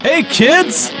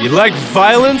kids? You like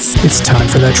violence? It's time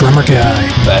for That Drummer Guy.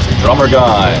 That drummer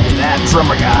guy. That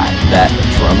drummer guy. That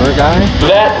drummer guy?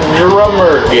 That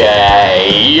drummer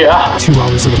guy. 2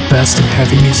 hours of the best in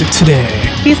heavy music today.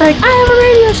 He's like, I have a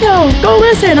radio show. Go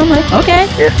listen. I'm like, okay.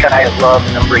 This guy loves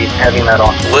and breathes heavy metal.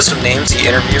 The list of names he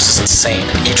interviews is insane,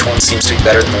 and each one seems to be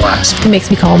better than the last. It makes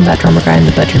me call him that drummer guy in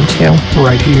the bedroom, too.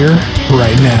 Right here,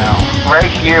 right now. Right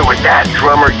here with that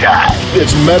drummer guy.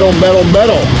 It's metal, metal,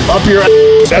 metal. Up your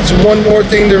ass. That's one more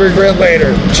thing to regret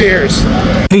later. Cheers.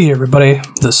 Hey everybody,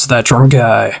 this is That Drummer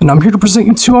Guy, and I'm here to present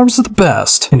you 2 hours of the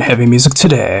best in heavy music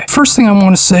today. First thing I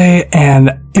want to say,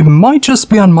 and it might just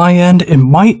be on my end, it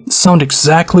might sound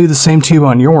exactly the same to you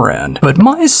on your end, but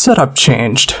my setup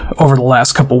changed over the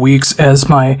last couple weeks as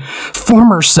my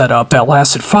former setup that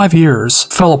lasted 5 years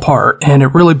fell apart, and it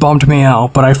really bummed me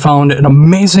out, but I found an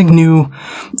amazing new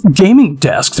gaming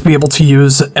desk to be able to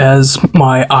use as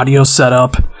my audio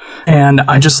setup. And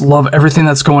I just love everything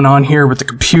that's going on here with the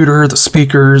computer, the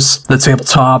speakers, the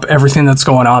tabletop, everything that's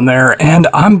going on there. And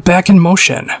I'm back in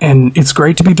motion. And it's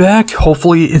great to be back.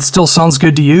 Hopefully it still sounds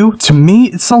good to you. To me,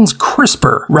 it sounds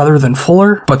crisper rather than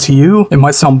fuller. But to you, it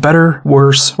might sound better,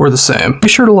 worse, or the same. Be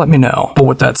sure to let me know. But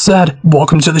with that said,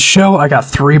 welcome to the show. I got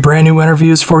 3 brand new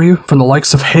interviews for you from the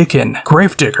likes of Haken,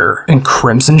 Gravedigger, and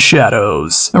Crimson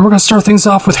Shadows. And we're going to start things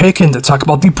off with Haken to talk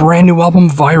about the brand new album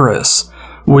Virus,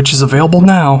 which is available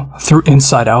now through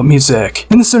Inside Out Music.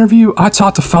 In this interview, I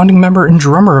talked to founding member and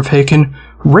drummer of Haken,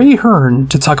 Ray Hearn,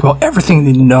 to talk about everything you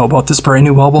need to know about this brand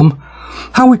new album,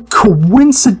 how it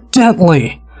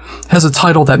coincidentally has a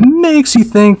title that makes you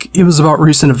think it was about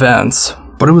recent events,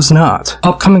 but it was not,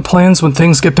 upcoming plans when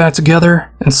things get back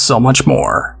together, and so much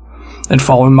more. And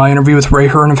following my interview with Ray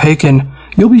Hearn of Haken,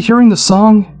 you'll be hearing the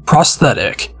song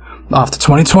Prosthetic off the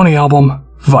 2020 album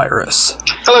Virus.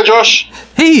 Hello, Josh.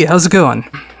 Hey, how's it going?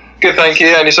 Good, thank you.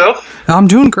 And yourself? I'm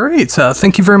doing great.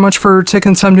 Thank you very much for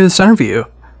taking time to do this interview.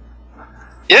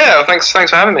 Yeah, thanks for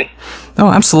having me. Oh,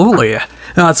 absolutely.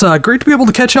 It's great to be able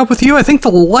to catch up with you. I think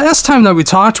the last time that we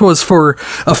talked was for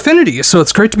Affinity, so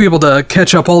it's great to be able to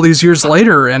catch up all these years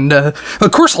later. And,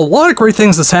 of course, a lot of great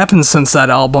things has happened since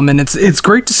that album, and it's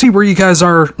great to see where you guys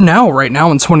are right now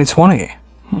in 2020.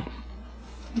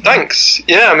 Thanks.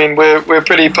 Yeah, I mean, we're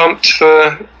pretty pumped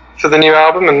for the new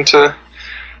album and to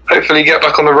hopefully get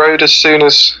back on the road as soon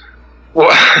as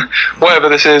whatever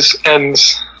this is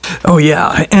ends. Oh,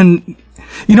 yeah, and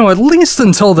you know, at least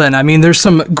until then, I mean, there's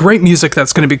some great music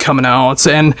that's going to be coming out,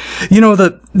 and, you know,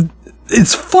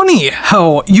 it's funny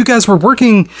how you guys were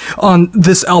working on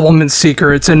this album in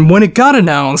secret, and when it got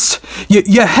announced,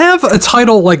 you have a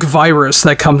title like Virus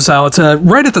that comes out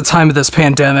right at the time of this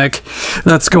pandemic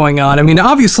that's going on. I mean,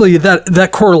 obviously that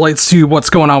correlates to what's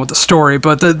going on with the story,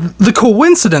 but the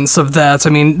coincidence of that, I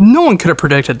mean, no one could have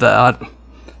predicted that.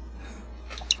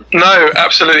 No,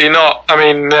 absolutely not. I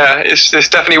mean, it's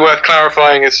definitely worth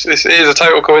clarifying. It is a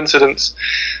total coincidence.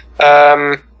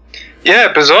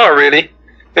 Yeah, bizarre, really.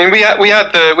 I mean, we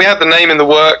had the name in the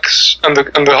works and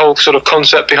the whole sort of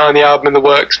concept behind the album in the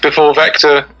works before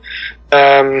Vector.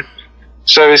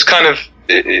 So it's kind of,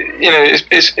 you know,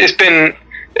 it's been,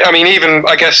 I mean, even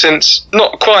I guess since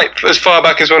not quite as far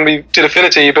back as when we did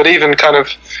Affinity, but even kind of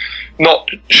not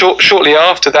shortly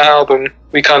after that album,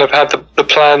 we kind of had the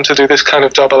plan to do this kind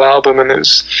of double album, and I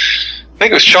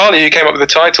think it was Charlie who came up with the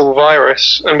title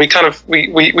Virus, and we kind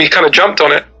of jumped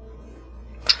on it.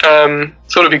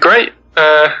 Thought it'd be great.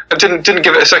 I didn't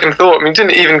give it a second thought. I mean,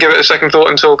 didn't even give it a second thought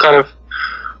until kind of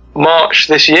March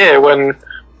this year, when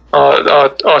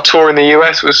our tour in the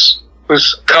US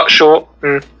was cut short,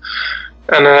 and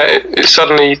it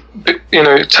suddenly, you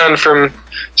know, turned from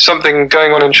something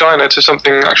going on in China to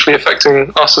something actually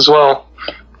affecting us as well,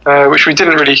 which we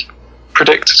didn't really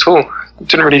predict at all.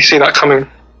 Didn't really see that coming.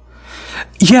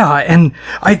 Yeah, and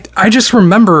I just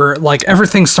remember, like,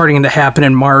 everything starting to happen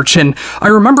in March, and I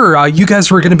remember you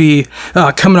guys were going to be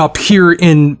coming up here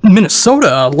in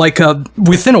Minnesota, like,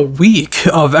 within a week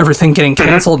of everything getting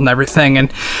canceled and everything,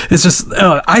 and it's just,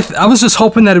 I was just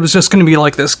hoping that it was just going to be,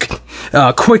 like, this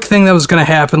quick thing that was going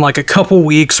to happen, like, a couple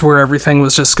weeks where everything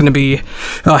was just going to be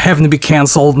having to be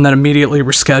canceled and then immediately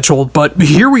rescheduled, but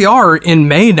here we are in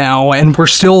May now, and we're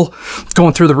still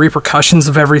going through the repercussions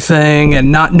of everything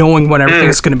and not knowing when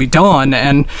everything's going to be done.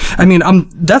 And I mean,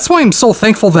 that's why I'm so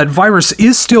thankful that Virus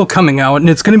is still coming out, and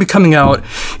it's going to be coming out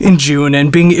in June,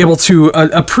 and being able to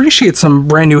appreciate some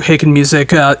brand new Haken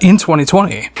music in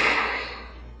 2020.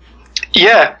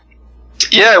 Yeah,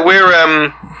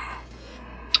 we're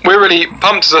really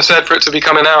pumped, as I said, for it to be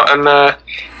coming out. And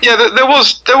there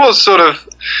was sort of,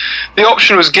 the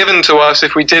option was given to us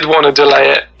if we did want to delay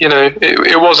it. You know,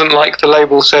 it wasn't like the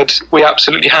label said we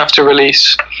absolutely have to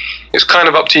release it's kind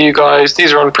of up to you guys.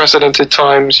 These are unprecedented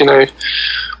times, you know.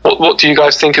 What do you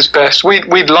guys think is best?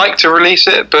 We'd like to release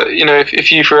it, but you know,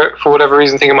 if you for whatever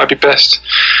reason think it might be best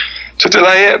to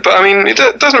delay it, but I mean, it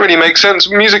doesn't really make sense.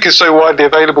 Music is so widely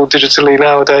available digitally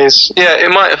nowadays. Yeah, it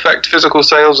might affect physical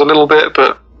sales a little bit,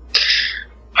 but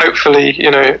hopefully, you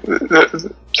know,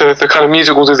 the kind of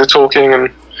music will do the talking,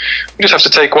 and we just have to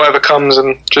take whatever comes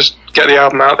and just get the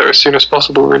album out there as soon as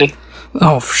possible, really.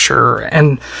 Oh, for sure.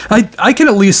 And I can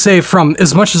at least say, from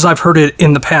as much as I've heard it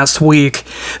in the past week,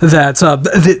 that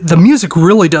the music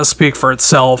really does speak for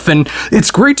itself. And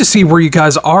it's great to see where you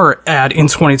guys are at in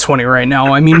 2020 right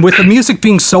now. I mean, with the music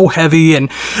being so heavy and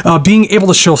being able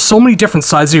to show so many different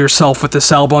sides of yourself with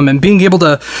this album, and being able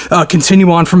to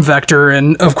continue on from Vector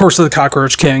and, of course, the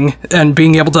Cockroach King, and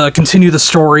being able to continue the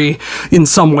story in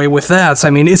some way with that. I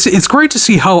mean, it's great to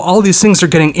see how all these things are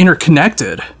getting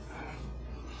interconnected.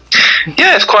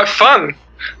 Yeah, it's quite fun.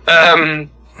 I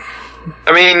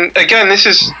mean, again, this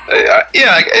is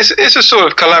it's a sort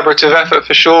of collaborative effort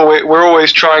for sure. We're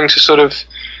always trying to sort of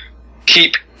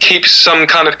keep some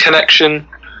kind of connection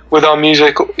with our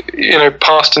music, you know,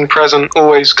 past and present,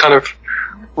 always kind of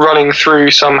running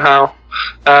through somehow.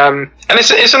 And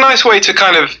it's a nice way to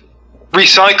kind of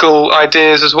recycle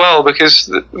ideas as well,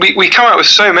 because we come out with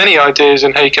so many ideas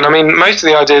in Haken. I mean, most of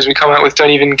the ideas we come out with don't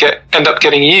even end up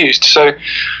getting used. So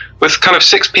with kind of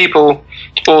 6 people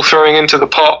all throwing into the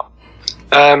pot,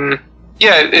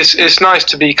 it's nice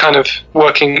to be kind of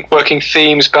working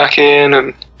themes back in,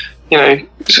 and you know,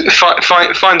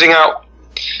 finding out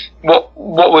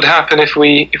what would happen if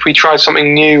we tried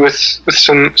something new with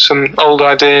some old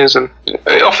ideas, and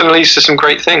it often leads to some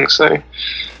great things. So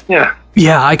yeah.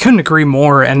 Yeah, I couldn't agree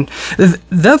more, and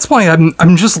that's why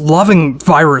I'm just loving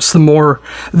Virus the more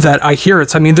that I hear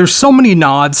it. I mean, there's so many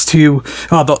nods to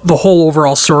the whole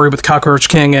overall story with Cockroach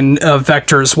King and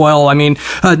Vector as well. I mean,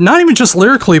 not even just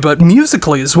lyrically, but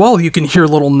musically as well. You can hear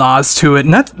little nods to it,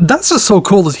 and that's just so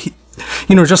cool to,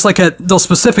 you know, just like at those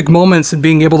specific moments and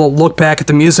being able to look back at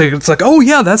the music. It's like, oh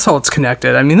yeah, that's how it's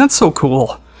connected. I mean, that's so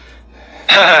cool.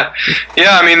 Yeah,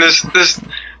 I mean, there's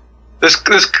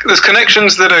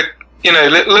connections that are, you know,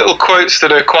 little quotes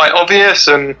that are quite obvious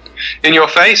and in your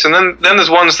face, and then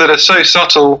there's ones that are so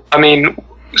subtle. I mean,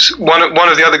 one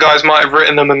of the other guys might have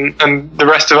written them, and the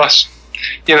rest of us,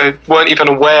 you know, weren't even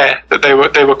aware that they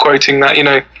were quoting that. You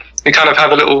know, we kind of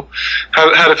had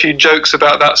a few jokes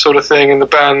about that sort of thing in the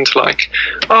band, like,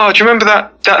 oh, do you remember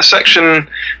that section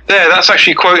there? That's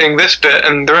actually quoting this bit,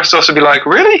 and the rest of us would be like,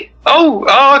 really?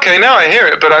 Oh, okay, now I hear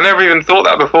it, but I never even thought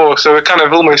that before. So we're kind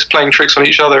of almost playing tricks on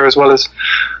each other as well as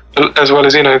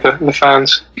you know, the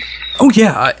fans. Oh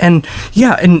yeah, and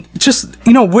just,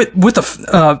 you know, with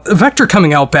the Vector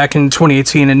coming out back in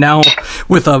 2018, and now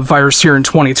with Virus here in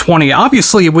 2020,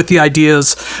 obviously with the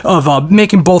ideas of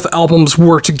making both albums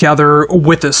work together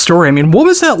with this story. I mean, what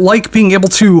was that like, being able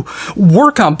to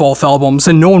work on both albums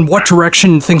and knowing what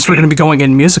direction things were going to be going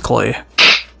in musically?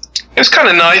 It was kind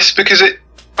of nice because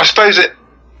I suppose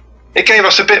it gave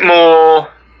us a bit more,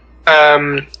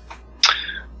 I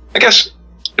guess,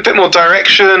 a bit more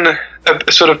direction,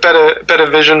 a sort of better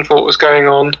vision for what was going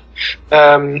on.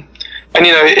 And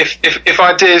you know, if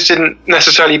ideas didn't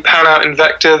necessarily pan out in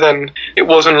Vector, then it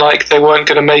wasn't like they weren't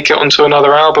going to make it onto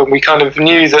another album. We kind of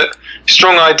knew that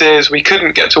strong ideas we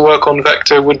couldn't get to work on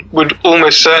Vector would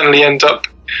almost certainly end up,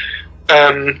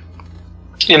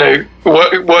 you know,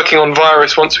 working on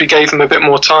Virus once we gave them a bit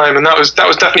more time. And that was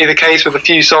definitely the case with a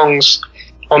few songs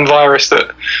on Virus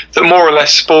that more or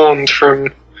less spawned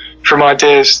from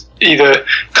ideas, either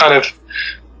kind of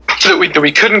that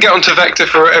we couldn't get onto Vector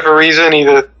for whatever reason,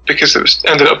 either because it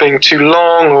ended up being too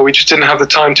long, or we just didn't have the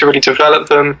time to really develop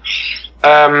them.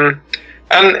 And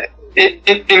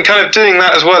in kind of doing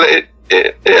that as well,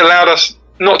 it allowed us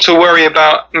not to worry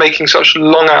about making such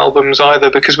long albums either,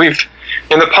 because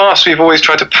in the past we've always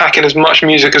tried to pack in as much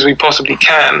music as we possibly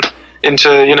can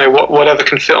into, you know, whatever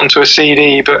can fit onto a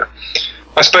CD. But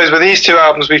I suppose with these 2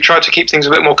 albums, we've tried to keep things a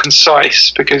bit more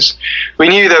concise, because we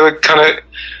knew they were kind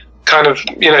of,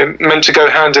 you know, meant to go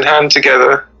hand in hand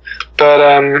together. But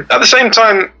at the same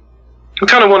time, we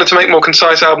kind of wanted to make more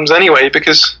concise albums anyway,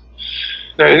 because,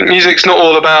 you know, music's not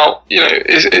all about, you know,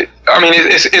 it's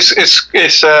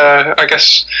I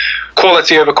guess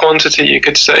quality over quantity, you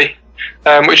could say,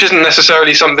 which isn't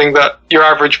necessarily something that your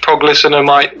average prog listener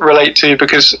might relate to,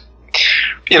 because,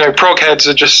 you know, prog heads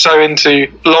are just so into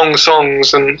long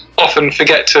songs and often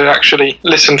forget to actually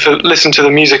listen to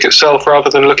the music itself rather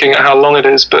than looking at how long it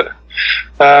is. But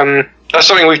that's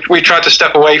something we tried to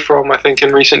step away from, I think,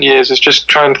 in recent years, is just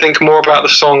try and think more about the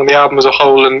song and the album as a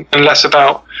whole, and less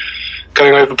about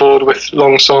going overboard with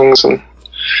long songs. And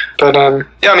But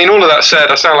yeah, I mean, all of that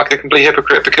said, I sound like a complete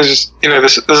hypocrite because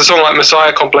there's a song like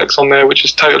Messiah Complex on there, which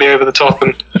is totally over the top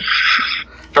and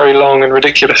very long and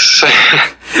ridiculous.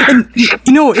 And,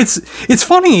 it's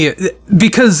funny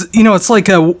because, it's like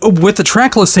with the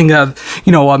track listing,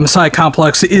 Messiah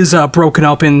Complex is broken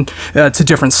up to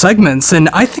different segments. And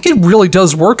I think it really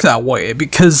does work that way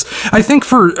because I think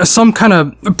for some kind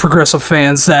of progressive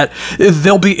fans that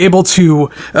they'll be able to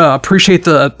appreciate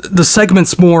the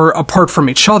segments more apart from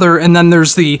each other. And then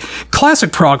there's the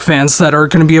classic prog fans that are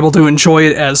going to be able to enjoy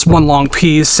it as one long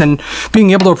piece and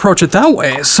being able to approach it that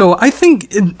way. So I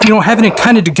think, having it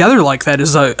kind of together like that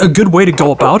is a good way to go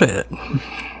about it.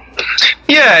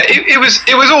 Yeah, it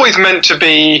was always meant to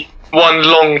be one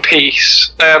long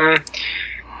piece, but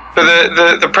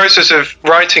the process of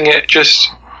writing it just,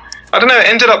 I don't know, it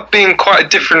ended up being quite a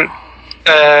different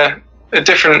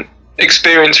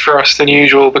experience for us than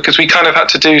usual because we kind of had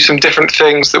to do some different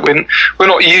things that we're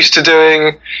not used to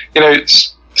doing.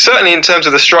 Certainly in terms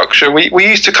of the structure, we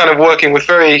used to kind of working with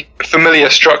very familiar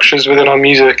structures within our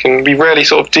music, and we rarely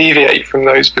sort of deviate from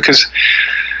those because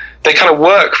they kind of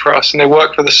work for us and they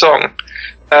work for the song.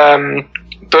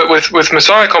 But with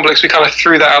Messiah Complex, we kind of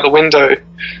threw that out the window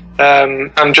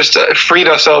and just freed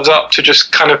ourselves up to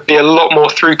just kind of be a lot more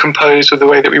through composed with the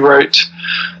way that we wrote.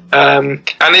 And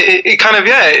it kind of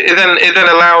it then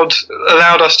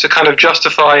allowed us to kind of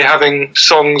justify having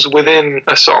songs within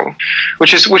a song,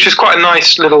 which is quite a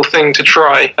nice little thing to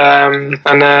try.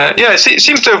 It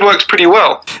seems to have worked pretty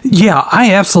well. Yeah,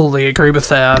 I absolutely agree with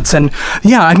that. And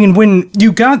yeah, I mean, when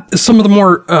you got some of the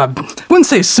more I wouldn't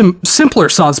say simpler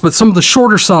songs, but some of the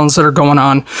shorter songs that are going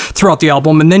on throughout the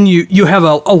album, and then you have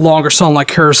a longer song like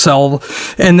Carousel,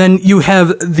 and then you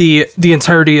have the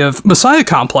entirety of Messiah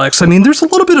Complex. I mean, there's a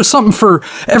little bit of something for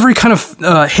every kind of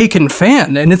Haken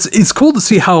fan, and it's cool to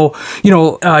see how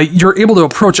you're able to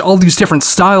approach all these different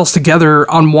styles together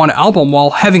on one album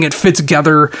while having it fit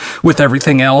together with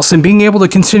everything else and being able to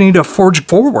continue to forge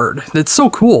forward. It's so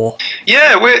cool.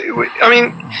 Yeah,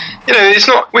 it's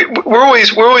not. We're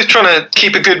always trying to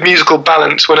keep a good musical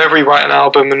balance whenever we write an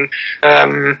album,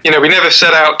 and we never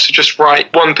set out to just write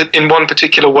in one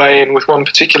particular way and with one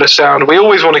particular sound. We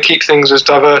always want to keep things as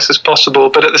diverse as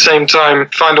possible, but at the same time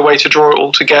find a way to draw it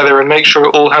all together and make sure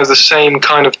it all has the same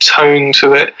kind of tone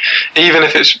to it, even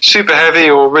if it's super heavy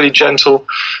or really gentle.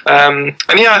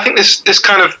 I think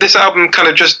this album kind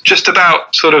of just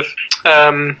about sort of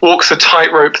walks the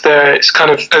tightrope there. It's kind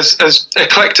of as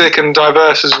eclectic and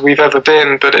diverse as we've ever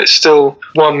been, but it's still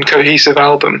one cohesive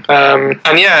album.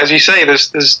 As you say,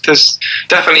 there's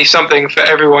definitely something for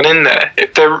everyone in there.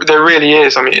 There really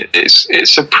is. I mean,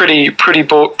 it's a pretty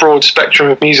broad spectrum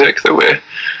of music that we're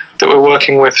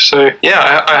working with. So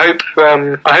yeah, I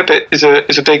hope it is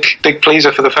a big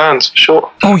pleaser for the fans, for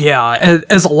sure. Oh yeah,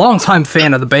 as a longtime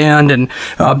fan of the band and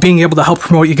being able to help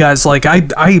promote you guys, like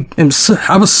I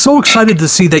was so excited to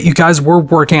see that you guys were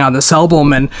working on this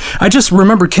album, and I just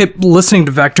remember kept listening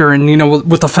to Vector, and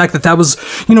with the fact that was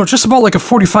just about like a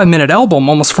 45-minute album,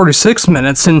 almost 46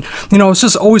 minutes, and I was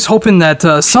just always hoping that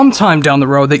sometime down the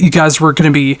road that you guys were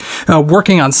going to be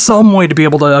working on some way to be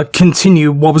able to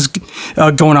continue what was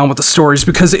going on with the stories,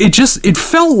 because it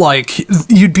felt like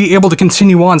you'd be able to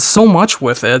continue on so much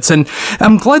with it, and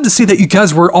I'm glad to see that you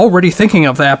guys were already thinking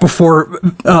of that before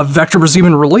Vector was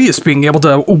even released, being able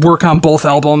to work on both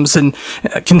albums and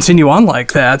continue on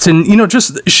like that, and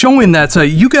just showing that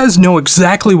you guys know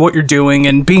exactly what you're doing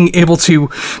and being able to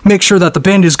make sure that the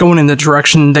band is going in the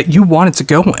direction that you want it to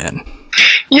go in.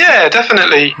 Yeah,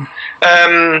 definitely.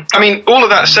 I mean, all of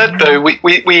that said, though,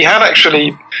 we had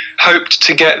actually hoped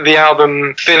to get the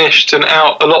album finished and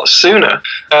out a lot sooner.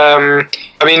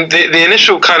 I mean, the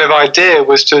initial kind of idea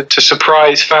was to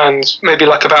surprise fans maybe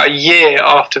like about a year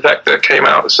after Vector came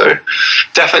out. So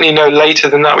definitely no later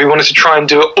than that. We wanted to try and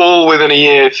do it all within a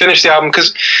year, finish the album,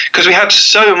 because we had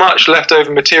so much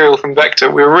leftover material from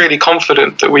Vector. We were really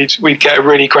confident that we'd get a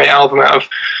really great album out of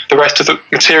the rest of the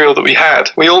material that we had.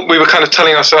 We were kind of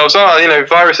telling ourselves,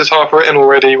 Virus is half written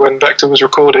already when Vector was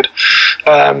recorded.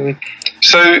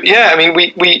 So yeah, I mean,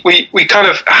 we kind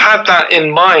of had that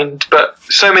in mind, but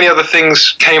so many other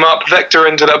things came up. Vector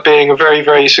ended up being a very,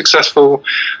 very successful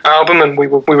album, and we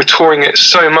were touring it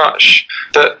so much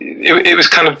that it was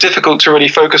kind of difficult to really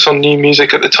focus on new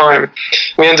music at the time.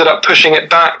 We ended up pushing it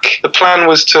back. The plan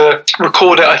was to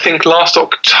record it, I think, last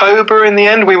October in the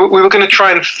end. We were going to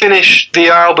try and finish the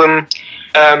album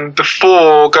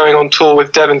before going on tour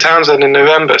with Devin Townsend in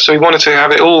November, so we wanted to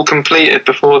have it all completed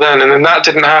before then, and then that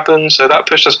didn't happen, so that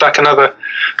pushed us back another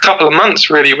couple of months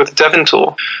really with the Devon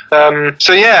tour.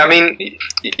 So yeah, I mean,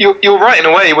 you're right in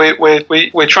a way.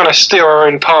 We're trying to steer our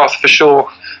own path for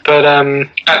sure. But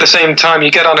at the same time,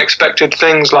 you get unexpected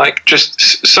things like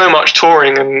just so much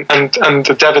touring and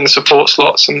the Devon support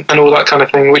slots and all that kind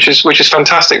of thing, which is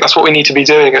fantastic. That's what we need to be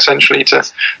doing essentially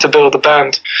to build the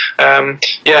band.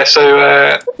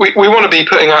 So we want to be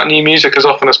putting out new music as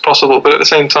often as possible, but at the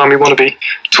same time, we want to be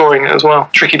touring it as well.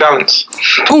 Tricky balance.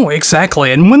 Oh,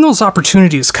 exactly. And when those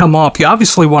opportunities come up, you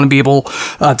obviously want to be able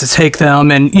to take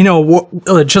them. And,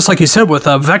 just like you said, with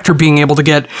Vector being able to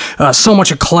get so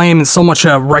much acclaim and so much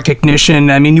recognition,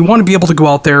 I mean, you want to be able to go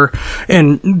out there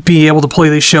and be able to play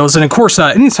these shows. And, of course,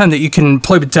 anytime that you can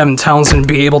play with Devin Townsend and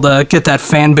be able to get that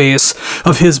fan base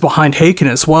of his behind Haken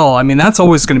as well, I mean, that's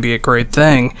always going to be a great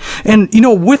thing. And,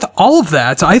 with all of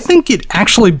that, I think it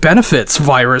actually benefits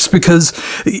Virus because,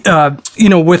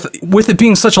 with it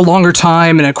being such a longer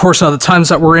time, and of course, the times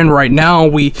that we're in right now,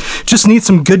 we just need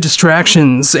some good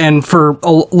distractions. And for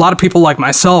a lot of people like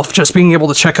myself, just being able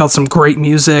to check out some great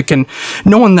music and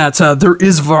knowing that there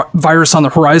is Virus on the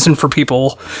horizon for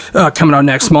people coming out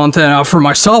next month. And for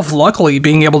myself, luckily,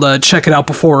 being able to check it out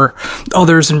before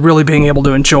others and really being able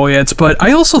to enjoy it. But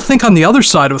I also think on the other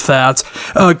side of that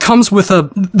comes with the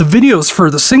videos for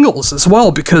the singles as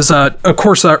well, because of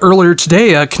course earlier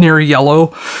today Canary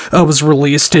Yellow was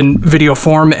released in video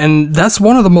form, and that's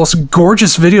one of the most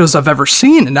gorgeous videos I've ever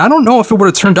seen, and I don't know if it would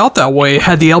have turned out that way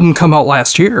had the album come out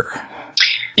last year.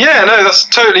 Yeah, no, that's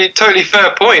totally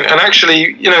fair point. And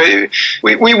actually,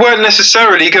 we weren't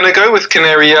necessarily going to go with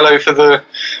Canary Yellow for the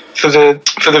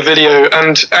video.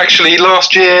 And actually,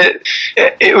 last year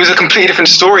it was a completely different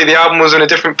story. The album was in a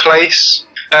different place.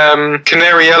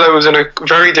 Canary Yellow was in a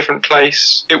very different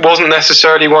place. It wasn't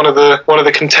necessarily one of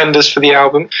the contenders for the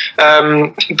album,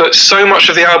 but so much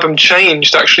of the album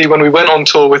changed actually when we went on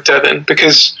tour with Devin,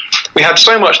 because we had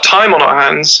so much time on our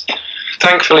hands.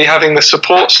 Thankfully, having the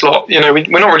support slot,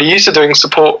 we're not really used to doing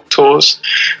support tours.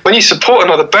 When you support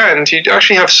another band, you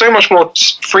actually have so much more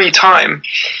free time.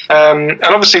 And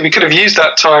obviously, we could have used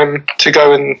that time to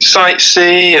go and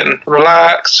sightsee and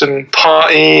relax and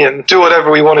party and do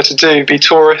whatever we wanted to do, be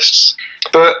tourists.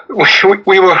 But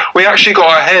we actually got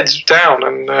our heads down,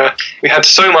 and we had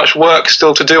so much work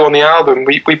still to do on the album.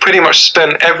 We pretty much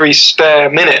spent every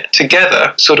spare minute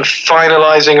together, sort of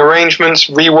finalizing arrangements,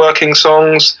 reworking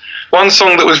songs. One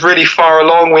song that was really far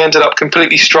along, we ended up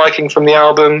completely striking from the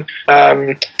album.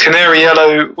 Canary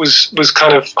Yellow was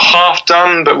kind of half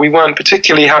done, but we weren't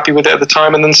particularly happy with it at the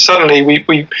time. And then suddenly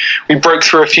we broke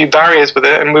through a few barriers with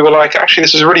it, and we were like, actually,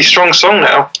 this is a really strong song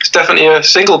now. It's definitely a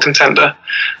single contender,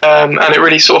 and it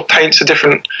really sort of paints a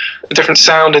different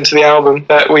sound into the album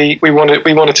that we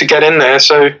wanted to get in there.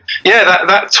 So yeah,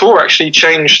 that tour actually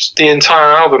changed the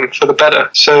entire album for the better.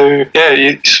 So yeah,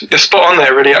 you're spot on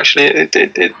there. Really, actually,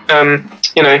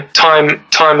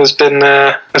 time has been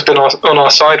on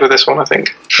our side with this one, I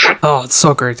think. Oh, it's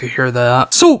so great to hear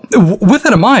that. So, with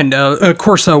that in mind, of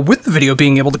course, with the video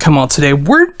being able to come out today,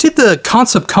 where did the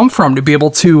concept come from to be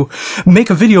able to make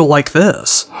a video like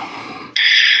this?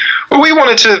 Well, we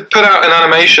wanted to put out an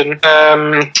animation.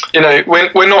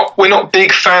 We're not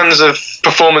big fans of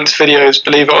performance videos,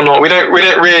 believe it or not. We don't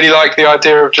really like the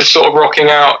idea of just sort of rocking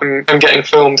out and getting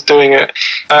filmed doing it.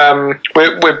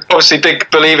 We're obviously big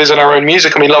believers in our own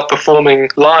music, and we love performing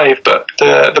live. But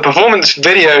the performance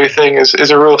video thing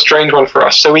is a real strange one for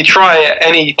us. So we try at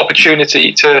any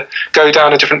opportunity to go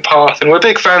down a different path. And we're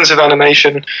big fans of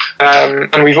animation,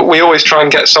 and we always try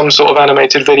and get some sort of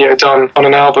animated video done on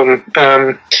an album.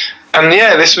 And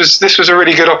yeah, this was a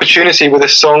really good opportunity with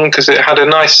this song, because it had a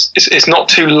nice. It's not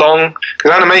too long,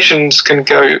 because animations can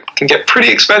get pretty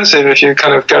expensive if you're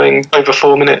kind of going over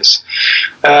 4 minutes.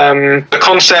 The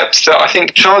concept that I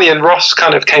think Charlie and Ross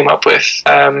kind of came up with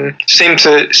seemed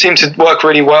to work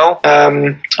really well.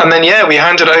 And then yeah, we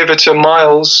handed it over to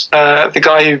Miles, the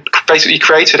guy who basically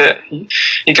created it.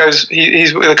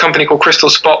 He's with a company called Crystal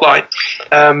Spotlight,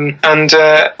 and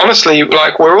honestly,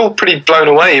 like, we're all pretty blown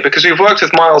away, because we've worked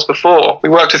with Miles before. We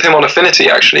worked with him on Affinity,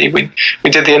 actually. We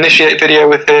did the Initiate video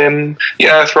with him, the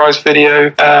Earthrise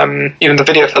video, even the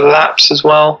video for Lapse as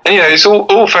well. And it's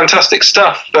all fantastic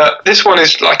stuff. But this one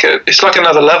is like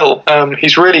another level.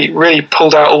 He's really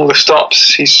pulled out all the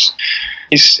stops. He's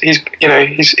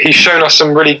shown us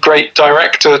some really great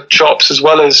director chops as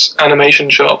well as animation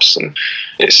chops, and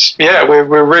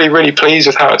we're really, really pleased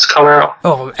with how it's come out.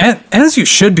 Oh, and as you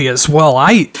should be as well.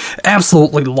 I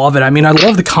absolutely love it. I mean, I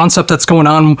love the concept that's going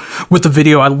on with the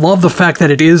video. I love the fact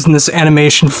that it is in this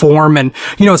animation form, and,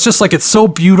 you know, it's just like, it's so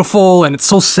beautiful and it's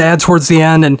so sad towards the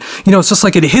end, and, you know, it's just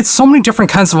like it hits so many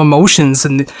different kinds of emotions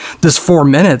in this 4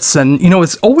 minutes, and, you know,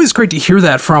 it's always great to hear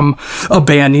that from a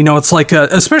band. You know, it's like,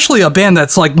 especially a band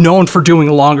that's like known for doing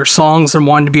longer songs and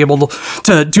wanting to be able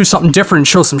to do something different and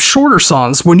show some shorter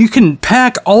songs. When you can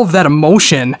pack all of that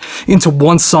emotion into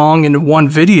one song, into one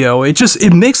video,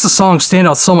 it makes the song stand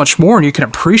out so much more, and you can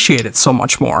appreciate it so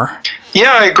much more.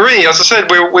 Yeah, I agree. As I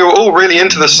said, we were all really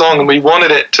into the song, and we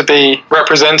wanted it to be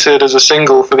represented as a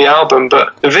single for the album,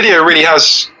 but the video really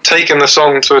has taken the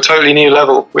song to a totally new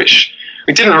level, which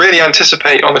we didn't really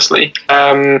anticipate, honestly.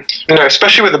 You know,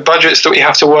 especially with the budgets that we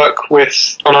have to work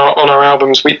with on our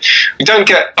albums, we don't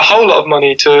get a whole lot of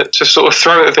money to sort of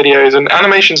throw at videos, and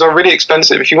animations are really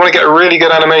expensive. If you want to get a really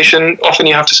good animation, often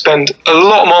you have to spend a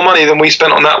lot more money than we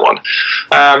spent on that one.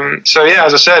 So yeah,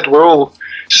 as I said, we're all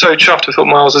so chuffed with what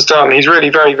Miles has done. He's really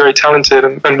very, very talented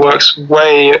and works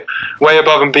way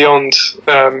above and beyond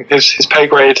his pay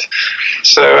grade.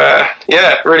 So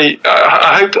yeah, really,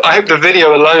 I hope the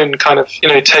video alone kind of, you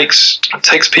know, takes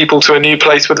people to a new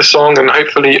place with the song, and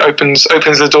hopefully opens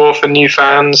the door for new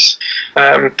fans.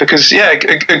 Because yeah,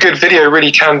 a good video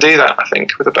really can do that, I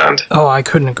think, with a band. Oh, I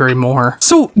couldn't agree more.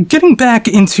 So getting back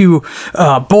into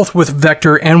both with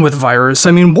Vector and with Virus,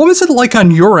 I mean, what was it like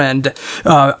on your end,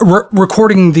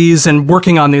 recording these and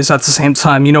working on these at the same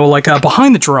time, you know, like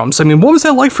behind the drums? I mean, what was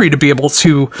that like for you to be able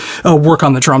to work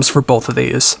on the drums for both of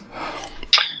these?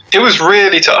 It was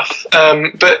really tough,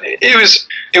 but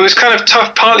it was kind of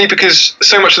tough partly because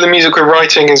so much of the music we're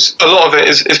writing a lot of it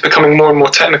is becoming more and more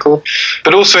technical,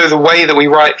 but also the way that we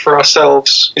write for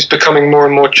ourselves is becoming more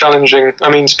and more challenging. I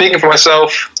mean, speaking for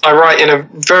myself, I write in a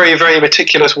very, very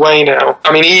meticulous way now.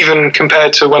 I mean, even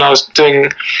compared to when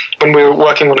we were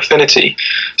working on Affinity.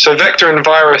 So Vector and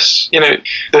Virus, you know,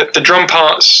 the drum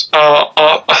parts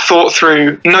are thought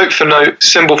through note for note,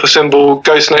 symbol for symbol,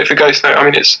 ghost note for ghost note. I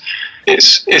mean,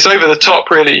 it's over the top,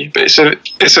 really, but it's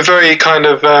a very kind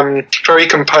of very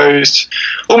composed,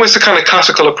 almost a kind of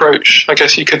classical approach, I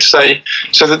guess you could say.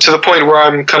 So that to the point where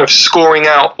I'm kind of scoring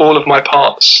out all of my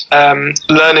parts,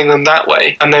 learning them that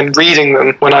way, and then reading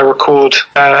them when I record.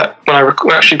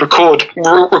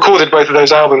 Recorded both of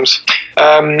those albums,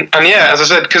 and yeah, as I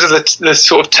said, because of the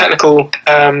sort of technical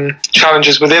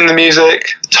challenges within the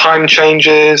music, time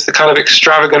changes, the kind of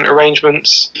extravagant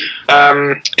arrangements,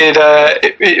 but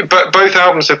both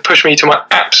albums have pushed me to my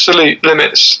absolute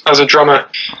limits as a drummer.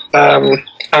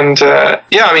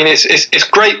 Yeah, I mean, it's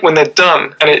great when they're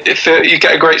done, and you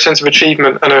get a great sense of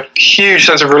achievement and a huge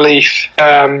sense of relief.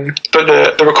 But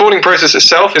the recording process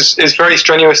itself is very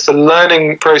strenuous. The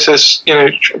learning process, you know,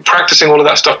 practicing all of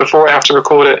that stuff before I have to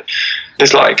record it,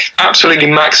 is like absolutely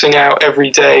maxing out every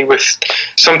day with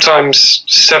sometimes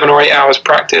 7 or 8 hours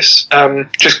practice.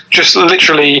 Just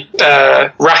literally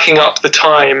racking up the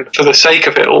time for the sake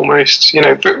of it, almost. You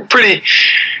know, pretty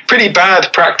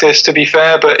bad practice, to be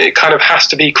fair, but it kind of has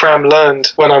to be cram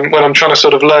learned when I'm trying to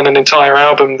sort of learn an entire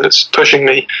album that's pushing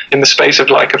me in the space of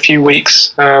like a few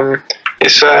weeks.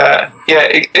 It's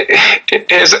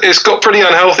got pretty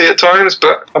unhealthy at times,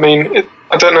 but I mean,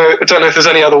 I don't know if there's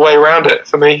any other way around it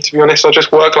for me, to be honest. I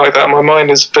just work like that. My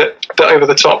mind is a bit over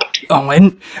the top. Oh,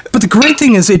 but the great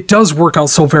thing is it does work out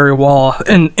so very well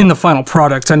in the final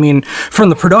product. I mean, from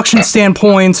the production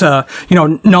standpoint, you know,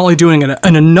 not only doing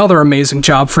another amazing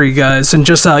job for you guys, and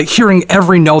just hearing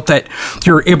every note that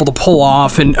you're able to pull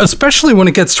off, and especially when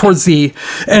it gets towards the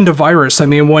end of Virus. I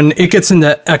mean, when it gets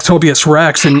into Octobius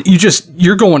Rex, and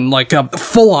you're going like a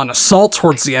full-on assault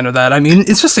towards the end of that. I mean,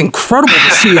 it's just incredible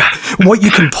to see what you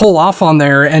can pull off on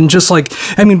there, and just like,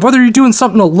 I mean, whether you're doing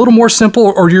something a little more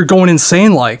simple or you're going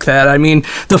insane like that, I mean,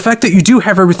 the fact that you do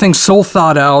have everything so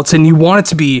thought out, and you want it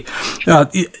to be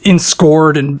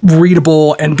scored and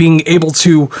readable, and being able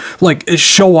to like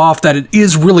show off that it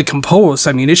is really composed.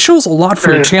 I mean, it shows a lot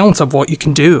for your talents of what you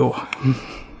can do.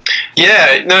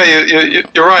 Yeah, no,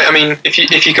 you're right. I mean, if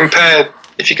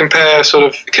you compare sort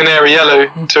of Canary Yellow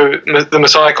to the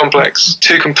Messiah Complex,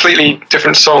 two completely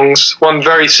different songs, one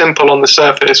very simple on the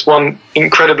surface, one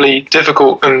incredibly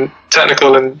difficult and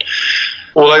technical and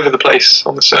all over the place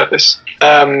on the surface.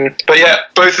 But yeah,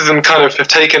 both of them kind of have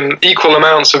taken equal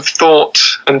amounts of thought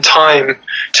and time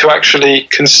to actually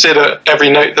consider every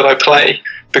note that I play.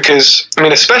 Because, I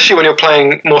mean, especially when you're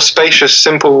playing more spacious,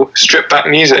 simple, stripped-back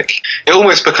music, it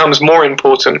almost becomes more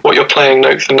important what you're playing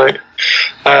note for note.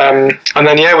 And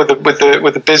then, yeah, with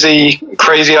the busy,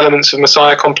 crazy elements of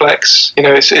Messiah Complex, you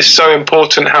know, it's so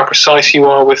important how precise you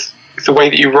are with the way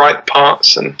that you write the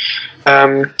parts, and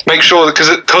make sure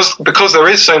that because there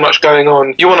is so much going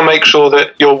on, you want to make sure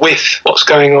that you're with what's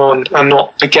going on and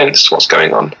not against what's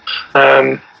going on.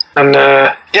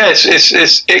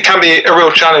 It can be a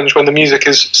real challenge when the music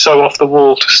is so off the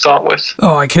wall to start with.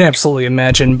 Oh, I can absolutely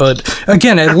imagine. But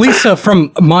again, at least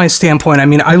from my standpoint, I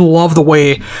mean, I love the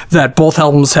way that both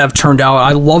albums have turned out.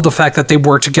 I love the fact that they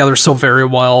work together so very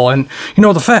well. And, you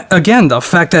know, the fact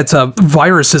that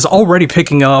Virus is already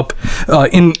picking up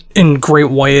in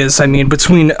great ways. I mean,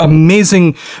 between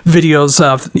amazing videos,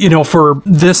 for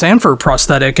this and for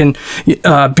Prosthetic, and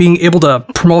being able to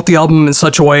promote the album in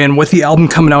such a way, and with the album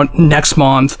coming out next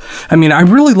month, I mean, I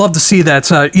really love to see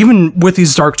that even with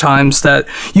these dark times, that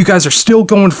you guys are still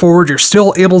going forward. You're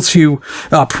still able to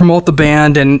promote the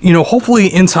band, and, you know, hopefully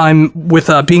in time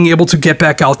with being able to get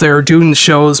back out there, doing the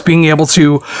shows, being able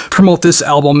to promote this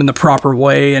album in the proper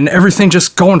way, and everything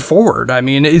just going forward. I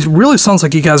mean, it really sounds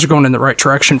like you guys are going in the right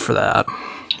direction for that.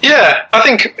 Yeah, I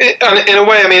think, in a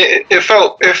way, I mean, it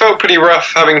felt pretty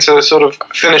rough having to sort of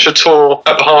finish a tour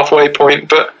at the halfway point,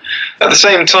 but at the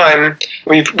same time,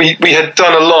 we had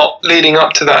done a lot leading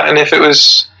up to that, and if it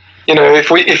was, you know,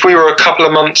 if we were a couple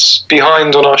of months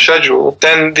behind on our schedule,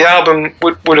 then the album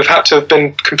would have had to have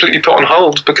been completely put on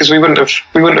hold, because we wouldn't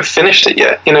have finished it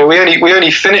yet. You know, we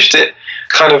only finished it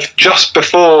kind of just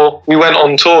before we went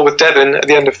on tour with Devin at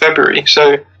the end of February.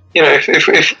 So, you know,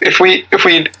 if we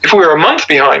were a month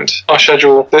behind our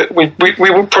schedule, that we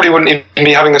probably wouldn't even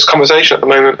be having this conversation at the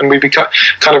moment, and we'd be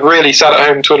kind of really sat at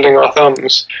home twiddling our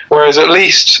thumbs. Whereas at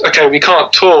least, okay, we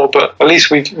can't tour, but at least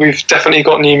we've definitely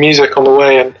got new music on the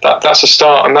way, and that's a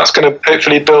start, and that's going to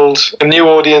hopefully build a new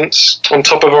audience on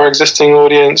top of our existing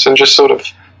audience, and just sort of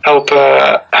help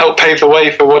pave the way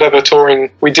for whatever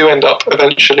touring we do end up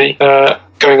eventually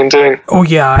going and doing. Oh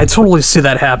yeah, I totally see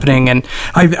that happening, and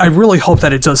I really hope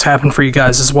that it does happen for you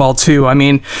guys as well too. I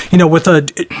mean, you know, with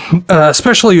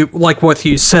especially like what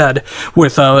you said,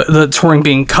 with the touring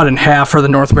being cut in half for the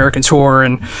North American tour,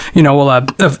 and, you know,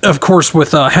 of course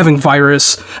with having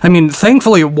Virus, I mean,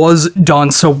 thankfully it was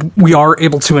done so we are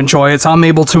able to enjoy it. I'm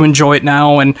able to enjoy it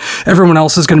now, and everyone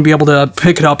else is going to be able to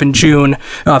pick it up in June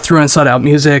through Inside Out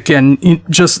Music. And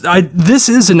this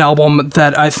is an album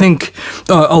that I think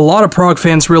a lot of prog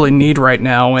fans really need right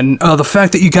now, and the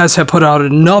fact that you guys have put out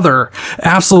another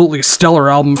absolutely stellar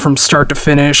album from start to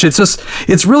finish,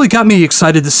 it's really got me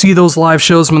excited to see those live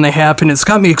shows when they happen. It's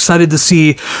got me excited to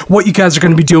see what you guys are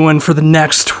going to be doing for the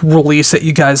next release that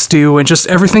you guys do, and just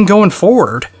everything going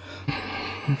forward.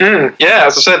 Yeah,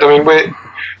 as I said, I mean,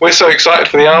 we're so excited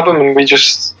for the album, and we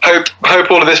just hope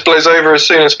all of this blows over as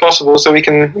soon as possible, so we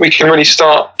can really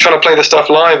start trying to play the stuff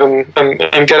live and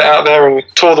get it out there and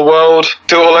tour the world,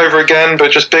 do it all over again,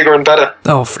 but just bigger and better.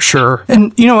 Oh, for sure.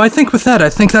 And, you know, I think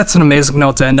that's an amazing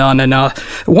note to end on. And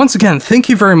once again, thank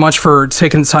you very much for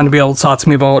taking the time to be able to talk to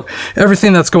me about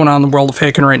everything that's going on in the world of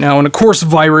Haken right now. And of course,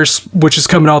 Virus, which is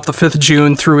coming out the 5th of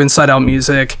June through Inside Out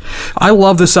Music. I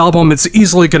love this album. It's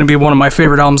easily going to be one of my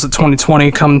favorite albums of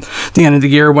 2020 come the end of the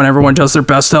year, when everyone does their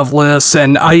best of lists.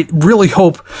 And I really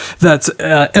hope that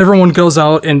everyone goes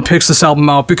out and picks this album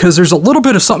out, because there's a little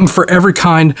bit of something for every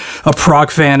kind of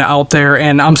prog fan out there,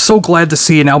 and I'm so glad to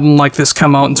see an album like this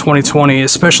come out in 2020,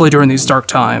 especially during these dark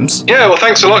times. Yeah, well,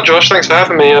 thanks a lot, Josh. Thanks for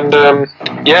having me, and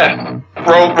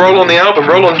roll on the album,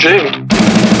 roll on June.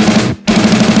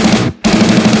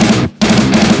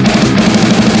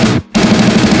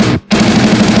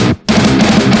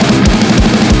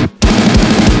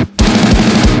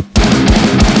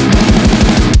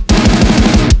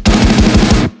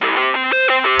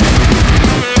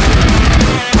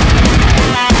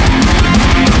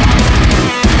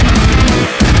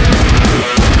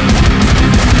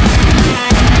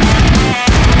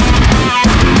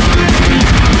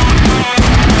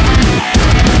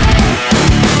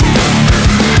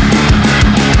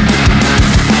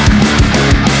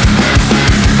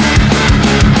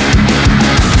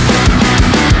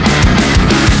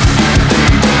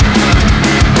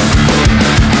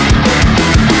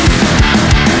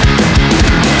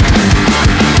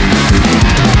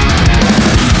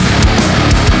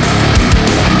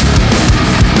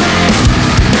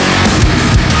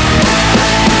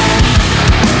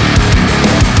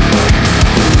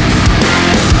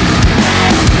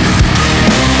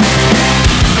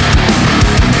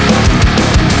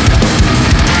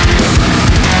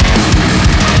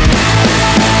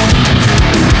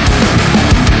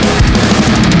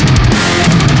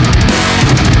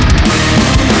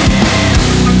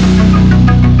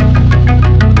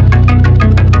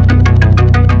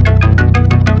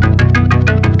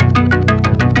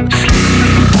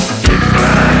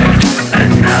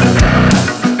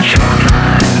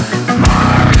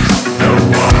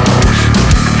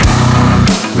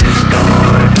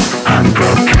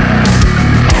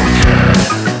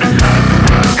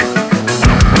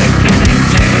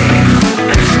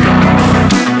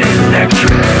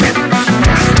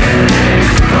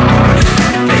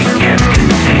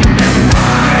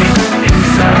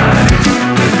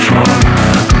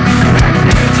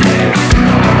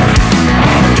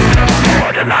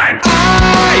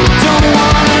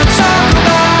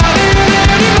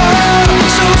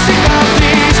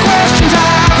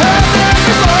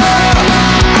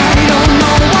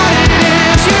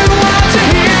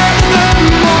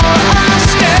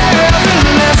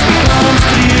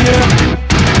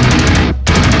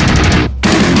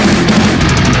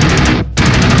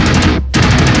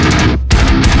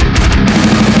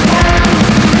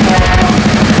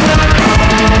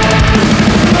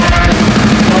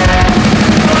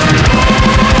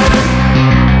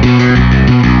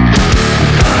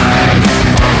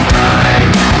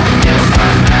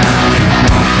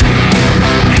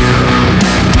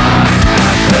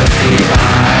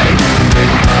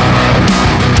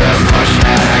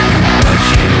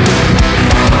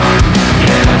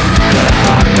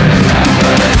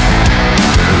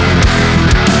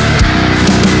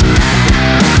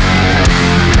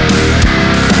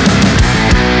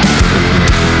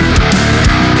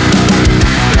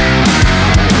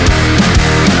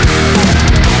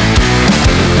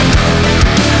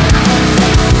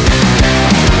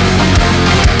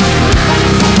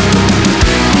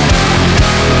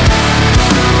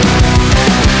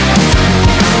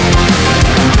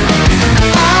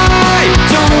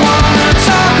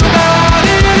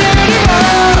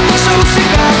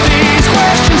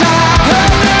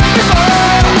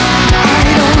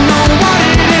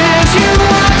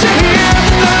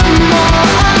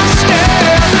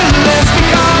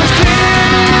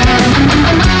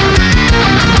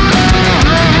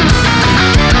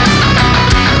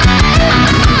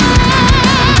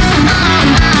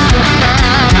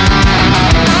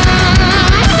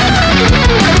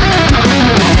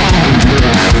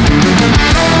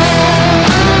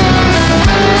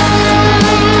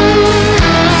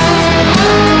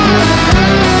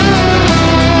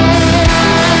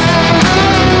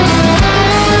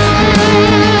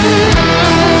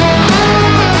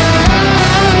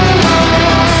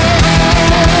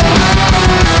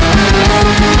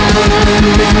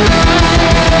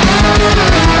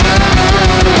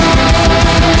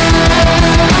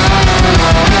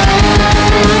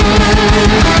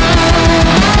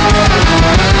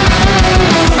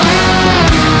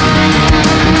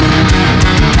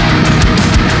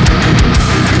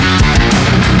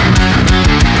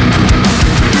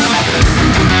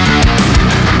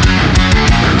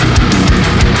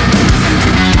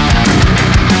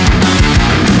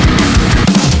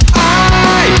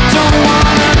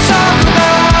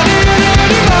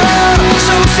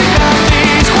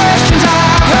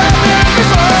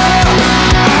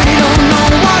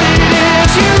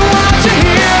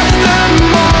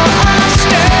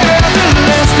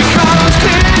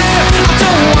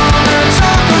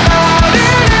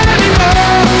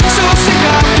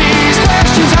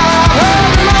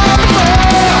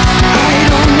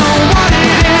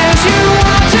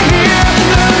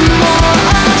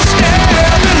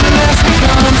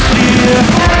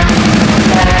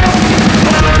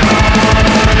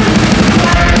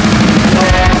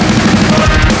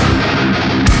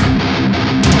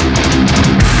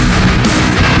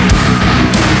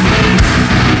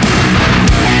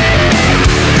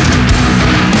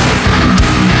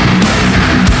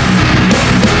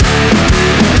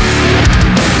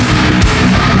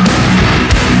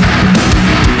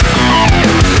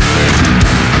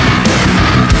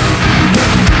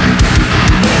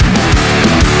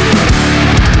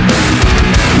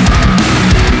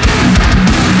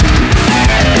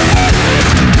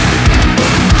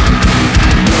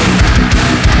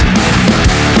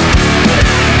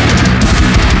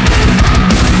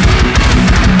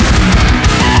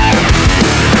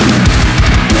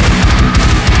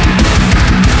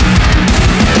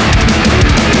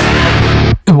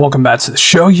 Welcome back to the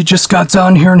show. You just got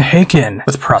done hearing Haken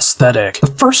with Prosthetic, the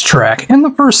first track and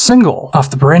the first single off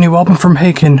the brand new album from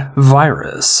Haken,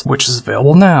 Virus, which is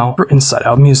available now for Inside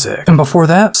Out Music. And before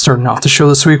that, starting off the show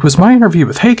this week was my interview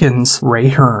with Haken's Ray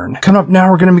Hearn. Coming up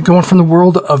now, we're going to be going from the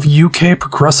world of UK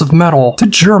progressive metal to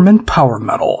German power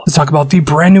metal to talk about the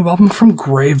brand new album from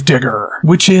Gravedigger,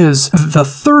 which is the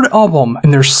third album in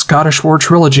their Scottish war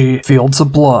trilogy, Fields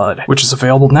of Blood, which is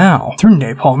available now through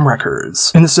Napalm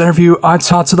Records. In this interview, I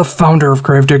talked to the founder of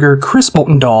Gravedigger, Chris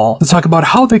Boltondahl, to talk about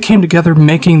how they came together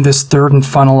making this third and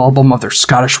final album of their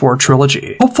Scottish war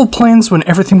trilogy, hopeful plans when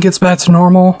everything gets back to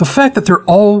normal, the fact that they're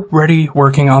already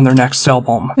working on their next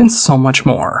album, and so much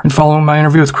more. And following my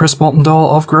interview with Chris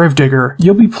Boltondahl of Gravedigger,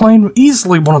 you'll be playing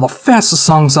easily one of the fastest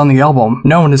songs on the album,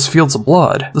 known as Fields of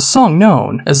Blood, the song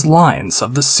known as Lines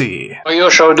of the Sea. How are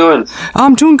your show doing?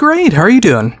 I'm doing great. How are you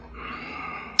doing?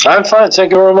 I'm fine,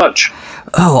 thank you very much.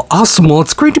 Oh, awesome. Well,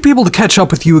 it's great to be able to catch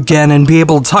up with you again and be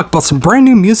able to talk about some brand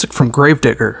new music from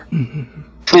Gravedigger.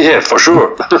 Yeah, for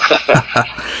sure.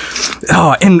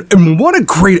 Oh, and what a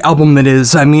great album it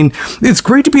is. I mean, it's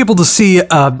great to be able to see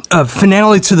a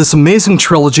finale to this amazing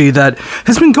trilogy that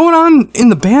has been going on in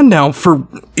the band now for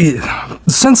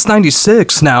since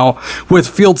 96 now, with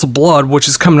Fields of Blood, which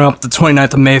is coming up the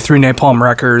 29th of May through Napalm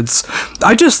Records.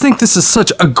 I just think this is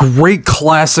such a great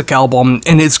classic album,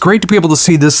 and it's great to be able to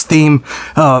see this theme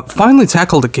finally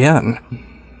tackled again.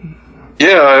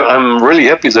 Yeah, I'm really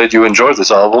happy that you enjoyed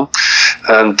this album.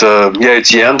 And yeah,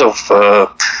 it's the end of a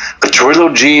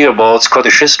trilogy about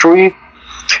Scottish history.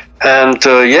 And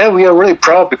yeah, we are really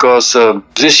proud because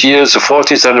this year is the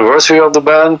 40th anniversary of the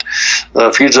band.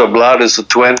 Fields of Blood is the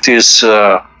 20th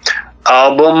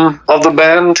album of the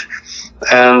band.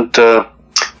 And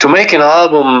to make an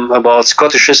album about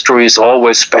Scottish history is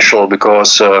always special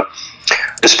because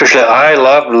especially I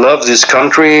love this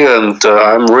country, and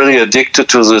I'm really addicted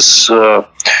to this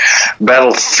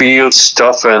battlefield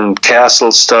stuff and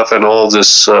castle stuff and all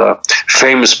this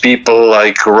famous people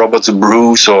like Robert the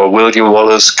Bruce or William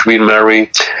Wallace, Queen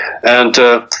Mary. And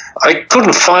I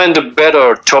couldn't find a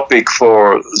better topic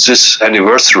for this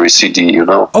anniversary CD, you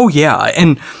know? Oh, yeah.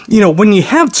 And, you know, when you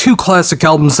have two classic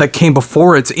albums that came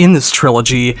before it in this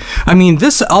trilogy, I mean,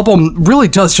 this album really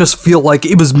does just feel like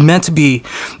it was meant to be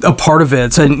a part of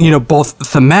it. And, you know, both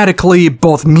thematically,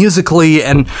 both musically.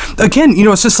 And again, you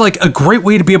know, it's just like a great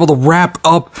way to be able to wrap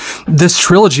up this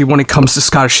trilogy when it comes to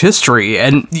Scottish history.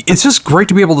 And it's just great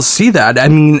to be able to see that. I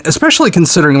mean, especially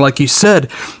considering, like you said,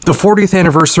 the 40th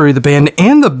anniversary of the band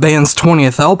and the band's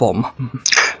 20th album.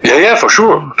 Yeah, for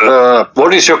sure.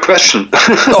 What is your question?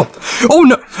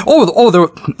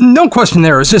 No question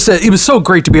there. It's just that it was so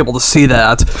great to be able to see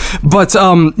that. But,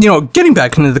 you know, getting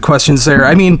back into the questions there,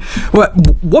 I mean,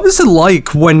 what was it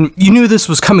like when you knew this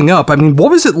was coming up? I mean,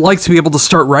 what was it like to be able to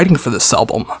start writing for this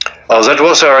album? Oh, that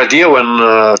was our idea when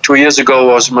 2 years ago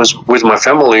I was with my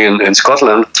family in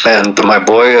Scotland, and my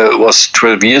boy was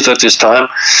 12 years at this time,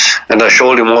 and I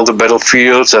showed him all the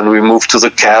battlefields, and we moved to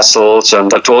the castles,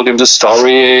 and I told him the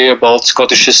story about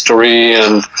Scottish history,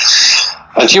 and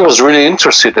he was really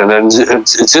interested. And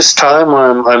at this time,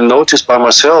 I'm noticed by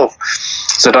myself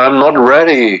that I'm not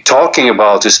ready talking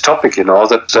about this topic,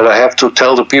 that I have to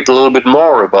tell the people a little bit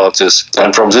more about this.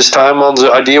 And from this time on,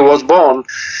 the idea was born.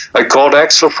 I called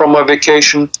Axel from my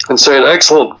vacation and said,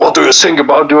 Axel, what do you think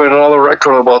about doing another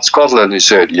record about Scotland? He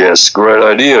said, yes, great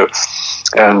idea.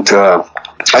 And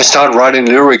I started writing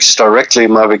lyrics directly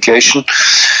in my vacation.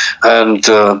 And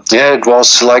it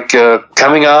was like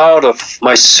coming out of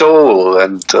my soul,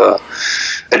 and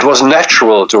it was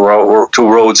natural to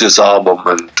write this album.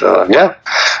 And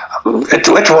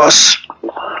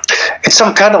it's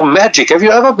some kind of magic. Have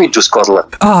you ever been to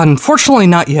Scotland? Unfortunately,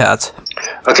 not yet.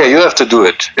 Okay, you have to do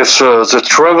it. If the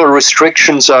travel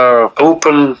restrictions are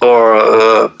open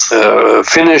or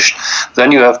finished,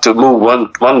 then you have to move.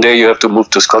 One day you have to move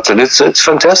to Scotland. It's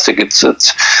fantastic. It's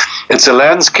a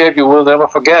landscape you will never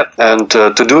forget. And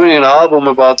to do an album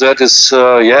about that is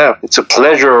it's a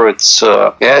pleasure. It's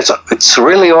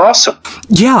really awesome.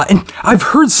 Yeah, and I've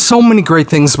heard so many great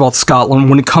things about Scotland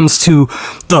when it comes to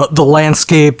the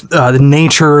landscape, the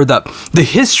nature, the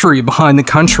history behind the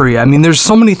country. I mean, there's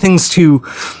so many things to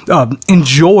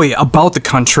enjoy about the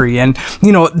country, and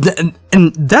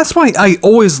and that's why I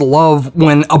always love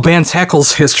when a band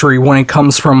tackles history when it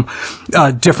comes from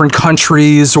different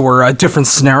countries or different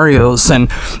scenarios. And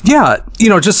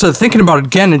just thinking about it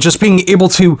again and just being able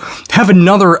to have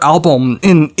another album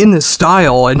in this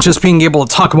style and just being able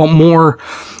to talk about more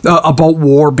about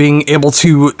war, being able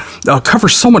to cover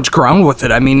so much ground with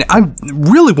it. I mean, I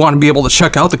really want to be able to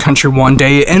check out the country one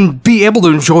day and be able to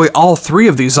enjoy all three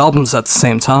of these albums at the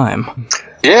same time.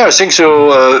 Yeah, I think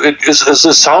so. It's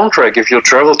a soundtrack. If you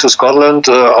travel to Scotland,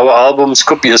 our albums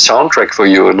could be a soundtrack for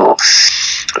you.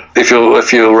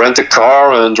 If you rent a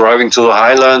car and driving to the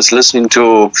Highlands, listening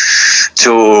to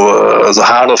the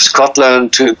heart of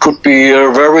Scotland, it could be a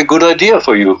very good idea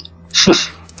for you.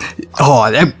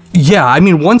 Yeah, I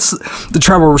mean, once the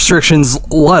travel restrictions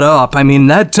let up, I mean,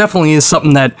 that definitely is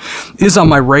something that is on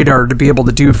my radar to be able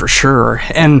to do for sure.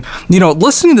 And,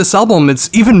 listening to this album, it's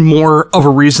even more of a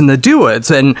reason to do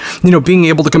it. And, being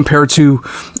able to compare to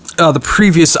the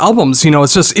previous albums,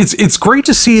 it's great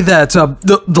to see that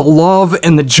the love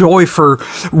and the joy for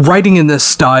writing in this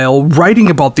style, writing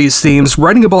about these themes,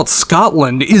 writing about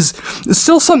Scotland is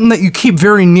still something that you keep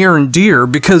very near and dear,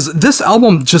 because this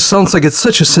album just sounds like it's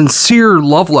such a sincere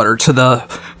love letter to the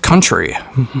country.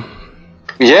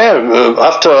 Yeah,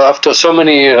 after so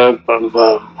many,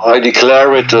 I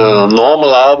declare it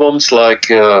normal albums like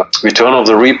Return of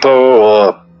the Reaper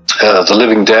or The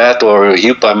Living Dead or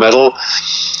Healed by Metal,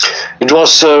 it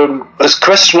was a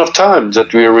question of time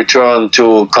that we return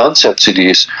to concept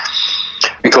CDs,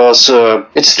 because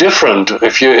it's different.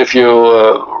 If you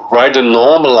write a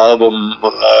normal album,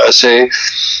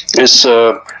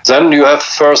 then you have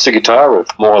first a guitar riff,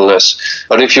 more or less.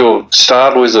 But if you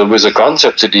start with a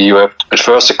concept CD, you have at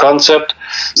first a concept,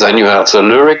 then you have the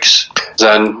lyrics,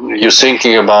 then you're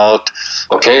thinking about,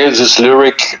 okay, this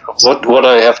lyric, what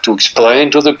I have to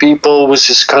explain to the people with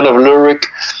this kind of lyric,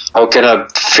 how can I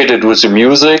fit it with the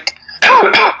music?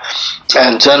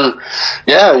 And then,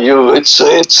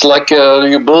 it's like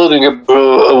you're building a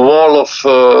wall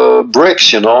of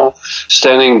bricks,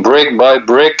 standing brick by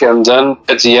brick, and then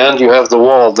at the end you have the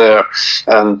wall there,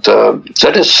 and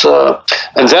that is.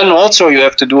 And then also you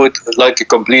have to do it like a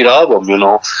complete album,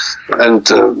 and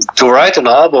to write an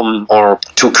album or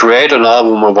to create an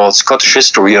album about Scottish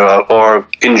history or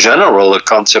in general a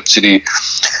concept CD,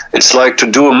 it's like to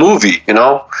do a movie,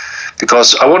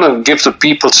 Because I want to give the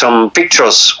people some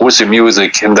pictures with the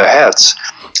music in their heads.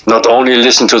 Not only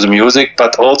listen to the music,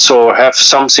 but also have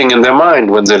something in their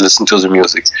mind when they listen to the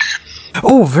music.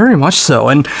 Oh, very much so.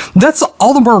 And that's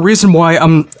all the more reason why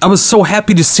I was so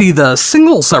happy to see the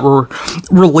singles that were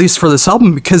released for this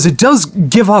album, because it does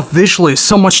give off visually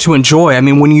so much to enjoy. I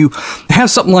mean, when you have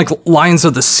something like Lions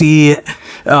of the Sea,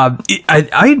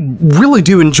 I really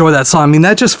do enjoy that song. I mean,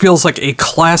 that just feels like a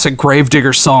classic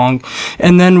Gravedigger song.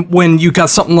 And then when you got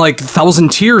something like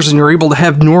Thousand Tears and you're able to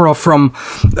have Nora from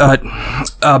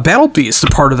Battle Beast a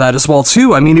part of that as well,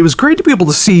 too. I mean, it was great to be able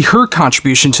to see her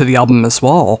contribution to the album as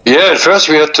well. Yeah, at first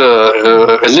we had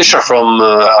Alicia from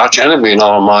Arch Enemy in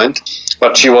our mind,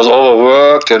 but she was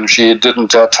overworked and she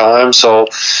didn't have time. So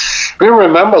we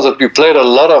remember that we played a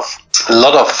lot of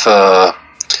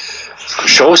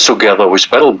shows together with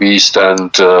Battle Beast,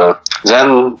 and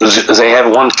then they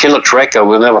have one killer track I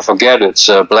will never forget. It's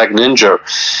Black Ninja.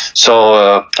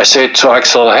 So I said to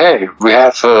Axel, hey, we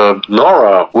have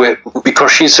Nora,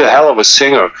 because she's a hell of a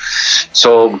singer.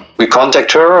 So we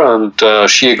contact her, and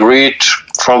she agreed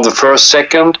from the first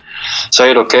second.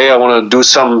 Said, okay, I want to do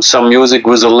some music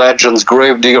with the legends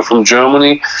Gravedigger from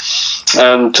Germany,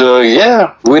 and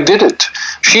we did it.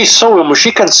 She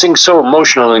can sing so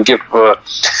emotional and give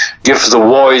the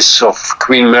voice of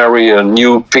Queen Mary a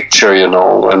new picture,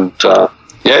 and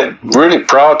really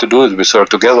proud to do it with her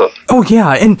together. Oh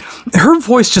yeah, and her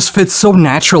voice just fits so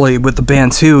naturally with the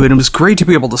band too, and it was great to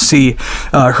be able to see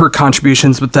her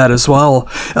contributions with that as well.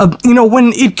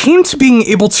 When it came to being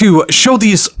able to show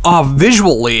these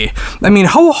visually, I mean,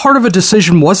 how hard of a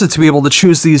decision was it to be able to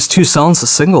choose these two songs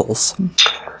as singles?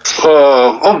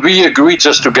 We agreed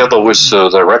just together with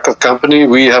the record company.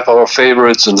 We have our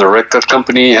favorites, and the record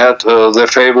company had their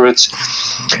favorites.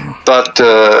 But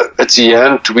at the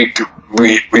end,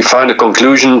 we find a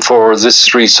conclusion for these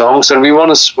three songs, and we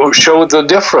want to show the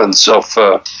difference of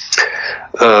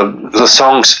the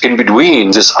songs in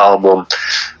between this album,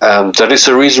 and that is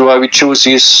the reason why we choose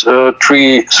these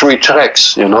three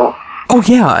tracks. Oh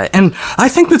yeah, and I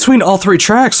think between all three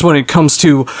tracks, when it comes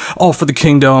to All for the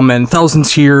Kingdom and Thousand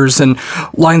Tears and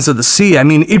Lines of the Sea, I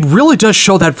mean, it really does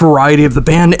show that variety of the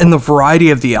band and the variety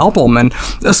of the album, and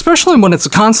especially when it's a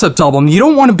concept album, you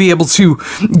don't want to be able to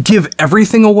give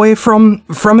everything away from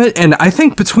it, and I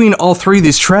think between all three of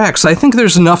these tracks, I think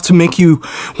there's enough to make you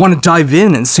want to dive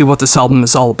in and see what this album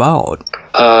is all about.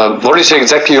 What is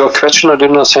exactly your question? I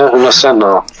didn't understand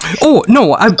now. Oh,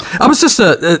 no, I was just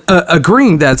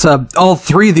agreeing that all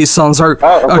three of these songs are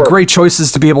great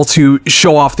choices to be able to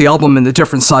show off the album and the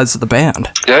different sides of the band.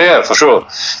 Yeah, for sure.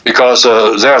 Because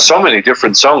there are so many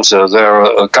different songs. There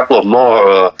are a couple of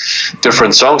more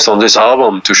different songs on this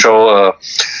album to show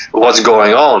what's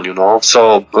going on,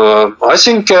 So I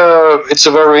think it's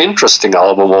a very interesting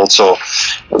album also,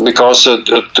 because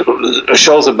it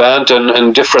shows the band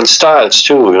in different styles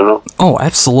too, Oh,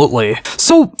 absolutely.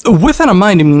 So with that in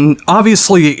mind, I mean,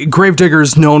 obviously Gravedigger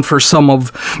is known for some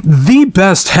of the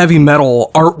best heavy metal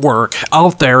artwork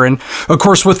out there, and of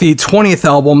course with the 20th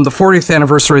album, the 40th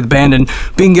anniversary of the band, and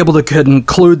being able to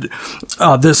conclude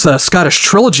this Scottish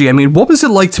trilogy, I mean, what was it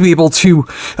like to be able to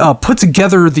put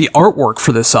together the artwork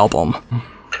for this album?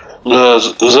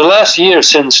 The last year,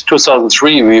 since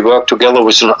 2003, we worked together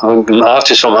with an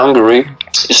artist from Hungary.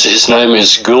 His name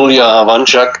is Gulya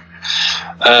Avanchak,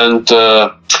 and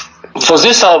for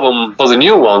this album, for the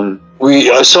new one,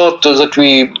 I thought that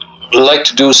we like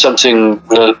to do something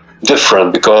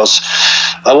different, because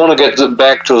I want to get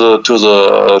back to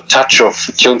the touch of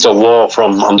Tunes of War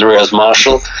from Andreas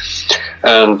Marshall,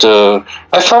 and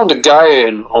I found a guy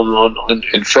in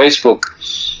Facebook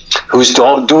who's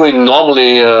doing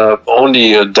normally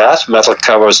only death metal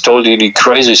covers, totally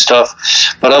crazy stuff,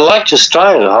 but I liked his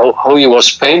style, how he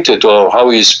was painted, or how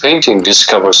he's painting these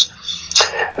covers.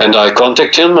 And I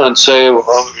contact him and say,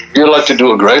 you like to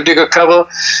do a Gravedigger cover?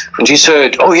 And he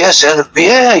said, oh yes,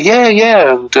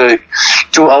 yeah. And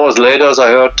 2 hours later,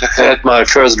 I had my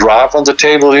first draft on the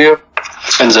table here.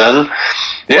 And then,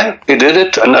 he did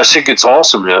it, and I think it's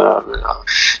awesome.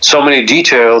 So many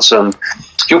details, and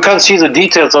you can't see the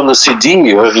details on the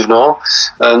CD,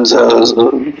 And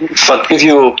but if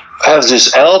you have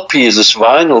this LP, this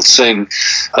vinyl thing,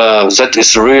 that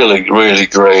is really, really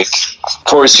great.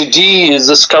 For a CD,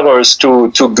 this cover is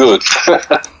too good.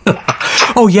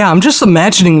 Oh yeah, I'm just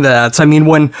imagining that. I mean,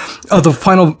 when the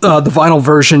vinyl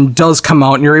version does come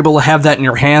out, and you're able to have that in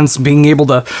your hands, being able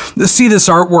to see this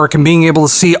artwork and being able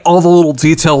to see all the little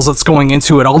details that's going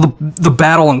into it, all the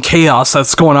battle and chaos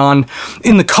that's going on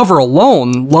in the cover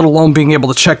alone, let alone being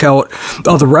able to check out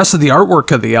the rest of the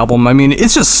artwork of the album. I mean,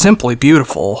 it's just simply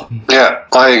beautiful. Yeah,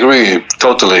 I agree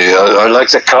totally. I like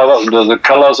the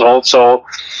colors also,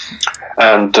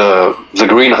 and the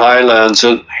Green Highlands.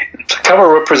 The cover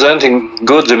representing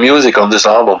good the music on this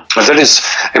album, and that is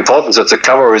important. That the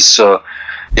cover is,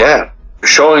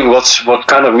 showing what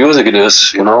kind of music it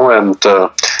is, and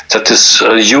that is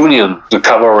a union, the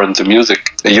cover and the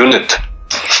music, a unit.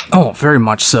 Oh, very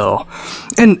much so.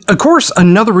 And of course,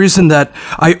 another reason that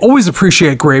I always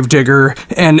appreciate Gravedigger,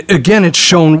 and again it's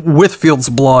shown with Fields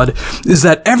of Blood, is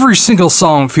that every single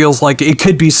song feels like it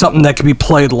could be something that could be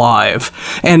played live.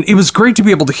 And it was great to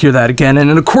be able to hear that again. And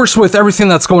of course, with everything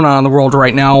that's going on in the world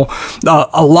right now,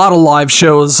 a lot of live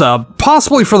shows,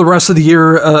 possibly for the rest of the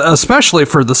year, especially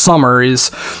for the summer, is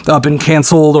been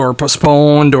canceled or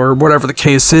postponed or whatever the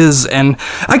case is. And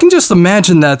I can just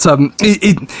imagine that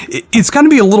it's going to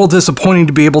be a little disappointing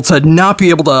to be able to not be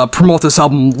able to promote this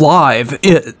album live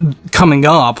coming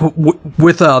up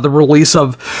with the release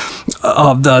of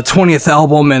the 20th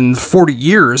album in 40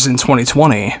 years in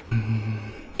 2020.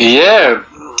 Yeah,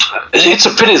 it's a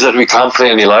pity that we can't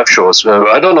play any live shows.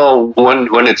 I don't know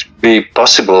when it's be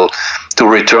possible to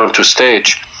return to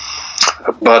stage.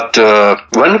 But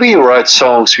when we write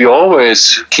songs, we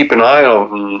always keep an eye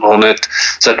on it,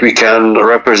 that we can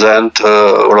represent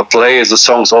or play the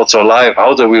songs also live,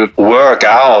 how they will work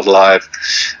out live.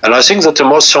 And I think that the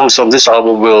most songs on this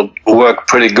album will work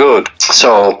pretty good.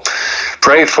 So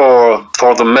pray for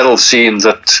the metal scene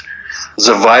that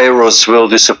the virus will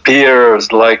disappear,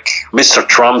 like Mr.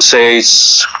 Trump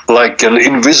says, like an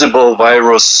invisible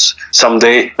virus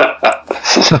someday.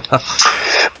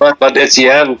 but at the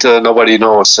end, nobody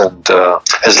knows. And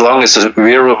as long as the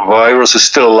virus is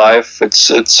still alive,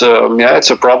 it's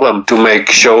a problem to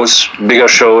make shows, bigger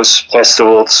shows,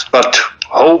 festivals. But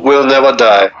hope will never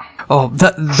die. Oh,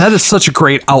 that is such a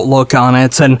great outlook on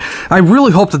it, and I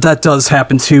really hope that does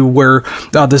happen too, where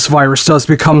this virus does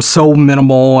become so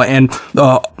minimal and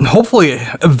hopefully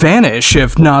vanish,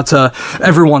 if not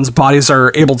everyone's bodies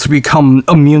are able to become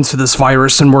immune to this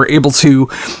virus and we're able to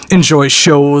enjoy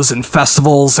shows and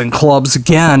festivals and clubs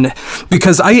again.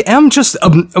 Because I am just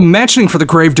imagining for the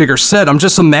Gravedigger set, I'm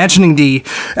just imagining the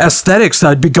aesthetics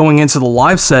that'd be going into the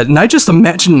live set, and I just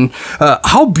imagine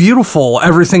how beautiful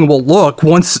everything will look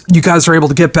once you guys are able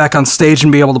to get back on stage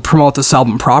and be able to promote this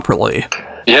album properly.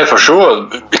 Yeah, for sure,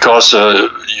 because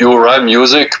you write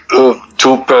music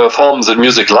to perform the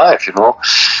music live,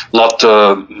 not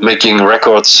making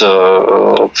records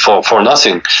for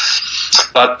nothing.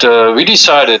 But we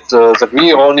decided that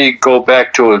we only go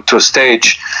back to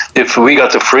stage if we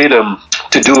got the freedom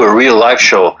to do a real live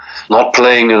show, not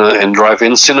playing in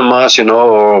drive-in cinemas,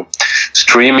 or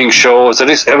streaming shows. That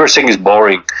is, everything is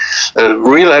boring. A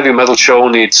real heavy metal show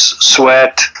needs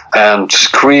sweat and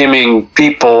screaming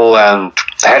people and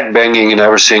headbanging and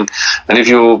everything. And if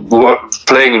you were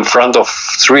playing in front of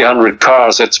 300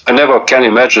 cars, I never can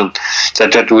imagine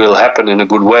that will happen in a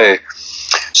good way.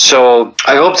 So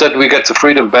I hope that we get the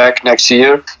freedom back next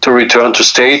year to return to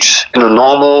stage in a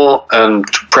normal and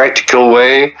practical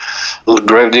way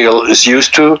Gravedigger is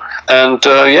used to. And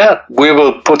we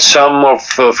will put some of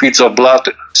Feeds of Blood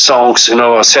songs in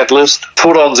our set list,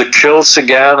 put on the kilts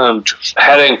again and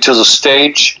heading to the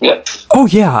stage. Yeah. Oh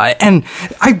yeah, and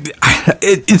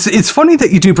it's funny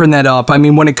that you do bring that up. I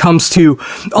mean, when it comes to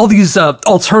all these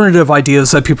alternative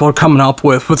ideas that people are coming up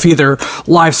with either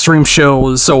live stream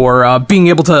shows or being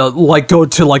able to go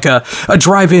to a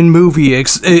drive-in movie,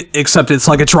 except it's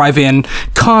like a drive-in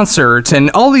concert,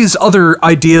 and all these other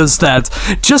ideas that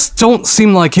just don't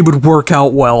seem like it would work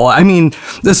out well. I mean,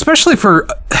 especially for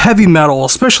heavy metal,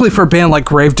 especially for a band like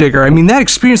Gravedigger. I mean, that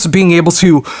experience of being able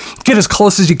to get as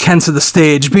close as you can to the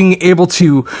stage, being able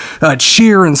to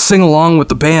cheer and sing along with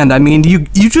the band. I mean,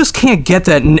 you just can't get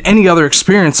that in any other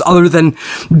experience other than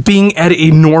being at a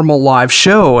normal live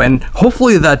show. And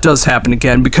hopefully that does happen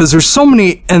again, because there's so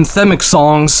many anthemic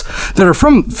songs that are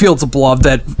from Fields of Blood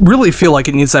that really feel like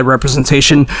it needs that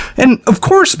representation. And of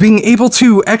course, being able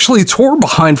to actually tour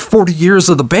behind 40 years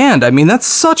of the band. I mean, that's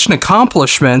such an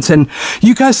accomplishment, and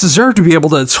you guys deserve to be able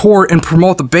to tour and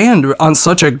promote the band on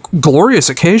such a glorious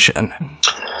occasion.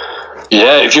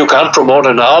 Yeah, if you can't promote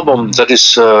an album,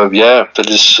 it's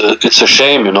a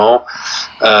shame,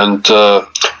 And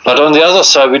but on the other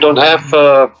side, we don't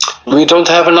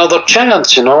have another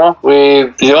chance,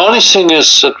 The only thing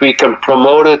is that we can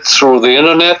promote it through the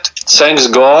internet. Thanks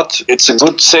God, it's a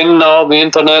good thing now, the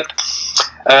internet,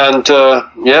 and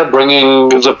bringing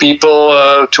the people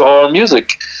to our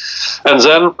music. And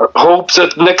then hope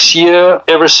that next year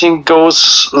everything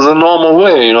goes the normal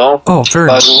way, Oh, very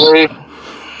nice.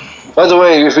 By the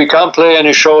way, if we can't play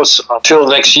any shows until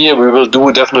next year, we will do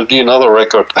definitely another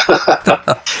record.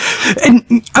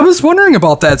 And I was wondering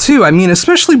about that too. I mean,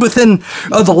 especially within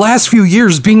the last few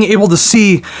years, being able to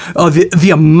see the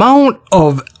amount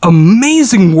of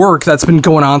amazing work that's been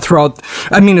going on throughout.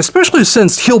 I mean, especially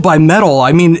since Healed by Metal.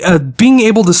 I mean, being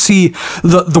able to see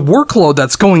the workload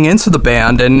that's going into the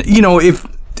band, and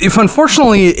if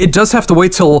unfortunately it does have to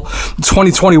wait till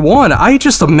 2021, I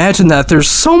just imagine that there's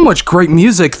so much great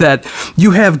music that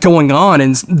you have going on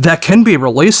and that can be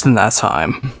released in that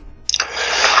time.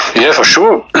 Yeah, for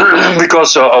sure.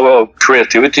 Because our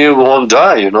creativity won't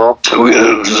die,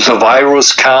 the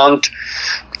virus can't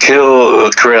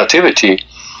kill creativity.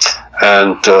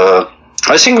 And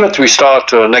I think that we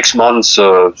start next month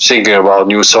thinking about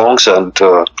new songs, and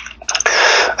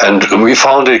we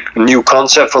found a new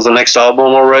concept for the next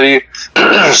album already.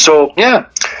 So,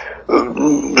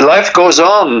 life goes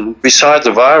on beside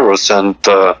the virus, and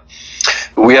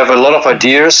we have a lot of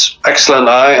ideas, Axel and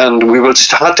I, and we will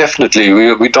start definitely.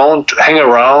 We don't hang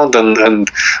around and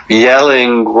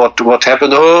yelling what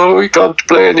happened. Oh, we can't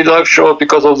play any live show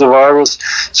because of the virus.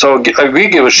 So we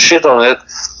give a shit on it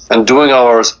and doing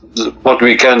what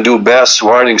we can do best,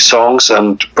 writing songs,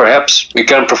 and perhaps we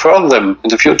can perform them in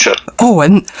the future. Oh,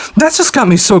 and that's just got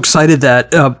me so excited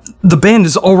that the band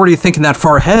is already thinking that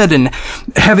far ahead and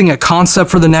having a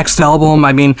concept for the next album.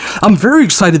 I mean, I'm very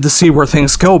excited to see where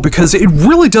things go, because it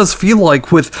really does feel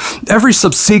like with every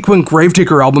subsequent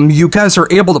Gravedigger album, you guys are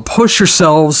able to push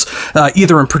yourselves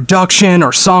either in production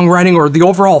or songwriting or the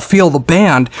overall feel of the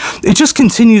band. It just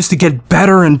continues to get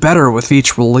better and better with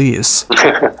each release.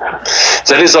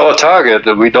 That is our target.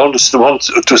 We don't want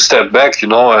to step back,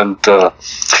 and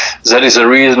that is the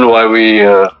reason why we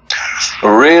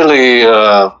really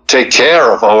take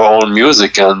care of our own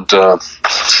music, and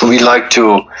we like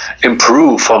to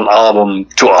improve from album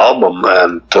to album,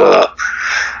 and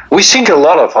we think a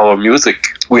lot of our music.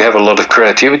 We have a lot of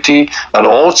creativity, and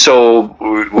also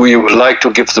we like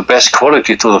to give the best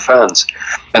quality to the fans,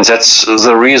 and that's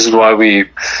the reason why we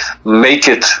make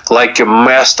it like a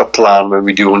master plan when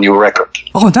we do a new record.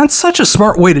 Oh, that's such a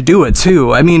smart way to do it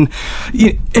too. I mean,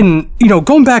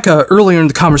 going back earlier in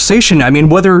the conversation, I mean,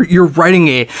 whether you're writing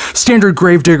a standard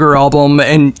Gravedigger album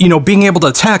and being able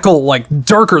to tackle like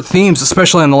darker themes,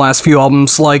 especially on the last few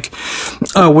albums, like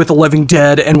with The Living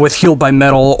Dead and with Healed by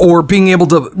Metal, or being able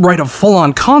to write a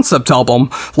full-on concept album,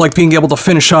 like being able to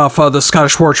finish off the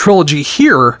Scottish War trilogy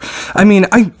here. I mean,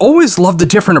 I always love the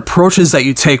different approaches that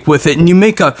you take with it, and you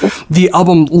make the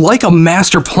album like a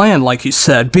master plan, like you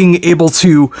said, being able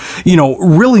to,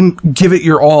 really give it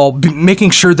your all, making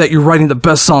sure that you're writing the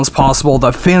best songs possible,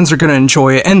 that fans are going to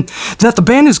enjoy it, and that the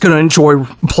band is going to enjoy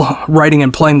writing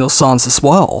and playing those songs as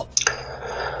well.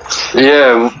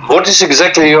 Yeah, what is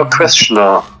exactly your question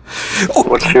now?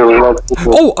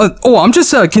 I'm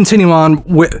just continuing on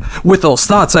with those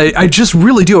thoughts. I just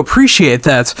really do appreciate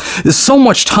that so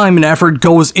much time and effort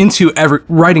goes into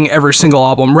writing every single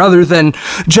album, rather than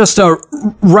just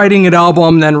writing an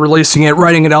album, then releasing it,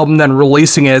 writing an album, then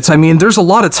releasing it. I mean, there's a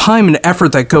lot of time and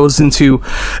effort that goes into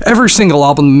every single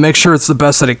album to make sure it's the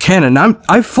best that it can, and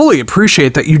I fully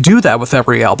appreciate that you do that with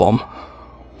every album.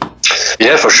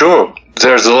 Yeah, for sure.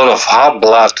 There's a lot of hard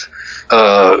blood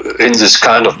in this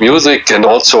kind of music, and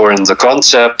also in the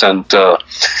concept, and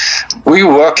we're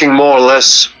working more or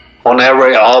less on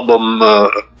every album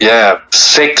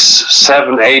 6,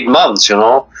 7, 8 months,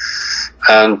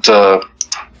 and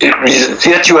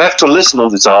yet you have to listen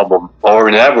on this album, or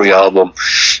in every album.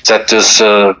 That is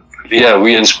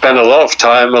we spend a lot of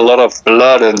time, a lot of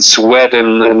blood and sweat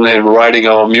in writing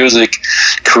our music,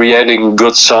 creating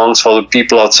good songs for the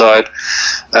people outside,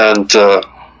 and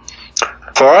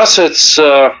for us, it's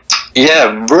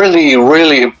really,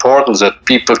 really important that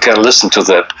people can listen to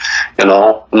that.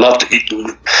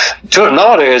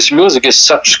 Nowadays, music is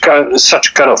such kind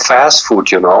of fast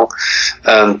food,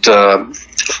 and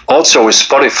also with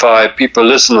Spotify, people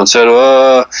listen and say,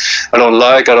 "Oh, I don't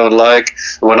like."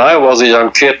 When I was a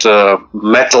young kid,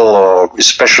 metal, or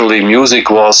especially music,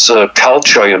 was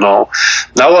culture.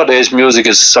 Nowadays, music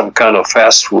is some kind of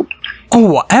fast food.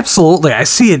 Oh, absolutely. I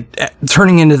see it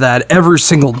turning into that every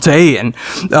single day, and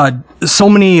so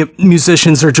many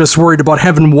musicians are just worried about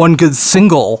having one good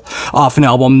single off an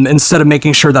album instead of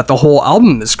making sure that the whole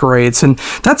album is great, and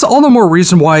that's all the more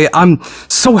reason why I'm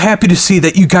so happy to see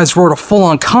that you guys wrote a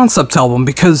full-on concept album,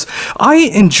 because I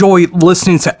enjoy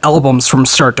listening to albums from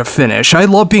start to finish. I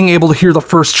love being able to hear the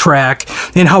first track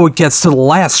and how it gets to the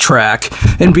last track,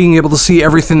 and being able to see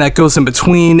everything that goes in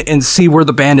between and see where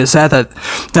the band is at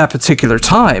that particular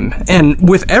time. And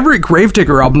with every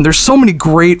Gravedigger album, there's so many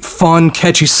great, fun,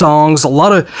 catchy songs, a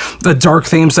lot of the dark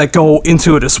themes that go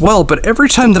into it as well, but every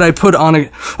time that I put on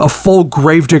a full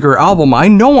Gravedigger album, I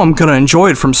know I'm going to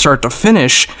enjoy it from start to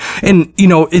finish. And,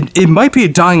 it might be a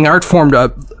dying art form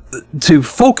to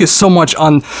focus so much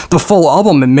on the full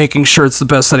album and making sure it's the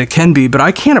best that it can be, but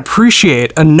I can't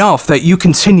appreciate enough that you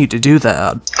continue to do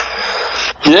that.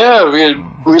 Yeah,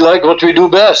 we like what we do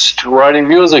best, writing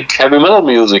music, heavy metal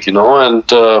music, and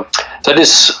that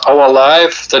is our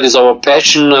life, that is our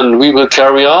passion, and we will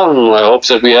carry on. I hope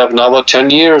that we have another 10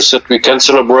 years, that we can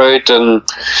celebrate an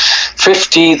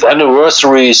 50th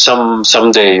anniversary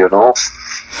someday,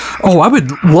 Oh, I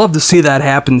would love to see that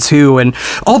happen too, and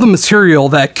all the material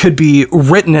that could be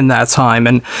written in that time.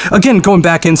 And again, going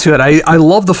back into it, I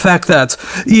love the fact that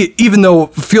even though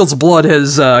Fields of Blood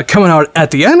is coming out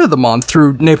at the end of the month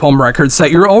through Napalm Records, that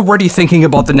you're already thinking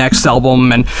about the next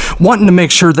album and wanting to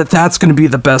make sure that that's going to be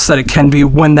the best that it can be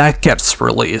when that gets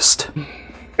released.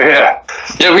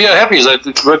 Yeah, we are happy that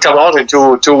it will come out in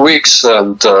 2 weeks,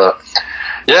 and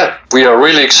yeah, we are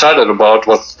really excited about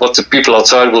what the people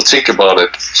outside will think about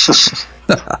it.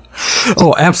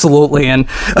 Oh, absolutely. And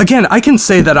again, I can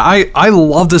say that I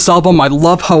love this album. I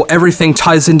love how everything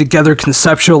ties in together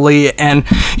conceptually, and,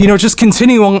 you know, just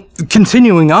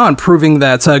continuing on, proving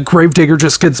that Gravedigger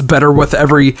just gets better with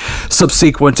every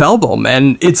subsequent album.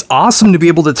 And it's awesome to be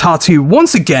able to talk to you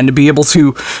once again, to be able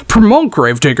to promote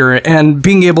Gravedigger, and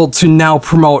being able to now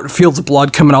promote Fields of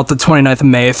Blood coming out the 29th of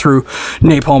May through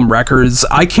Napalm Records.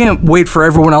 I can't wait for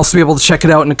everyone else to be able to check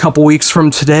it out in a couple weeks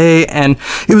from today, and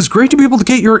it was great to be able to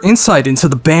get your insight into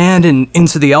the band and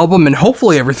into the album, and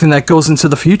hopefully everything that goes into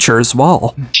the future as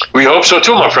well. We hope so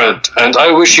too, my friend, and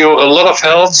I wish you a lot of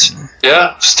health.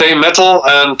 Yeah, stay metal,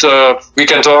 and we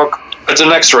can talk at the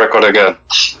next record again.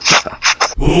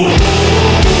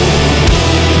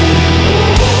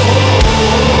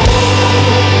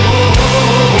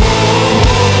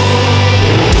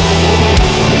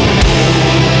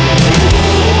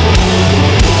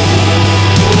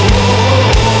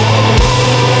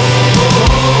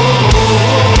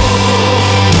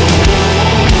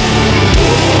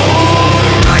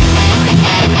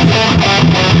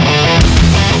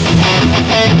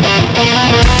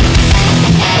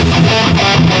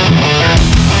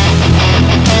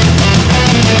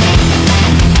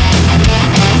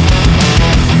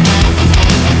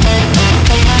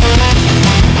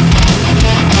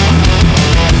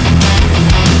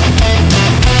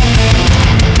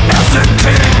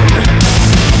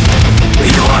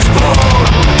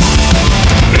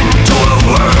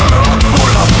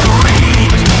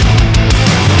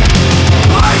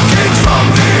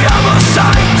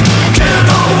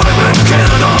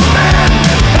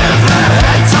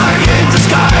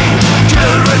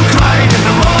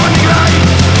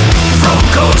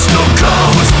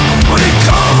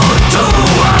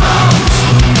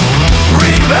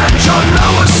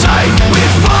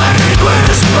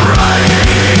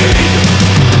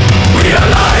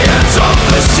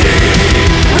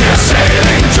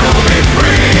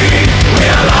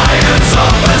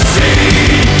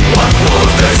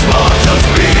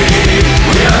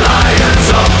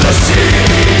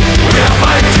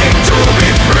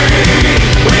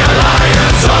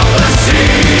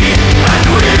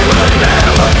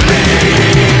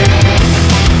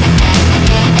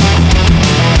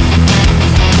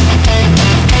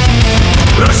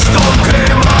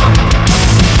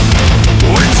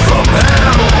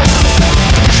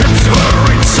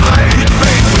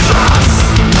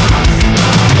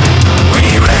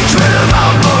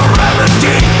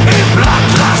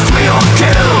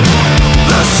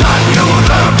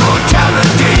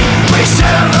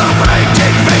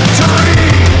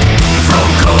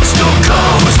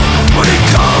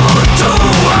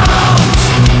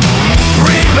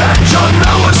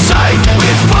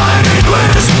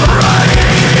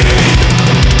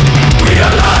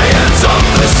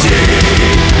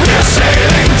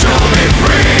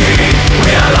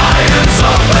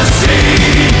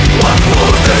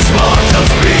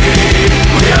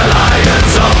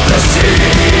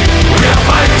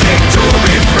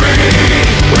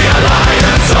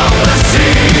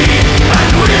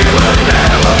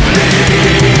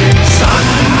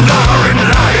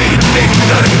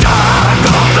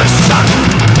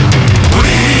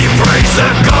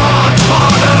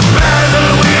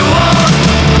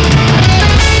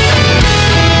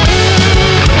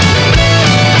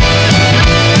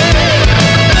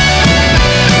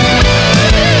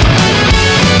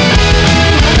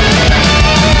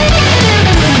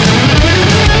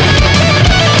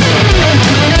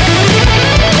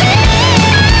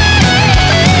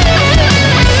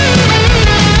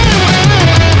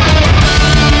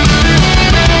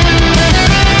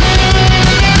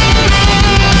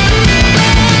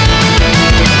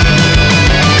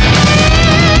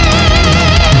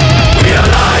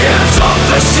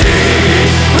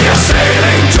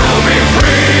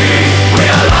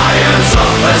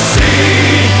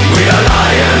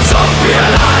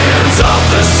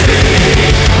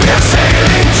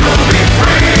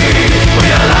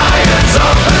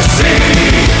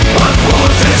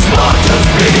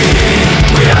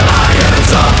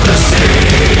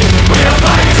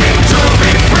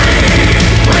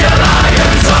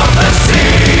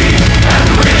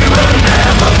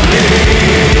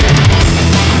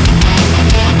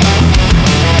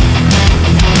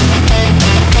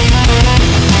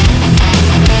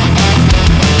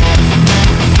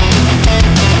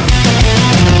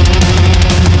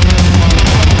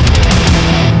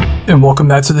 and welcome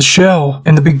back to the show.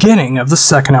 In the beginning of the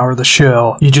second hour of the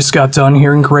show, you just got done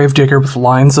hearing Gravedigger with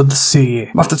Lions of the Sea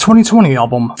off the 2020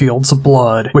 album Fields of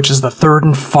Blood, which is the third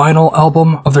and final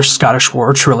album of their Scottish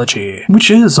War trilogy,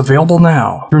 which is available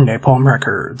now through Napalm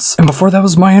Records. And before that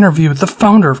was my interview with the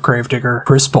founder of Gravedigger,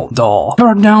 Chris Boldahl.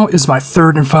 Right now is my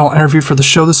third and final interview for the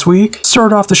show this week.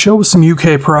 Started off the show with some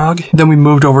UK prog, then we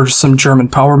moved over to some German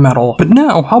power metal, but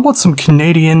now how about some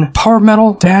Canadian power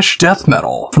metal - death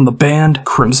metal from the band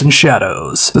Crimson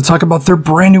Shadows to talk about their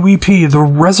brand new EP, The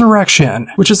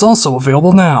Resurrection, which is also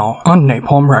available now on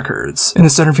Napalm Records. In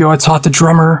this interview, I talked to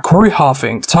drummer Corey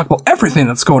Hoffing to talk about everything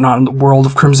that's going on in the world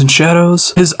of Crimson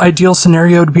Shadows, his ideal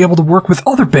scenario to be able to work with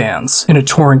other bands in a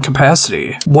touring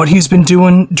capacity, what he's been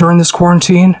doing during this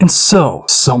quarantine, and so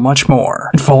much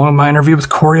more. And following my interview with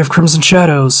Corey of Crimson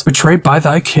Shadows, Betrayed by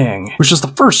Thy King, which is the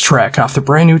first track off the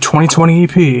brand new 2020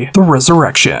 EP, The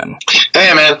Resurrection.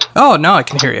 Hey, man. Oh, now I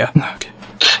can hear you. Okay.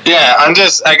 Yeah,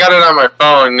 I got it on my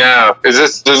phone now.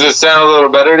 Does this sound a little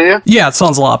better to you? Yeah, it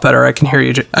sounds a lot better. I can hear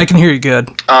you good.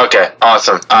 Okay,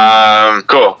 awesome.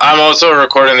 Cool. I'm also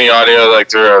recording the audio like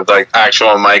through a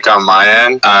actual mic on my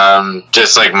end.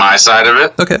 Just like my side of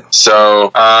it. Okay.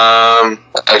 So,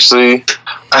 actually,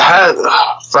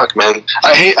 fuck, man.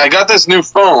 I got this new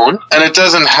phone, and it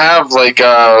doesn't have like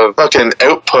a fucking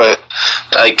output,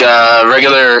 like a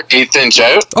regular 1/8"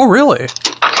 out. Oh, really?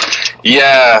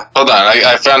 Yeah, hold on.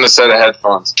 I found a set of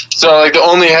headphones. So, like, the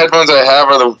only headphones I have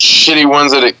are the shitty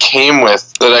ones that it came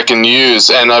with that I can use.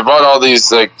 And I bought all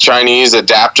these, like, Chinese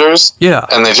adapters. Yeah.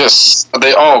 And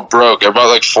they all broke. I bought,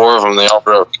 like, 4 of them. They all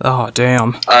broke. Oh,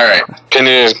 damn. All right. Can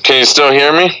you still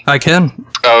hear me? I can.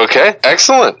 Okay,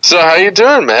 excellent. So how you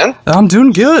doing, man? I'm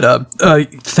doing good.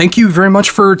 Thank you very much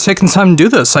for taking the time to do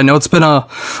this. I know it's been a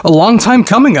long time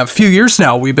coming. A few years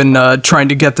now we've been trying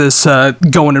to get this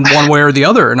going in one way or the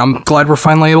other, and I'm glad we're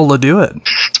finally able to do it.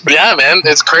 Yeah, man,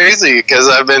 it's crazy because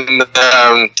I've been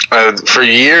for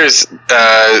years.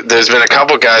 There's been a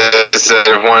couple guys that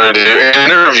have wanted to do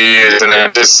interviews, and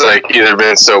I've just like either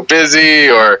been so busy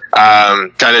or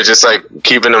kind of just like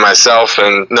keeping to myself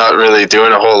and not really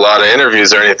doing a whole lot of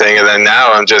interviews or anything. And then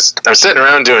now I'm sitting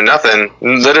around doing nothing.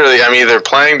 Literally, I'm either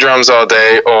playing drums all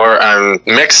day or I'm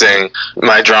mixing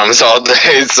my drums all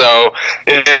day. So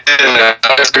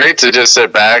it's great to just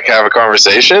sit back, have a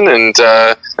conversation, and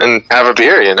have a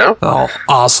beer, you know? Oh,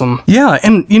 awesome. Yeah,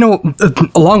 and,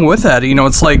 along with that,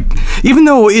 it's like, even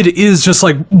though it is just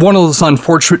like one of those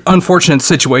unfortunate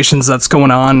situations that's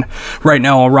going on right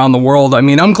now around the world, I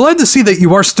mean, I'm glad to see that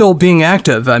you are still being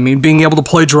active. I mean, being able to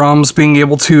play drums, being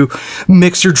able to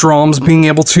mix your drums, being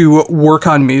able to work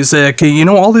on music,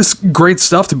 all this great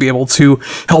stuff to be able to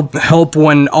help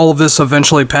when all of this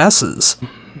eventually passes.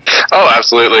 Oh,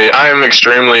 absolutely. I am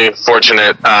extremely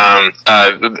fortunate.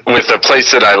 With the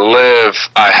place that I live,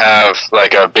 I have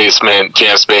like a basement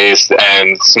jam space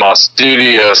and small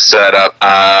studio set up.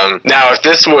 Now, if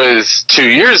this was 2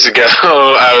 years ago,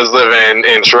 I was living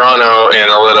in Toronto in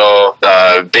a little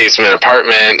basement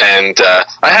apartment, and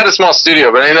I had a small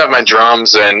studio, but I didn't have my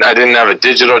drums, and I didn't have a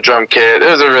digital drum kit.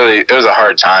 It was a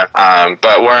hard time.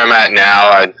 But where I'm at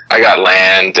now, I got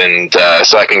land, and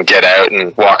so I can get out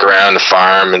and walk around the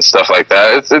farm and stuff like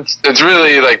that. It's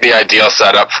really like the ideal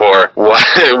setup for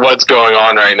what's going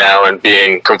on right now and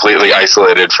being completely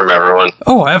isolated from everyone.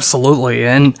 Oh, absolutely.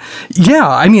 And yeah,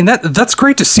 I mean that's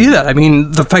great to see that. I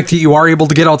mean, the fact that you are able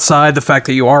to get outside, the fact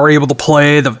that you are able to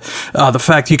play, the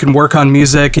fact that you can work on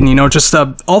music, and just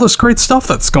all this great stuff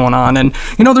that's going on. And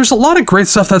there's a lot of great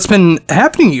stuff that's been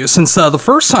happening to you since the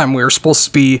first time we were supposed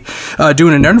to be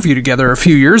doing an interview together a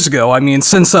few years ago. I mean,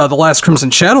 since the last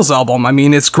Crimson Shadows album, I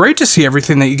mean, it's great to see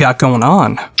everything that you got going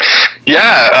on.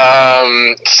 Yeah,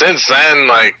 since then,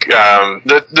 like,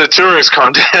 the touring's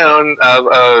calmed down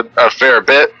a fair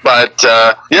bit, but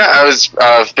I was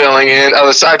filling in,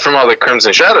 aside from all the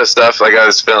Crimson Shadow stuff, like I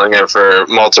was filling in for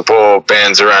multiple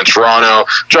bands around Toronto.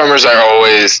 Drummers are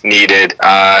always needed,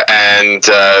 and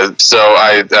so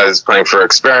I was playing for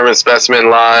Experiment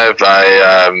Specimen Live.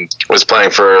 I was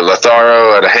playing for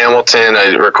Latharo at Hamilton.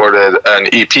 I recorded an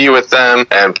EP with them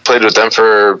and played with them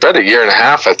for about a year and a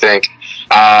half, I think.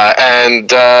 And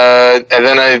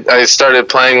then I started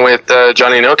playing with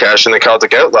Johnny No Cash and the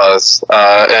Celtic Outlaws,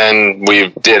 and we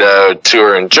did a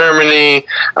tour in Germany.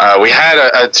 We had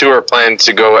a tour planned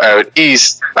to go out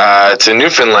east to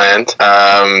Newfoundland.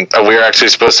 We were actually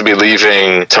supposed to be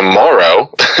leaving tomorrow,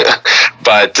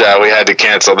 but we had to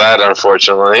cancel that,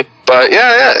 unfortunately. But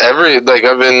yeah,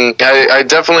 I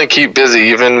definitely keep busy,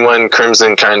 even when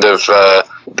Crimson kind of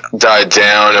died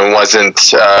down and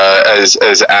wasn't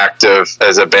as active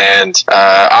as a band.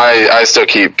 I still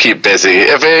keep busy.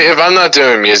 If I'm not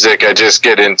doing music, I just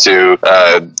get into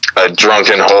a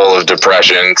drunken hole of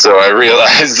depression. So I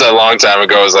realized a long time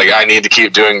ago, I was like, I need to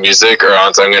keep doing music, or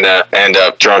else I'm gonna end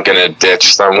up drunk in a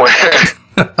ditch somewhere.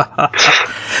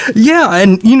 Yeah,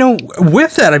 and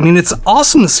with that, I mean, it's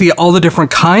awesome to see all the different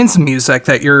kinds of music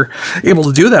that you're able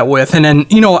to do that with. And then,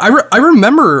 I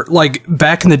remember, like,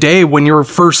 back in the day when you were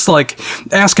first, like,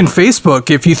 asking Facebook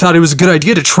if you thought it was a good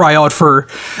idea to try out for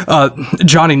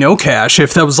Johnny No Cash,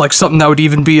 if that was, like, something that would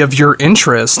even be of your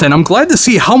interest. And I'm glad to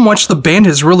see how much the band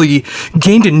has really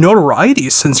gained in notoriety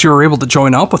since you were able to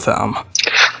join up with them.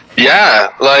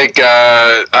 Yeah, like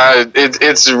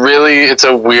it's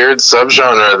a weird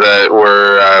subgenre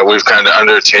that we've kind of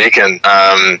undertaken,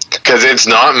 because it's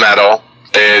not metal,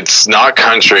 it's not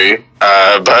country,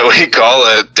 but we call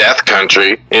it death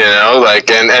country,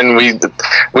 and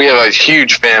we have a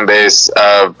huge fan base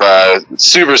of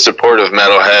super supportive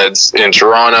metalheads in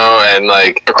Toronto and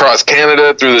like across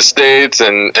Canada, through the States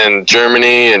and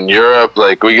Germany and Europe.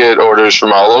 Like, we get orders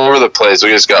from all over the place. We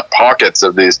just got pockets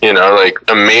of these, like,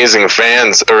 amazing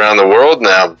fans around the world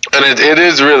now. And it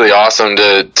is really awesome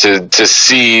to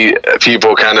see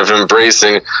people kind of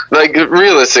embracing, like,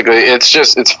 realistically, it's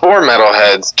for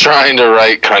metalheads trying to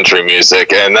write country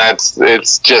music, and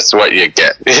it's just what you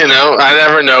get. I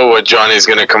never know what Johnny's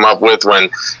going to come up with when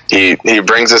he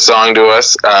brings a song to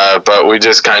us, but we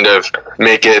just kind of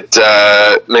make it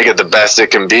the best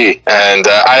it can be. And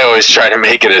I always try to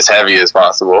make it as heavy as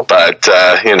possible, but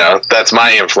that's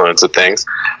my influence of things.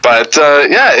 But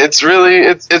yeah, it's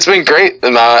been great,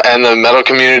 and the metal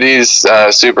community's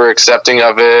super accepting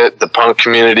of it, the punk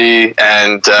community,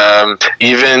 and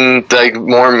even like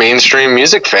more mainstream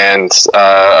music fans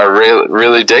are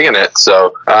really digging it.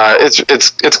 So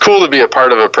it's cool to be a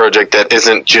part of a project that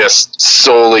isn't just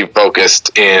solely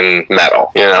focused in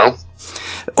metal,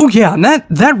 Oh yeah, and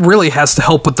that really has to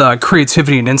help with the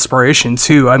creativity and inspiration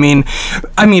too. I mean,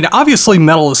 obviously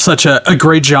metal is such a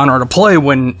great genre to play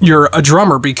when you're a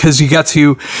drummer, because you get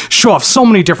to show off so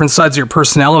many different sides of your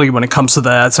personality when it comes to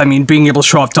that. I mean, being able to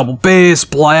show off double bass,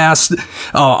 blast,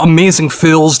 amazing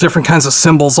fills, different kinds of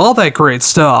cymbals, all that great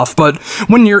stuff. But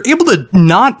when you're able to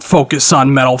not focus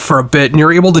on metal for a bit, and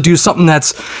you're able to do something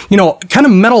that's, kind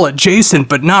of metal adjacent,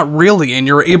 but not really, and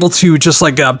you're able to just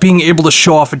like being able to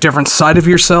show off a different side of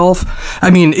yourself. I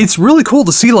mean, it's really cool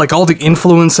to see like all the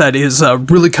influence that is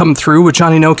really coming through with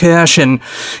Johnny No Cash, and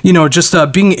just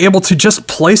being able to just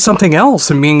play something else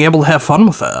and being able to have fun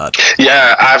with that.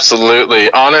 Yeah,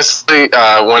 absolutely. Honestly, when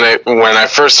I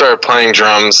first started playing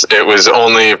drums, it was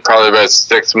only probably about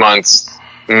 6 months,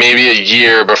 maybe a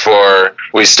year before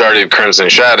we started Crimson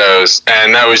Shadows,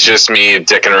 and that was just me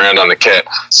dicking around on the kit.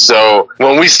 So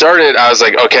when we started, I was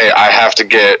like, okay, I have to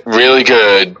get really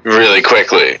good really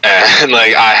quickly, and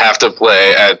like I have to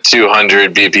play at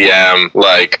 200 BPM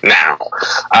like now.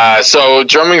 So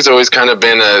drumming's always kind of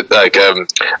been I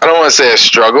don't want to say a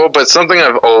struggle, but something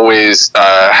I've always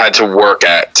had to work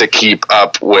at to keep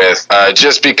up with,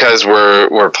 just because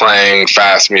we're playing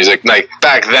fast music. Like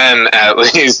back then, at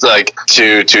least, like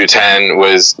 210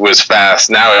 was fast.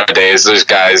 Nowadays, there's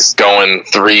guys going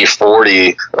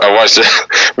 340. I watched a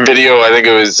video, I think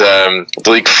it was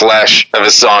Bleak Flesh, of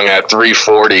a song at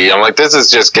 340. I'm like, this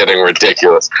is just getting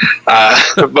ridiculous.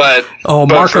 But for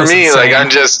me, insane. Like,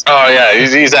 I'm just,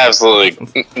 he's absolutely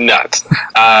nuts.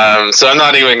 So I'm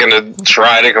not even going to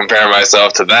try to compare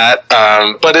myself to that.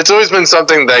 But it's always been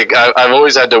something that I've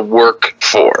always had to work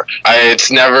for. It's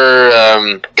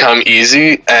never come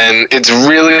easy, and it's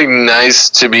really nice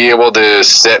to be able to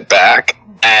sit back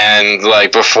and,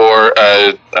 like, before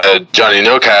a Johnny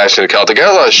No Cash and a Celtic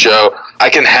Outlaws show, I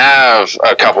can have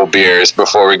a couple beers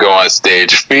before we go on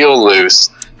stage, feel loose,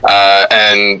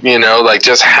 and like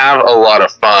just have a lot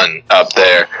of fun up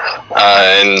there.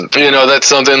 And that's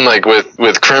something like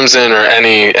with Crimson or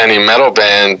any metal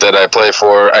band that I play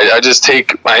for, I just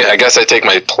take I guess I take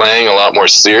my playing a lot more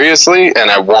seriously, and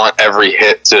I want every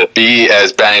hit to be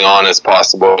as bang on as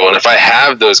possible. And if I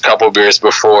have those couple beers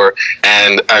before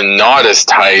and I'm not as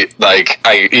tight, like,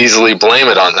 I easily blame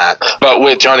it on that. But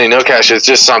with Johnny No Cash, it's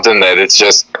just something that it's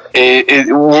just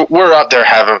we're up there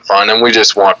having fun, and we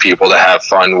just want people to have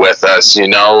fun with us. You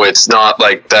know, it's not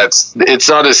like it's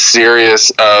not as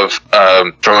serious of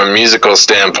from a musical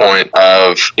standpoint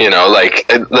of, you know, like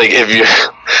if you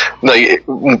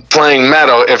like playing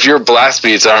metal, if your blast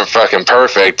beats aren't fucking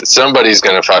perfect, somebody's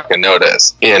gonna fucking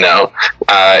notice, you know,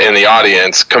 in the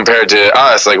audience, compared to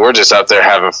us. Like, we're just up there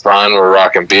having fun, we're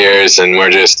rocking beers, and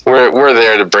we're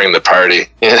there to bring the party,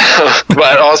 you know.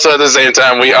 But also at the same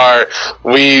time,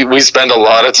 we spend a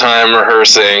lot of time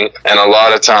rehearsing and a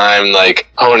lot of time like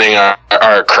honing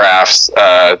our crafts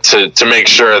to make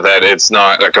sure that it's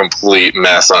not a complete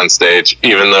mess on stage,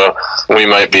 even though we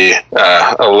might be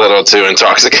a little too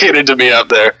intoxicated to be up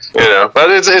there, you know. But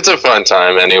it's a fun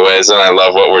time anyways, and I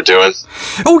love what we're doing.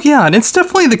 Oh yeah, and it's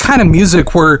definitely the kind of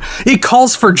music where it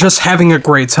calls for just having a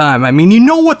great time. I mean, you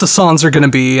know what the songs are going to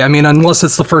be. I mean, unless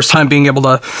it's the first time being able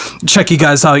to check you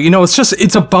guys out, you know,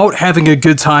 it's about having a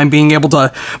good time, being able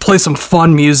to play some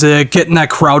fun music, getting that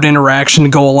crowd interaction to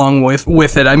go along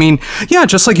with it. I mean, yeah,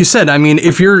 just like you said, I mean,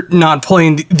 if you're not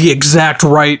playing the exact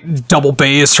right double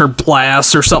bass or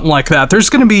blast or something like that, there's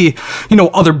going to be, you know,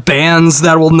 other bands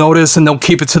that will notice and they'll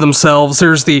keep it to themselves.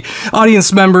 There's the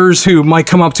audience members who might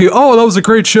come up to you, oh, that was a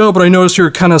great show, but I noticed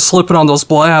you're kind of slipping on those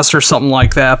blasts or something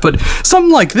like that. But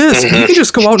something like this, you can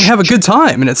just go out and have a good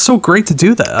time, and it's so great to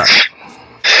do that.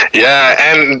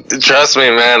 Yeah, and trust me,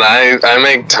 man, I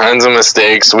make tons of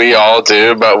mistakes. We all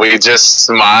do, but we just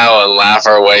smile and laugh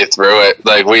our way through it.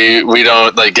 Like, we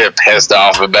don't like get pissed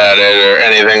off about it or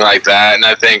anything like that. And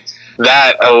I think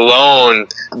that alone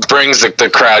brings the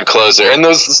crowd closer. And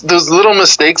those little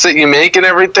mistakes that you make and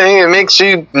everything, it makes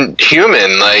you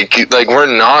human. Like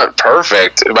we're not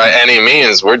perfect by any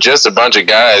means. We're just a bunch of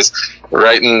guys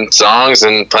writing songs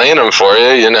and playing them for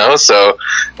you, you know. So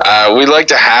we like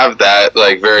to have that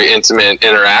like very intimate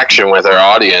interaction with our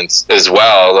audience as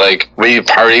well. Like, we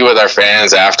party with our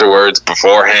fans afterwards,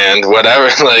 beforehand, whatever.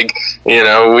 Like, you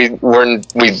know, we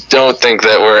don't think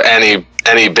that we're any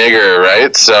bigger,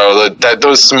 right? So that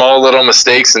those small little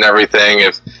mistakes and everything,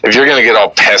 if you're gonna get all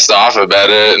pissed off about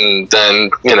it, and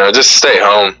then, you know, just stay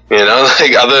home, you know.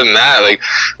 Like, other than that, like,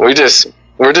 we're just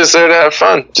there to have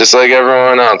fun, just like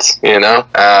everyone else, you know.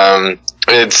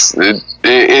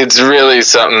 It's really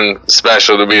something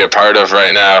special to be a part of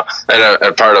right now, and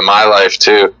a part of my life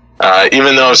too.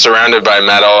 Even though I'm surrounded by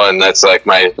metal, and that's like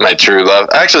my true love.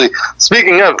 Actually,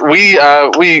 speaking of, we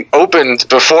opened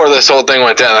before this whole thing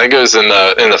went down. I think it was in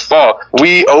the fall.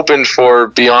 We opened for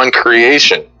Beyond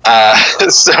Creation.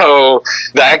 So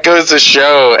that goes to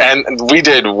show, and we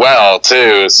did well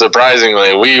too.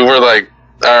 Surprisingly, we were like,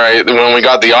 all right, when we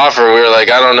got the offer, we were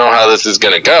like, I don't know how this is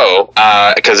going to go,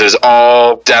 because it's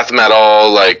all death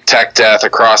metal, like tech death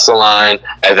across the line,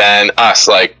 and then us,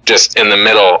 like, just in the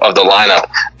middle of the lineup.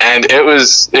 And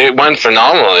it went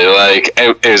phenomenally. Like,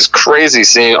 it was crazy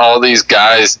seeing all these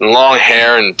guys in long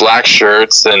hair and black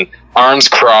shirts and arms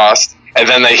crossed. And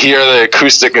then they hear the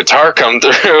acoustic guitar come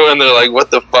through, and they're like,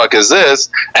 what the fuck is this?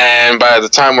 And by the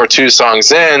time we're 2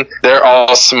 songs in, they're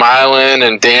all smiling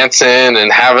and dancing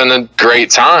and having a great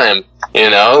time, you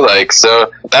know? Like, so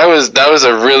that was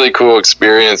a really cool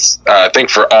experience, I think,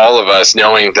 for all of us,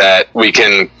 knowing that we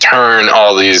can turn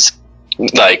all these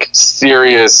like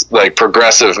serious, like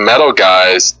progressive metal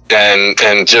guys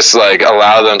and just like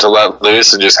allow them to let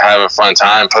loose and just have a fun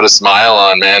time, put a smile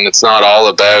on, man. It's not all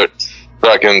about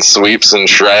fucking sweeps and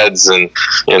shreds and,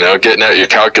 you know, getting out your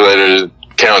calculator to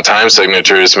count time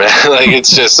signatures, man. Like,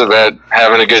 it's just about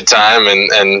having a good time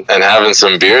and having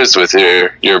some beers with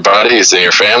your buddies and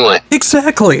your family.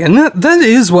 Exactly, and that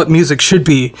is what music should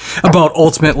be about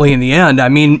ultimately in the end. I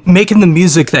mean, making the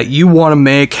music that you want to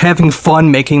make, having fun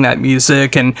making that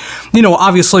music, and, you know,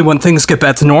 obviously when things get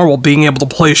back to normal, being able to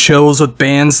play shows with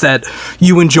bands that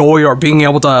you enjoy, or being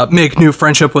able to make new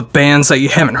friendship with bands that you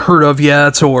haven't heard of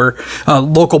yet, or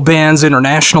local bands,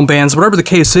 international bands, whatever the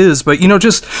case is. But, you know,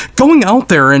 just going out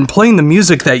there and playing the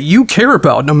music that you care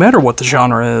about, no matter what the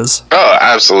genre is. Oh,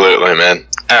 absolutely, man.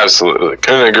 Absolutely.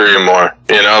 Couldn't agree more.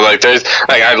 You know, like, there's,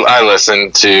 like, I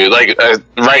listen to, like,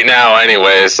 right now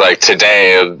anyways, like,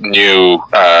 today, a new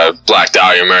Black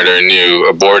Dahlia Murder, new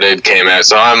Aborted came out,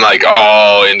 so I'm, like,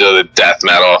 all into the death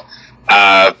metal.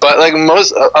 But, like,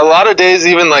 a lot of days,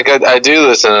 even, like, I do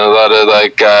listen to a lot of,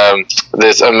 like,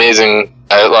 this amazing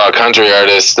outlaw country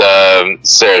artist,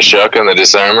 Sarah Shook and the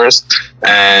Disarmers,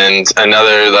 and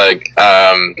another, like,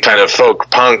 kind of folk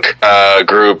punk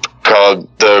group called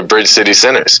the Bridge City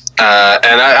Sinners.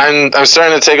 And I'm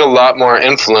starting to take a lot more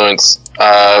influence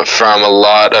from a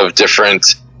lot of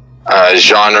different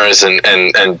genres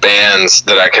and bands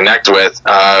that I connect with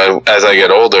as I get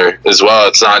older as well.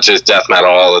 It's not just death metal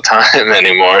all the time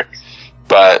anymore.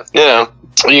 But you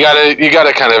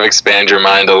gotta kind of expand your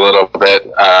mind a little bit.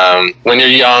 When you're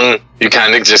young, you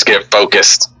kind of just get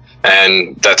focused,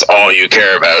 and that's all you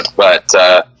care about. But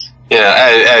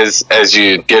as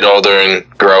you get older and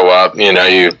grow up,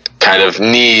 you kind of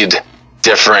need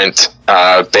different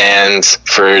bands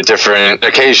for different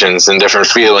occasions and different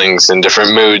feelings and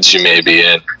different moods you may be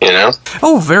in,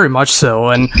 Oh, very much so.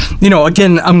 And,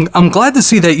 again, I'm glad to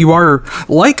see that you are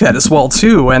like that as well,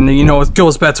 too. And, it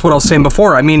goes back to what I was saying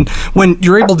before. I mean, when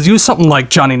you're able to do something like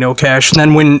Johnny No Cash, and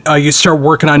then when you start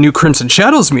working on new Crimson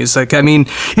Shadows music, I mean,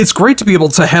 it's great to be able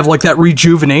to have, like, that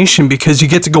rejuvenation because you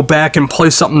get to go back and play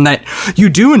something that you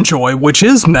do enjoy, which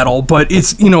is metal, but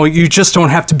it's, you just don't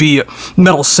have to be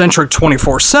metal-centric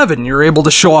 24/7. You're able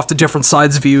to show off the different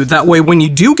sides of you. That way, when you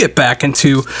do get back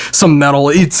into some metal,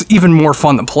 it's even more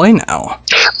fun to play now.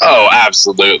 Oh,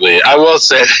 absolutely. I will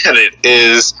say that it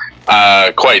is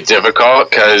quite difficult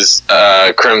because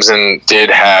Crimson did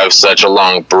have such a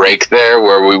long break there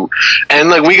where we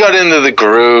got into the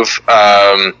groove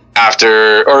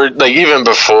after, or like even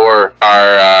before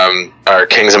our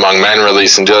Kings Among Men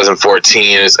release in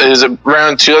 2014. It was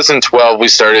around 2012 we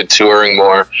started touring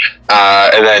more,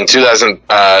 and then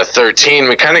 2013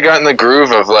 we kind of got in the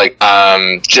groove of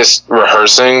just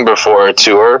rehearsing before a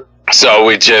tour. So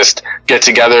we just get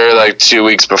together 2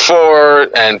 weeks before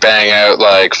and bang out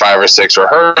 5 or 6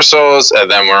 rehearsals, and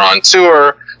then we're on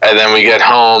tour. And then we get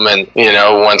home, and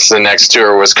once the next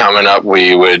tour was coming up,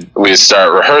 we'd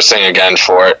start rehearsing again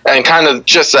for it, and kind of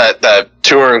just that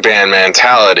touring band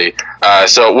mentality.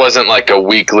 So it wasn't like a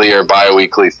weekly or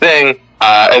bi-weekly thing.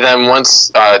 And then once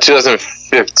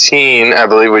 2015, I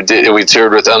believe we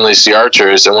toured with Unleash the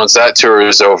Archers, and once that tour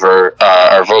was over,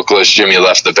 our vocalist Jimmy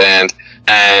left the band.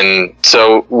 And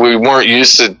so we weren't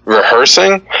used to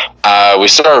rehearsing. We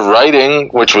started writing,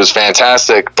 which was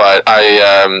fantastic, but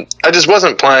I just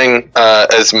wasn't playing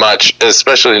as much,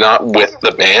 especially not with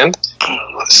the band.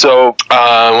 So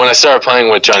when I started playing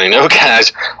with Johnny No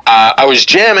Cash, I was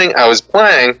jamming, I was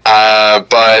playing,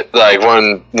 but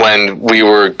when we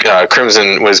were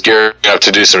Crimson was gearing up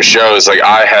to do some shows,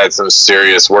 I had some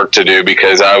serious work to do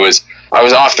because I was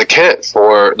off the kit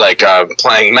for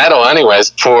playing metal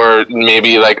anyways for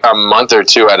maybe a month or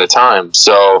two at a time.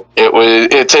 So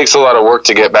it takes a lot of work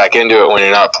to get back into it when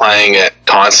you're not playing it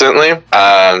constantly.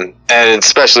 And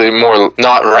especially more,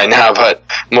 not right now, but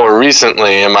more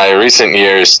recently in my recent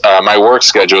years, my work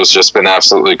schedule has just been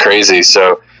absolutely crazy.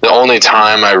 So the only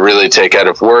time I really take out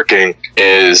of working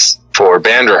is for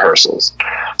band rehearsals.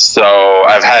 So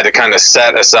I've had to kind of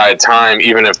set aside time,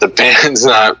 even if the band's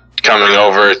not coming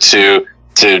over, to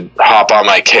hop on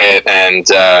my kit and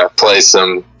play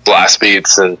some blast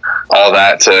beats and all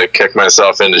that to kick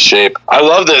myself into shape. I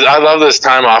love this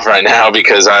time off right now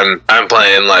because I'm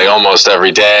playing almost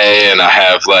every day, and I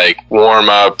have warm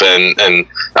up and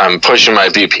I'm pushing my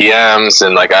BPMs,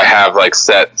 and I have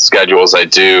set schedules I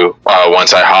do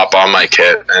once I hop on my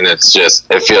kit, and it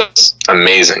feels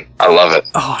amazing. I love it.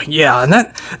 Oh yeah, and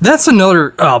that's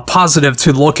another positive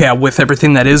to look at with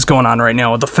everything that is going on right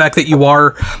now. The fact that you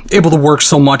are able to work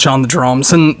so much on the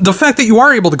drums, and the fact that you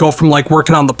are able to go from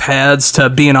working on the pads to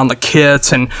being on the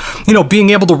kits, and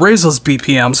being able to raise those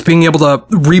BPMs, being able to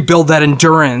rebuild that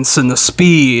endurance and the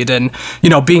speed, and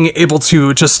being able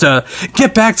to just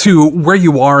get back to where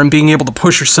you are and being able to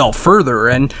push yourself further.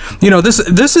 And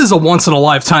this is a once in a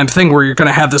lifetime thing where you're going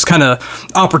to have this kind of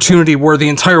opportunity where the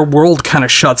entire world kind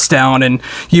of shuts down and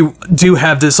you do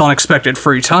have this unexpected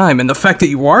free time, and the fact that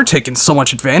you are taking so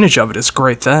much advantage of it is a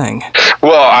great thing.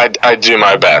 Well, I do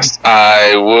my best.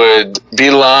 I would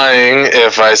be lying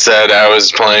if I said I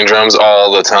was playing drums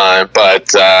all the time,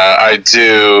 but I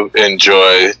do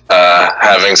enjoy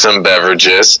having some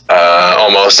beverages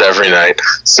almost every night.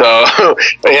 So,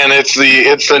 and it's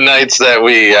the nights that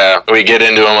we get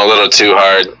into them a little too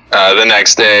hard. The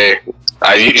next day,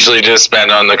 I usually just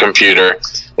spend on the computer,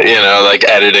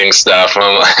 editing stuff.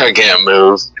 I can't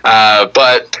move.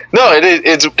 But no,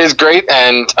 it's great.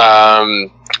 And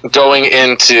going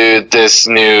into this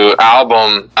new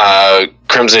album,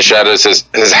 Crimson Shadows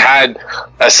has had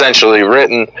essentially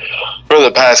written for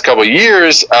the past couple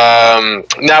years.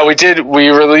 Now we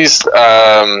released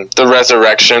The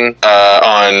Resurrection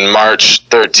on March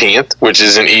 13th, which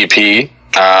is an EP.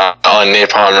 On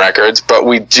Napalm Records, but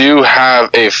we do have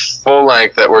a full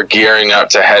length that we're gearing up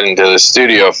to head into the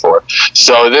studio for.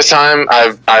 So this time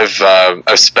I've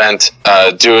spent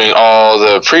doing all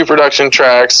the pre-production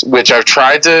tracks, which I've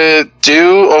tried to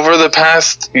do over the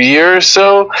past year or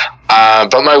so.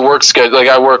 But my work schedule, like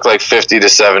I work like 50 to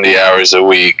 70 hours a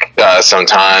week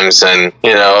sometimes, and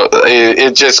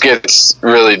it just gets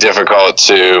really difficult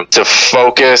to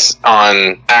focus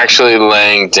on actually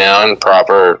laying down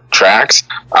proper tracks.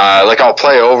 Like I'll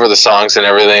play over the songs and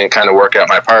everything and kind of work out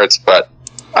my parts, but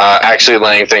actually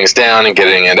laying things down and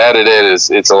getting it edited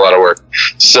it's a lot of work.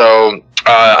 So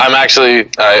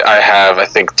I have, I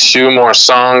think, 2 more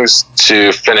songs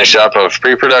to finish up of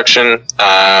pre-production,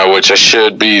 which I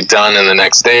should be done in the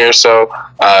next day or so.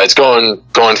 It's going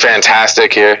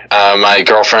fantastic here. My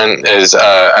girlfriend is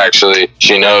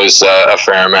she knows a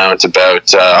fair amount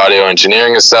about audio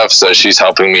engineering and stuff, so she's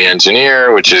helping me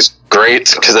engineer, which is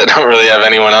great because I don't really have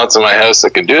anyone else in my house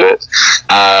that can do it.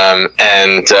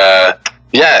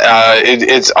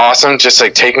 It's awesome just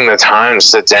like taking the time to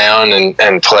sit down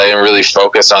and play and really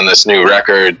focus on this new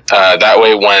record. That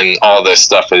way when all this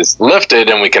stuff is lifted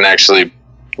and we can actually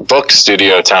book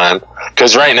studio time,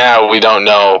 because right now we don't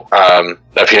know,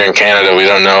 up here in Canada, we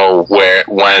don't know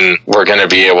when we're going to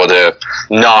be able to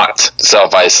not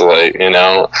self-isolate,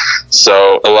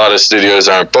 so a lot of studios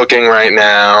aren't booking right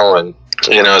now, and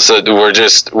so we're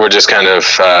just kind of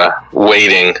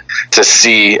waiting to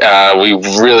see. We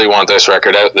really want this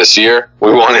record out this year.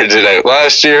 We wanted it out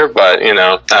last year, but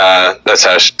that's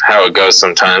how it goes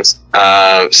sometimes.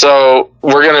 So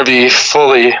we're going to be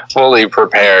fully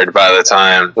prepared by the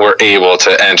time we're able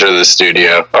to enter the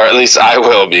studio, or at least I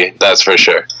will be. That's for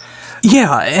sure.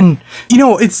 Yeah, and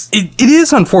it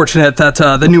is unfortunate that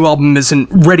the new album isn't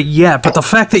ready yet, but the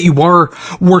fact that you are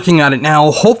working on it now,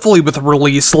 hopefully with a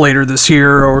release later this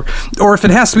year, or if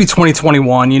it has to be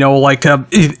 2021,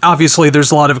 obviously there's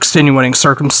a lot of extenuating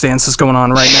circumstances going on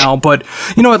right now, but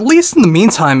at least in the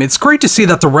meantime, it's great to see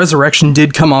that the Resurrection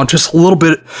did come out just a little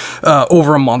bit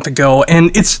over a month ago,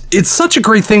 and it's such a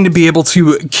great thing to be able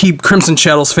to keep Crimson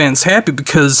Shadows fans happy,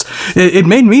 because it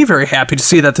made me very happy to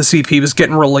see that the EP was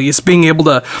getting released, being able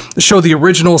to show the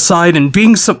original side and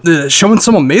showing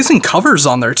some amazing covers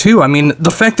on there too. I mean,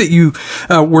 the fact that you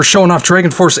were showing off Dragon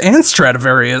Force and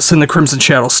Stradivarius in the Crimson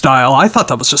Shadow style, I thought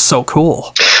that was just so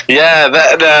cool. Yeah,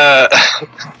 the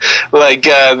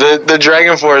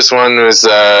Dragon Force one was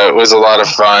a lot of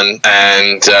fun,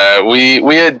 and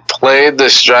we had played the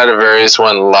Stradivarius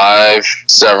one live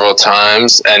several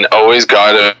times and always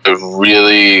got a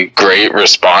really great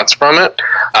response from it.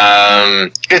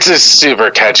 It's a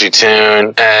super catchy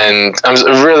tune, and I'm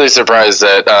really surprised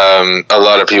that a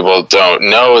lot of people don't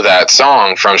know that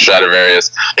song from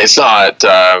Stradivarius. It's not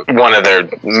one of their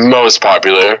most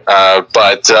popular,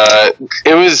 but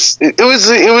it was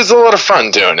a lot of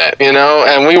fun doing it,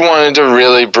 and we wanted to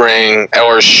really bring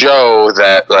or show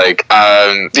that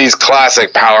these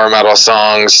classic power metal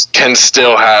songs can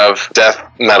still have death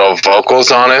metal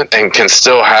vocals on it and can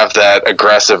still have that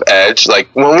aggressive edge. Like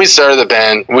when we started the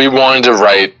band, we wanted to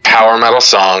write power metal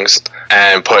songs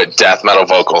and put death metal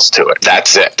vocals to it.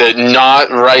 That's it. They're not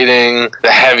writing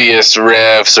the heaviest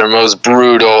riffs or most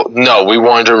brutal. No, we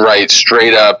wanted to write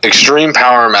straight up extreme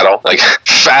power metal, like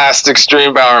fast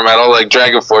extreme power metal, like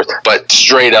Dragon Force, but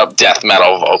straight up death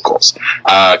metal vocals.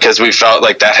 Because we felt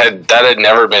like that had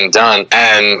never been done.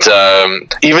 And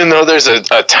even though there's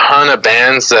a ton of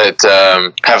bands that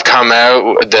have come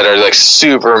out that are like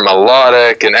super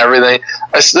melodic and everything,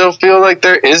 I still feel like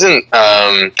there isn't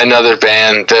another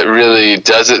band that really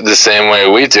does it the same way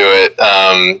we do it,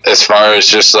 as far as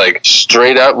just like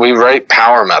straight up we write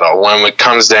power metal. When it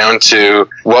comes down to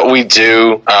what we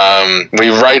do, we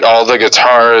write all the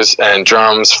guitars and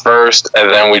drums first,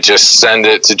 and then we just send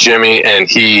it to Jimmy, and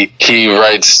he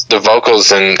writes the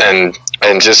vocals and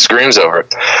just screams over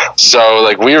it. So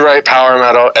like we write power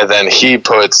metal and then he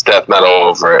puts death metal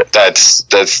over it. That's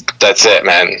it,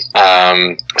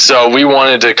 man. So we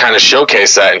wanted to kind of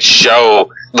showcase that and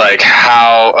show like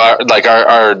how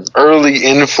our early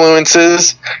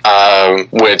influences,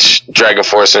 which Dragon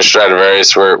Force and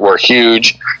Stradivarius were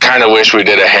huge. Kind of wish we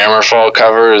did a Hammerfall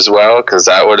cover as well, because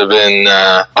that would have been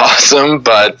awesome,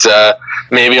 but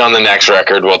maybe on the next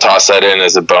record we'll toss that in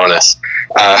as a bonus.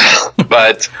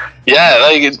 But yeah,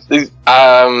 I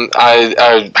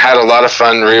had a lot of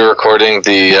fun re-recording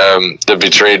the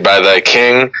Betrayed by Thy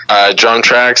King drum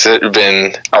tracks. It had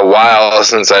been a while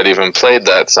since I'd even played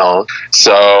that song,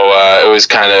 so it was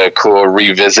kind of cool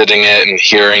revisiting it and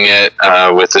hearing it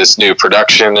with this new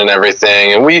production and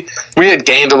everything. And we had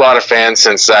gained a lot of fans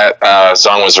since that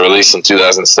song was released in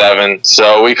 2007,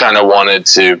 so we kind of wanted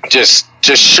to just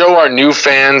just show our new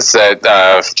fans that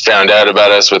found out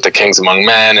about us with the Kings Among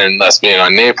Men and us being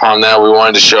on Napalm now. We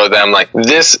wanted to show them, like,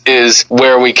 this is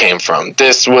where we came from.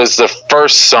 This was the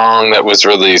first song that was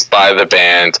released by the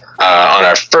band on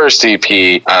our first EP,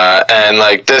 and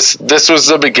like this was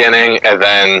the beginning, and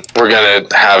then we're gonna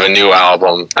have a new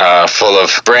album full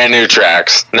of brand new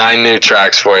tracks, 9 new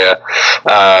tracks for you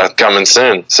coming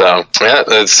soon. So yeah,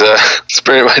 that's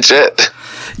pretty much it.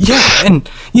 Yeah, and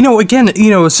again,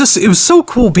 it was so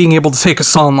cool being able to take a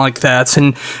song like that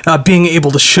and being able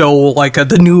to show like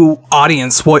the new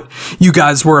audience what you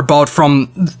guys were about from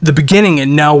the beginning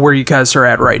and now where you guys are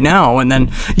at right now. And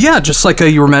then, yeah, just like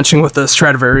you were mentioning with the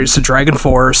Stradivarius and Dragon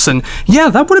Force, and yeah,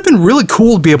 that would have been really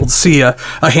cool to be able to see a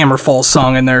Hammerfall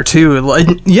song in there too. Like,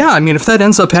 yeah, I mean, if that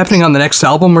ends up happening on the next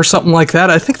album or something like that,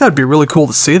 I think that'd be really cool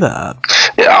to see that.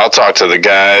 Yeah, I'll talk to the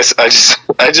guys. I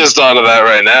just thought of that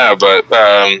right now, but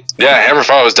yeah,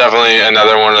 Hammerfall was definitely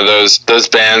another one of those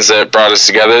bands that brought us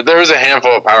together. There was a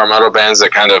handful of power metal bands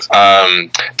that kind of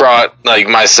brought, like,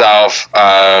 myself,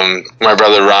 my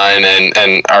brother Ryan,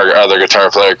 and our other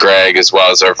guitar player Greg, as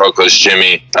well as our vocalist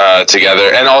Jimmy,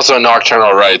 together. And also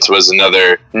Nocturnal Rites was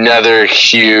another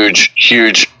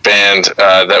huge band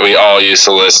that we all used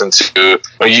to listen to.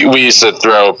 We used to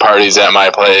throw parties at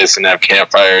my place and have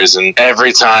campfires, and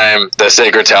every time the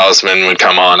Sacred Talisman would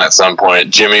come on at some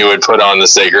point, Jimmy would put on the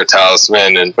Sacred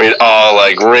Talisman and we'd all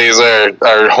like raise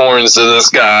our horns to the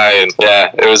sky, and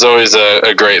yeah, it was always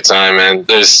a great time. And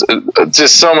there's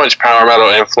just so much power metal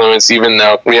influence. Even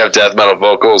though we have death metal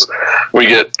vocals, we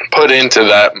get put into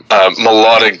that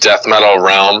melodic death metal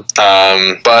realm,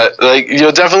 but like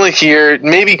you'll definitely hear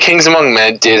maybe Kings Among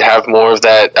Men did have more of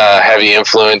that heavy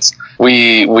influence.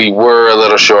 We were a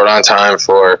little short on time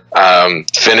for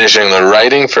finishing the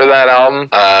writing for that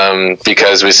album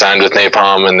because we signed with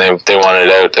Napalm and they wanted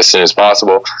it out as soon as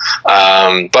possible.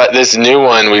 But this new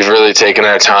one, we've really taken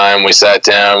our time. We sat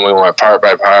down, we went part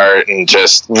by part, and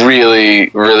just really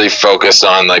focused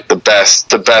on like the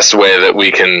best way that we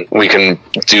can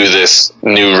do this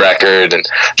new record and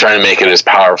trying to make it as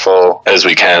powerful as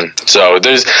we can. So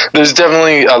there's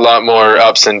definitely a lot more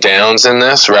ups and downs in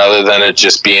this rather than it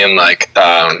just being like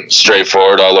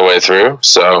straightforward all the way through.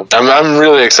 So I'm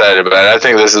really excited about it. I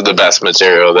think this is the best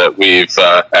material that we've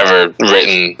ever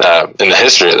written in the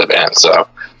history of the band. So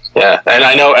yeah, and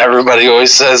I know everybody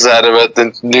always says that about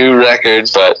the new record,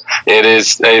 but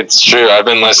it's true. I've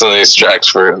been listening to these tracks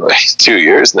for like 2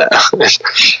 years now,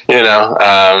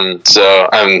 so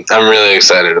I'm really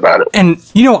excited about it. And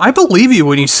I believe you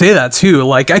when you say that too.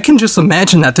 Like, I can just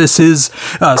imagine that this is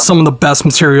some of the best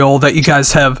material that you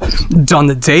guys have done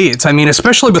to date. I mean,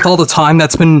 especially with all the time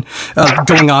that's been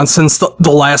going on since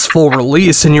the last full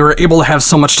release, and you were able to have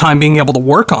so much time being able to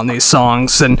work on these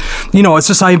songs. And it's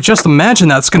just, I just imagine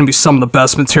that's going to be some of the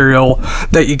best material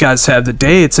that you guys have to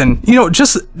date. And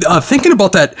just thinking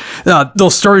about that,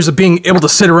 those stories of being able to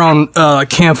sit around a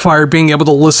campfire, being able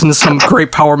to listen to some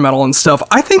great power metal and stuff,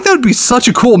 I think that would be such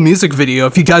a cool music video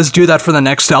if you guys do that for the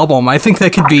next album. I think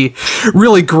that could be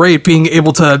really great, being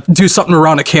able to do something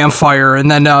around a campfire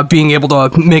and then being able to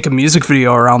make a music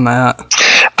video around that.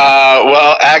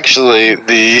 Well, actually,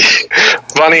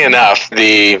 funny enough,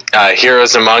 the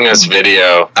Heroes Among Us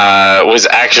video was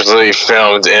actually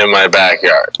filmed in my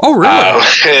backyard. Oh, really?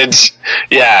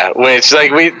 Which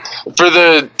like for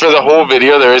the whole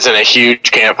video, there isn't a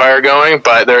huge campfire going,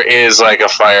 but there is like a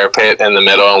fire pit in the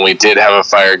middle, and we did have a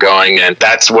fire going, and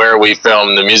that's where we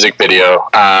filmed the music video.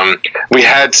 We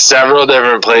had several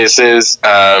different places,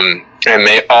 and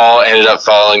they all ended up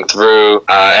falling through,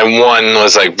 and one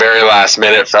was like very last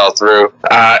minute fell through,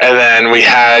 and then we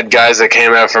had guys that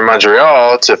came out from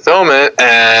Montreal to film it,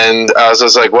 and I was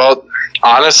just like, well,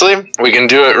 honestly, we can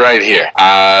do it right here.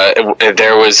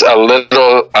 There was a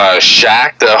little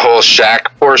shack, the whole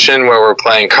shack portion where we're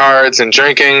playing cards and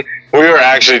drinking. We were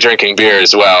actually drinking beer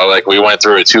as well. Like, we went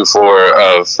through a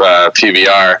 2-4 of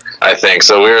PBR, I think,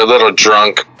 so we were a little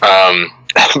drunk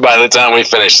by the time we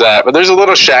finished that. But there's a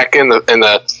little shack in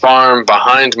the farm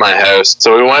behind my house,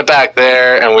 so we went back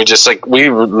there and we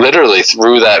literally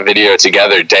threw that video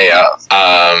together day of,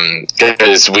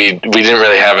 because we didn't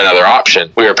really have another option.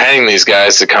 We were paying these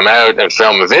guys to come out and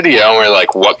film a video, and we were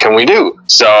like, what can we do?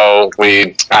 So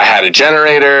I had a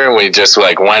generator, and we just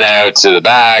like went out to the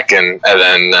back, and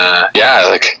then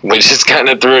we just kind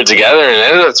of threw it together, and it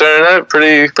ended up turning out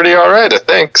pretty all right, I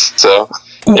think. So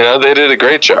You know, they did a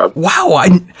great job. Wow, I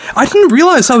didn't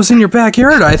realize I was in your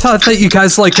backyard. I thought that you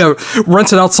guys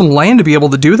rented out some land to be able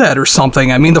to do that or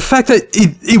something. I mean, the fact that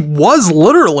it was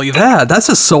literally that's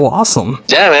just so awesome.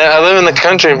 Yeah, man, I live in the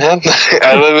country, man.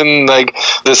 I live in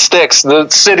the sticks. The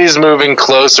city's moving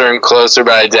closer and closer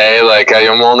by day. Like,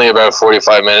 I'm only about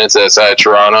 45 minutes outside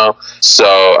Toronto,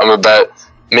 so I'm about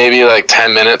maybe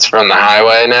 10 minutes from the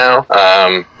highway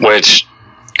now, which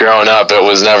growing up it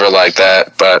was never like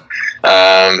that. But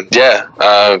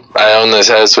I own this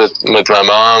house with my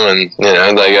mom, and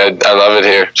I love it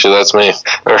here. She lets me,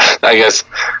 or I guess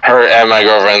her and my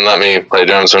girlfriend let me play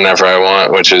drums whenever I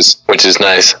want, which is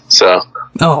nice. So.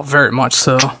 Oh, very much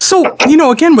so. So,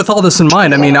 again, with all this in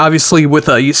mind, I mean, obviously with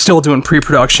you still doing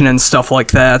pre-production and stuff like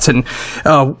that, and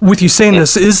with you saying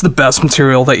this is the best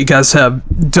material that you guys have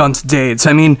done to date,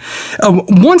 I mean,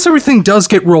 once everything does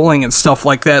get rolling and stuff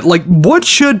like that, what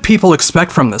should people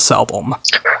expect from this album?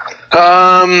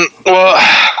 Well,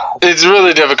 it's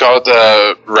really difficult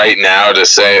right now to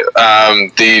say.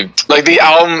 The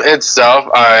album itself,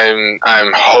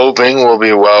 I'm hoping will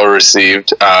be well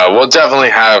received. We'll definitely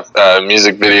have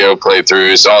music video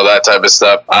playthroughs, all that type of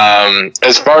stuff.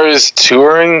 As far as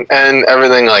touring and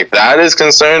everything like that is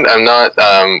concerned, I'm not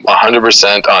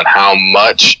 100% on how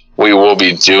much we will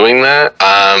be doing that.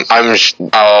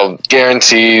 I'll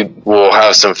guarantee we'll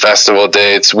have some festival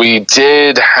dates. We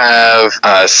did have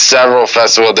several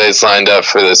festival dates lined up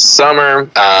for this summer,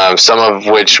 some of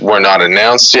which were not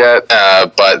announced yet,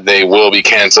 but they will be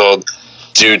canceled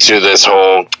due to this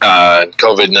whole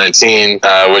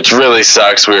COVID-19, which really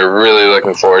sucks. We were really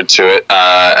looking forward to it,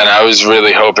 and I was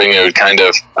really hoping it would kind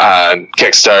of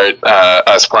kickstart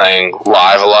us playing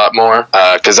live a lot more,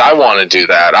 because I want to do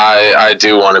that. I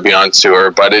do want to be on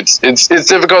tour, but it's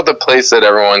difficult the place that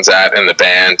everyone's at in the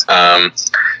band.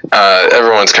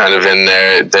 Everyone's kind of in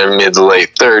their mid to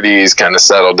late 30s, kind of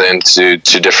settled into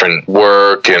different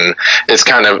work, and it's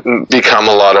kind of become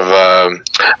a lot of I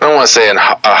don't want to say a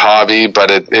hobby, but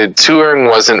touring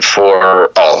wasn't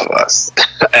for all of us.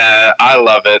 I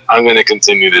love it. I'm going to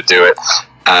continue to do it,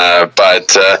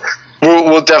 but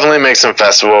we'll definitely make some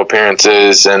festival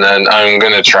appearances, and then I'm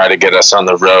going to try to get us on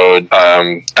the road,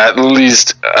 at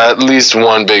least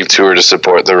one big tour to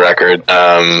support the record,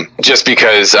 just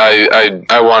because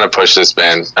I want to push this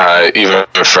band even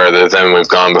further than we've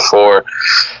gone before.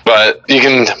 But you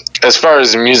can, as far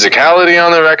as musicality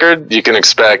on the record, you can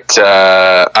expect,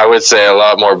 I would say, a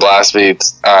lot more blast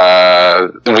beats.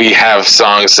 We have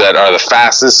songs that are the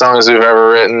fastest songs we've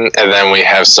ever written, and then we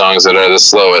have songs that are the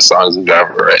slowest songs we've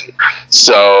ever written.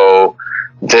 So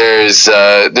there's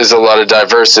a lot of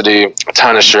diversity, a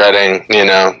ton of shredding.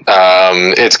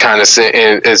 It's kind of,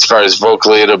 as far as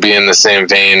vocally, it'll be in the same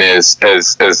vein as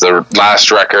the last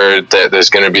record. That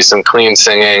there's going to be some clean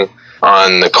singing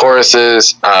on the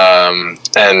choruses, and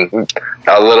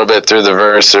a little bit through the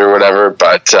verse or whatever,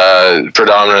 but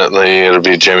predominantly it'll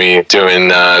be Jimmy doing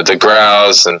the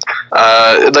growls, and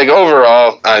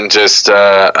overall, I'm just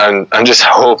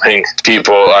hoping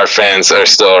our fans are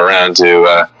still around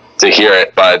to hear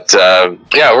it. But we're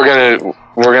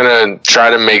gonna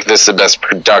try to make this the best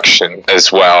production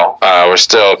as well. We're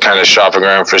still kind of shopping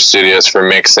around for studios for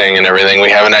mixing and everything.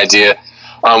 We have an idea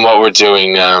on what we're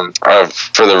doing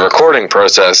for the recording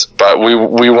process, but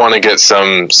we want to get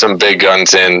some big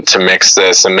guns in to mix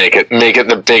this and make it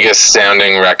the biggest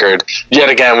sounding record.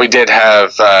 Yet again, we did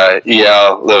have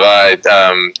E.L. Levi,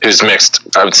 who's mixed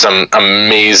some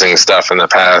amazing stuff in the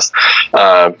past,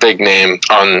 big name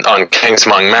on Kings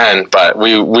Among Men, but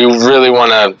we really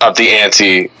want to up the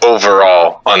ante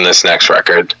overall on this next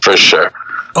record for sure.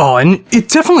 Oh, and it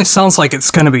definitely sounds like it's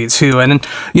going to be too. And,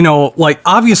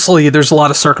 obviously there's a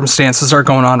lot of circumstances that are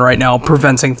going on right now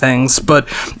preventing things, but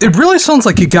it really sounds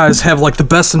like you guys have the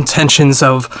best intentions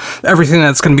of everything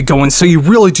that's going to be going. So you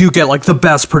really do get the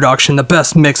best production, the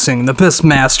best mixing, the best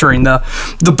mastering, the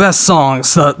best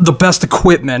songs, the best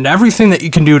equipment, everything that you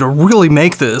can do to really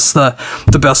make this the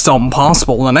best album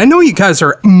possible. And I know you guys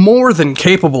are more than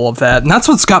capable of that. And that's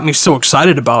what's got me so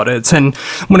excited about it. And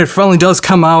when it finally does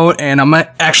come out and I'm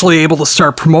actually able to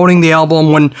start promoting the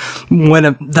album when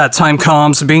that time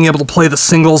comes, and being able to play the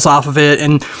singles off of it,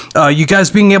 and you guys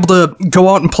being able to go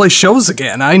out and play shows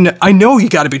again, I know you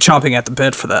got to be chomping at the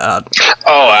bit for that.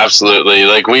 Oh, absolutely.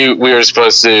 We were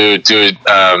supposed to do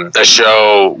a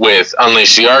show with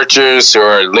Unleash the Archers, who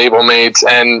are label mates,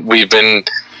 and we've been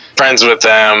friends with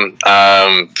them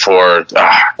for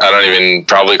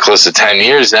probably close to 10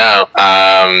 years now.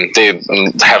 They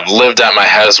have lived at my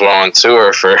house while on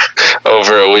tour for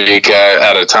over a week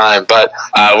at a time. But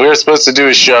we were supposed to do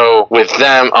a show with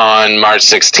them on March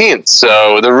 16th.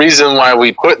 So the reason why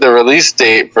we put the release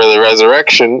date for the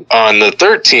Resurrection on the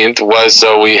 13th was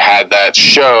so we had that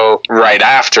show right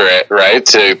after it, right?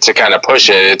 To kind of push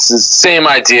it. It's the same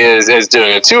idea as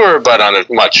doing a tour, but on a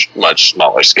much, much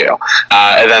smaller scale.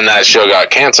 And then that show got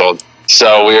canceled.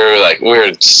 So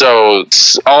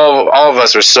all of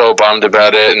us were so bummed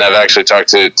about it. And I've actually talked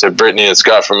to Brittany and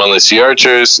Scott from Only Sea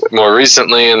Archers more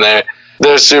recently, and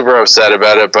they're super upset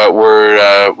about it, but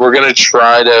we're gonna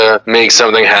try to make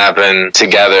something happen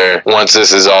together once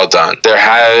this is all done.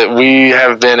 We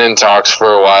have been in talks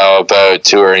for a while about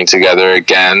touring together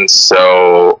again,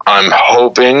 so I'm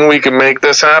hoping we can make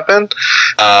this happen.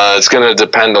 It's gonna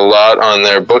depend a lot on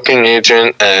their booking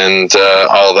agent and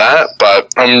all that,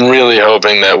 but I'm really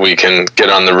hoping that we can get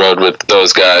on the road with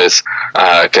those guys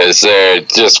because they're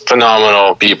just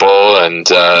phenomenal people and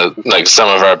like some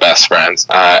of our best friends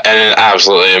and an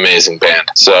absolutely amazing band.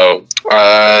 So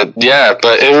but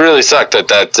it really sucked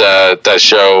that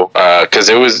show because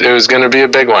it was going to be a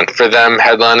big one for them.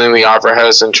 Headlining the Opera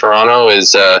House in Toronto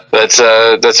is that's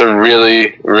a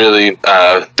really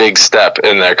big step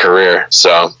in their career.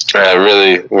 So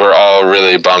we're all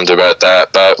really bummed about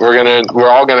that, but we're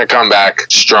all gonna come back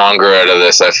stronger out of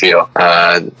this, I feel,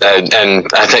 and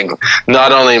I think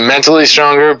not only mentally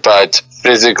stronger but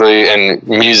physically and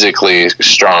musically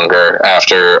stronger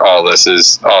after all this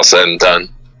is all said and done.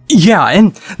 Yeah,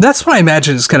 and that's what I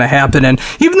imagine is going to happen. And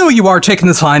even though you are taking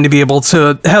the time to be able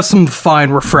to have some fine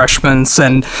refreshments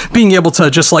and being able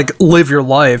to just like live your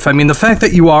life, I mean, the fact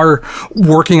that you are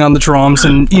working on the drums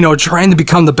and, trying to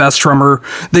become the best drummer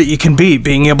that you can be,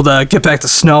 being able to get back to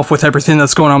snuff with everything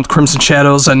that's going on with Crimson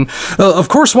Shadows, and of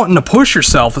course wanting to push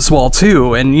yourself as well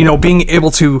too, and being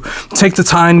able to take the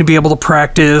time to be able to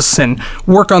practice and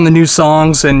work on the new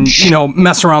songs and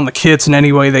mess around the kits in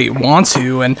any way that you want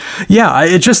to. And yeah,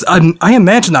 it just I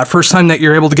imagine that first time that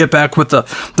you're able to get back with the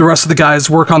rest of the guys,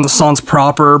 work on the songs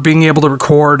proper, being able to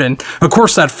record, and of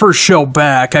course that first show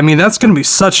back, I mean, that's going to be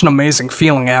such an amazing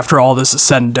feeling after all this is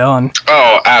said and done.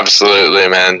 Oh, absolutely,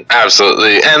 man.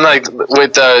 Absolutely. And like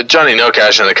with Johnny No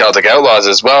Cash and the Celtic Outlaws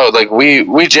as well, like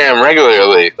we jam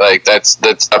regularly. Like that's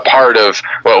a part of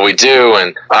what we do.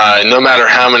 And no matter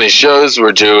how many shows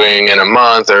we're doing in a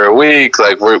month or a week,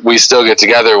 like we still get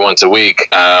together once a week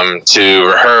to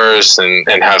rehearse and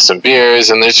have some beers,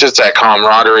 and there's just that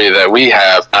camaraderie that we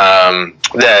have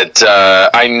that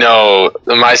I know,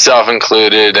 myself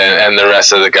included, and the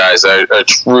rest of the guys are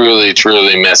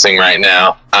truly missing right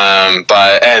now.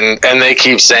 But they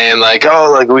keep saying like,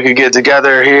 oh, like we could get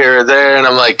together here or there, and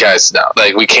I'm like, guys, no,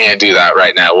 like we can't do that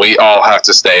right now. We all have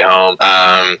to stay home.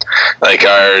 Like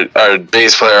our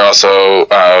bass player also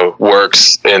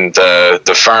works in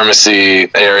the pharmacy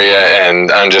area,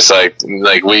 and I'm just like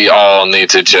we all need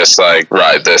to just like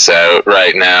ride this out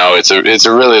right now. It's a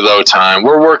really low time.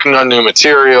 We're working on new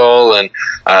material, and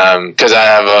because I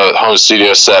have a home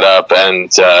studio set up,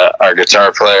 and our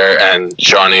guitar player and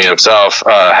Johnny himself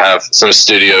have some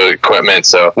studio equipment,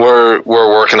 so we're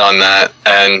working on that,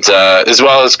 and as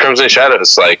well as Crimson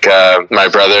Shadows. Like my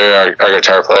brother, our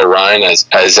guitar player Ryan,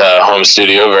 has a home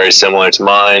studio very similar to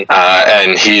mine,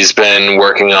 and he's been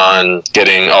working on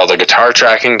getting all the guitar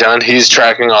tracking done. He's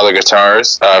tracking all the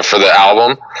guitars for the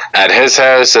album at his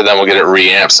house, and then we'll get it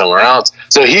reamped somewhere else.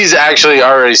 So he's actually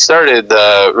already started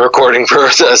the recording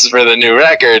process for the new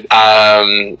record,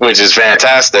 which is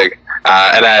fantastic.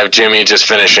 And I have Jimmy just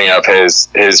finishing up his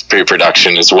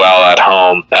pre-production as well at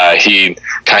home. He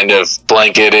kind of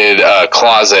blanketed a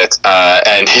closet,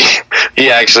 and he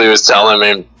actually was telling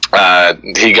me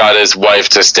he got his wife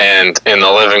to stand in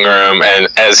the living room, and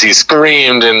as he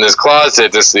screamed in this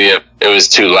closet to see if it was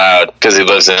too loud, because he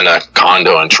lives in a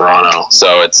condo in Toronto.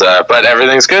 So it's but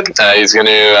everything's good. He's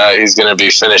gonna be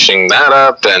finishing that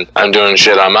up, and I'm doing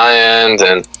shit on my end,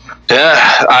 and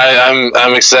yeah,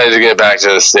 I'm excited to get back to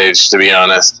the stage, to be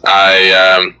honest.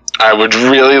 I would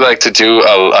really like to do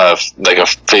a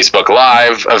Facebook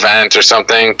Live event or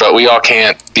something, but we all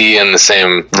can't be in the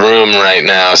same room right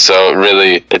now, so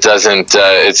really it doesn't.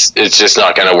 It's just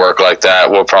not going to work like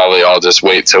that. We'll probably all just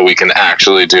wait till we can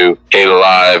actually do a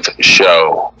live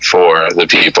show. for the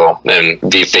people and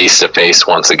be face to face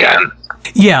once again.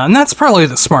 Yeah, and that's probably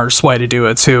the smartest way to do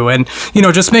it too. And,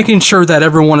 just making sure that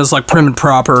everyone is like prim and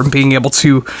proper and being able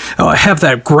to have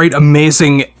that great,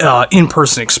 amazing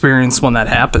in-person experience when that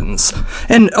happens.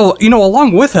 And,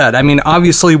 along with that, I mean,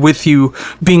 obviously with you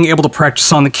being able to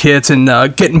practice on the kit and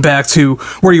getting back to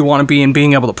where you want to be and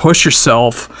being able to push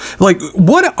yourself, like,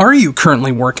 what are you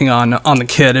currently working on the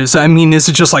kit? Is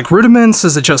it just like rudiments?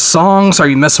 Is it just songs? Are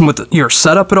you messing with your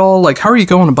setup at all? Like, how are you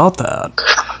going about that?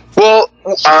 Well,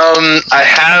 I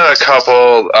have a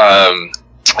couple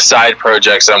side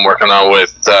projects I'm working on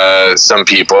with some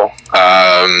people.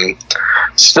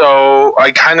 So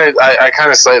I kind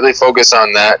of slightly focus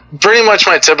on that. Pretty much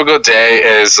my typical day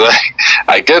is like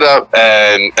I get up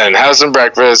and have some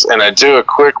breakfast and I do a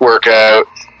quick workout.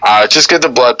 Just get the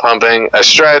blood pumping, a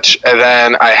stretch, and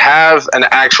then I have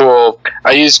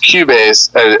I use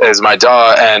Cubase as my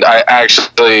DAW, and I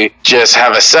actually just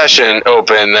have a session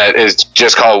open that is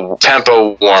just called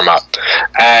Tempo Warm Up.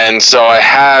 And so I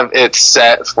have it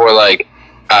set for like,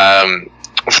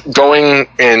 going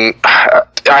in, I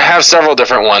have several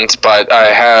different ones, but I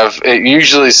have it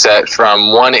usually set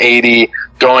from 180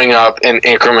 going up in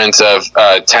increments of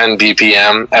 10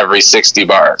 BPM every 60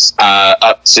 bars,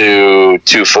 up to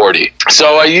 240.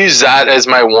 So I use that as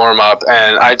my warm up,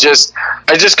 and I just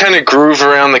kind of groove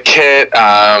around the kit,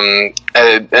 and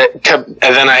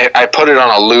then I put it on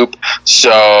a loop,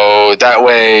 so that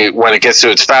way when it gets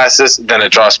to its fastest, then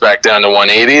it drops back down to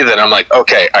 180. Then I'm like,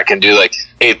 okay, I can do like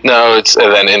 8th notes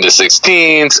and then into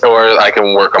 16ths, or I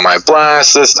can work on my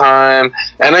blast this time.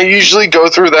 And I usually go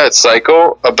through that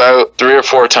cycle about 3 or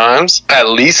 4 times, at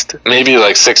least, maybe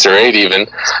like 6 or 8 even.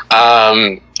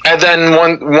 And then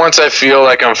once I feel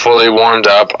like I'm fully warmed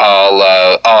up, I'll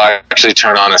actually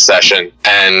turn on a session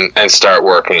and start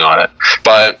working on it.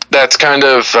 But that's kind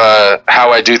of how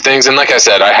I do things. And like I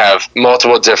said, I have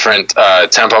multiple different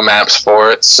tempo maps for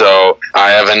it. So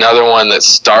I have another one that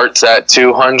starts at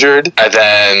 200 and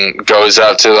then goes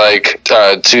up to like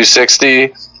 260,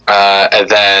 and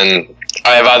then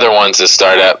I have other ones that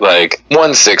start at like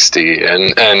 160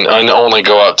 and only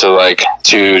go up to like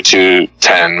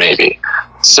 210 maybe.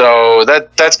 So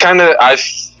that's kind of, I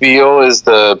feel, is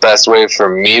the best way for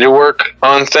me to work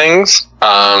on things,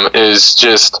 is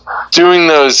just doing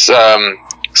those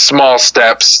small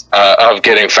steps of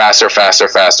getting faster.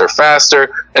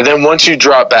 And then once you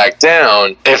drop back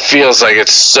down, it feels like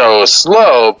it's so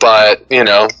slow. But,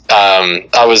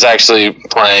 I was actually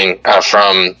playing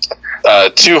from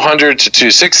 200 to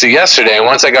 260 yesterday, and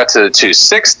once I got to the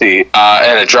 260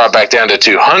 and it dropped back down to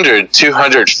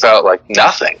 200 felt like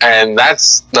nothing, and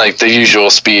that's like the usual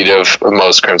speed of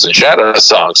most Crimson Shadow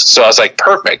songs. So I was like,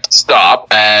 perfect, stop,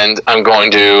 and I'm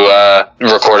going to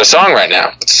record a song right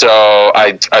now. So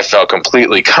I felt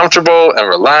completely comfortable and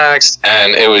relaxed,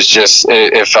 and it was just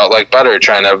it felt like butter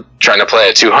trying to play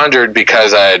at 200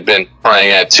 because I had been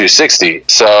playing at 260.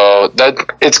 So that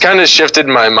it's kind of shifted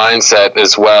my mindset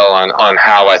as well on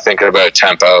how I think about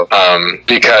tempo,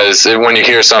 because when you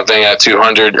hear something at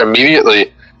 200,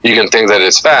 immediately you can think that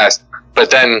it's fast, but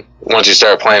then once you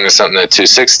start playing with something at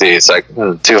 260, it's like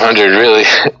 200 really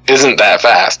isn't that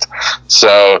fast.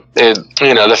 So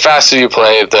the faster you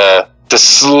play, the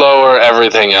slower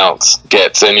everything else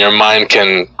gets, and your mind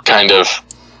can kind of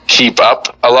keep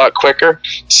up a lot quicker.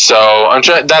 So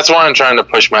that's why I'm trying to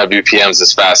push my BPMs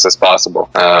as fast as possible.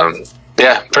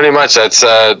 Yeah, pretty much that's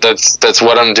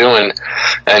what I'm doing,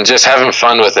 and just having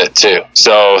fun with it too.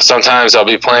 So sometimes I'll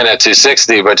be playing at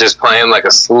 260, but just playing like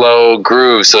a slow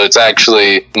groove, so it's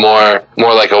actually more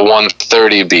like a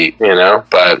 130 beat,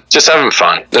 but just having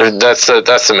fun. That's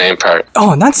the main part.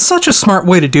 Oh, and that's such a smart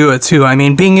way to do it too. I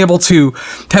mean, being able to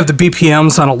have the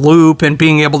BPMs on a loop and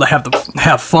being able to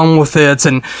have fun with it,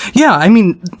 and yeah, I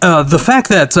mean, the fact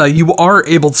that you are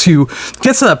able to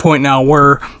get to that point now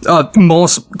where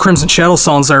most Crimson Shadow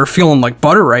songs are feeling like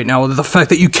butter right now, the fact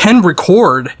that you can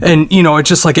record and it's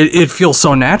just like it feels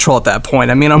so natural at that point.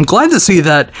 I mean, I'm glad to see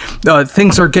that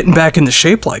things are getting back into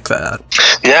shape like that.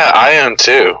 Yeah, I am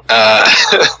too,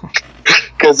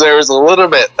 because there was a little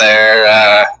bit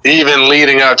there even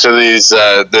leading up to these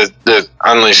the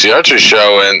Unleash the Archer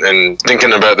show, and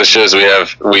thinking about the shows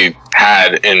we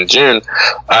had in June.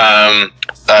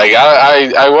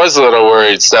 I was a little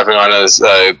worried stepping on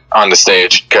the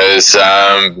stage, because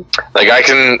I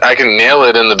can nail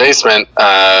it in the basement,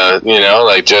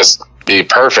 just be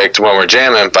perfect when we're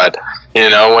jamming, but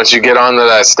once you get onto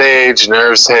that stage,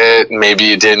 nerves hit, maybe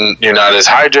you're not as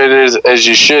hydrated as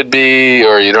you should be,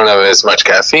 or you don't have as much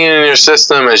caffeine in your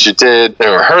system as you did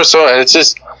in rehearsal, and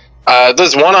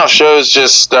Those one-off shows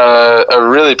just are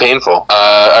really painful.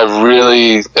 I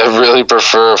really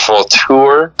prefer a full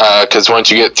tour because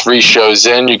once you get 3 shows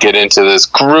in, you get into this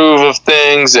groove of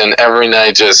things, and every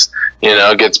night just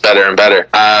gets better and better.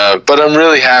 But I'm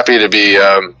really happy to be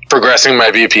progressing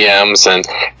my BPMs, and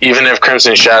even if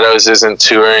Crimson Shadows isn't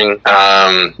touring,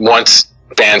 once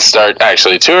bands start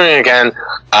actually touring again,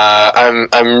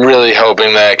 I'm really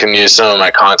hoping that I can use some of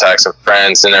my contacts and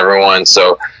friends and everyone.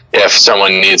 So if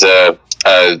someone needs a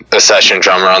session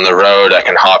drummer on the road, I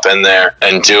can hop in there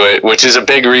and do it, which is a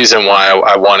big reason why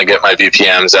I want to get my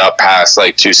BPMs up past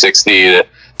like 260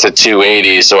 to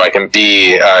 280 so I can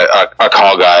be a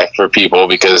call guy for people,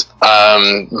 because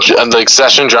like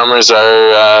session drummers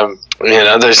are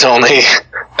there's only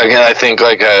again I think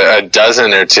like a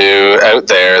dozen or two out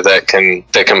there that can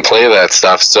play that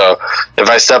stuff. So if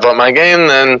I step up my game,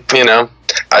 then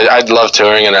I'd love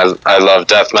touring, and I love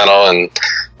death metal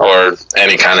or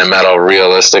any kind of metal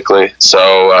realistically.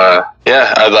 So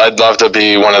I'd love to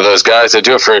be one of those guys that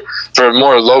do it for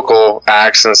more local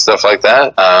acts and stuff like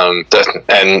that,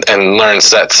 and learn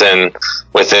sets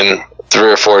within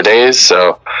 3 or 4 days.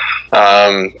 So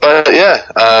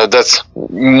that's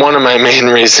one of my main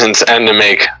reasons, and to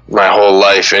make my whole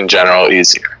life in general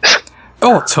easier.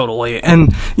 Oh, totally.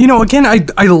 And, again,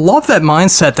 I love that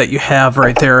mindset that you have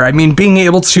right there. I mean, being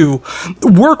able to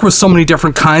work with so many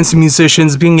different kinds of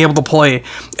musicians, being able to play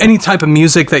any type of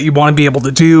music that you want to be able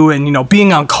to do, and,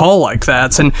 being on call like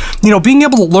that, and, being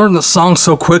able to learn the song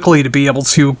so quickly to be able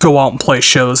to go out and play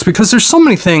shows, because there's so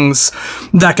many things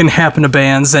that can happen to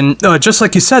bands. And just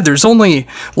like you said, there's only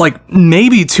like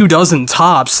maybe 24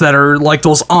 tops that are like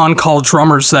those on-call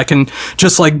drummers that can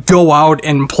just like go out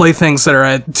and play things that are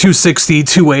at 260,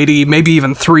 280, maybe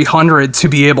even 300, to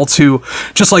be able to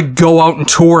just like go out and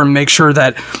tour and make sure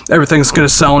that everything's going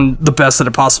to sound the best that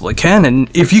it possibly can. And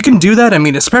if you can do that, I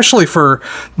mean, especially for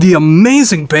the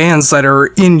amazing bands that are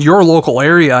in your local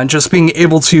area, and just being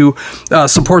able to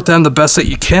support them the best that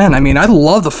you can, I mean, I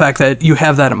love the fact that you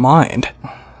have that in mind.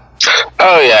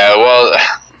 Oh yeah, well,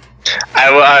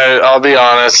 I'll be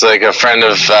honest, like a friend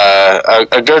of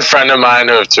a good friend of mine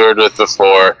who I've toured with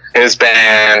before, his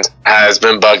band has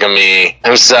been bugging me,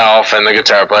 himself and the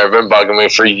guitar player have been bugging me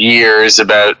for years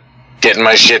about getting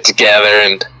my shit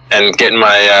together and getting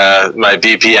my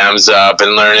BPMs up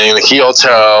and learning the heel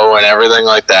toe and everything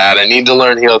like that. I need to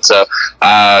learn heel toe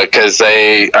because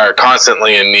they are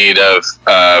constantly in need of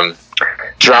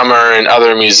drummer and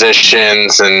other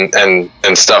musicians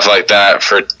and stuff like that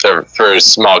for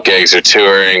small gigs or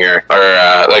touring or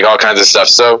like all kinds of stuff.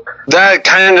 So that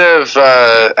kind of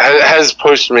has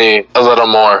pushed me a little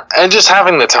more, and just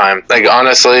having the time. Like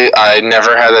honestly, I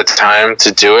never had the time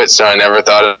to do it, so I never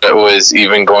thought it was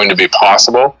even going to be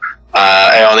possible.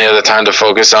 I only have the time to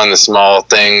focus on the small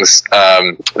things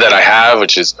that I have,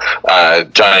 which is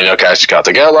Johnny No Cash Got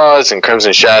the Outlaws and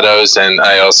Crimson Shadows, and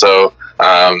I also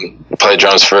play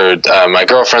drums for my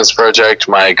girlfriend's project,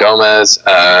 Maya Gomez,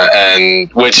 and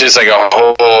which is like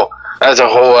that's a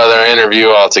whole other interview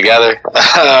altogether.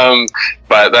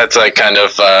 But that's like kind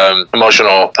of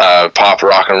emotional pop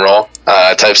rock and roll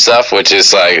type stuff, which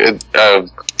is like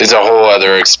is a whole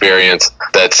other experience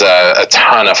that's a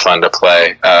ton of fun to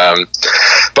play.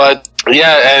 But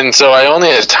yeah, and so I only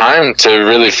had time to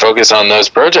really focus on those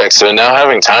projects. So now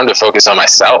having time to focus on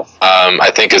myself,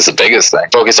 I think is the biggest thing.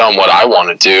 Focus on what I want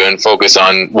to do and focus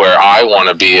on where I want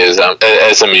to be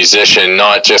as a musician,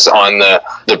 not just on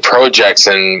the projects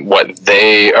and what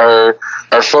they are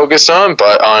focused on,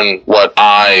 but on what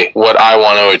I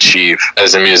want to achieve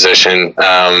as a musician.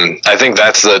 I think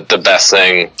that's the best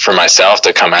thing for myself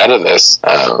to come out of this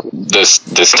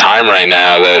time right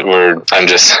now that I'm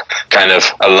just kind of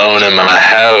alone in my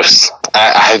house.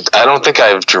 I don't think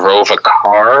I've drove a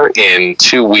car in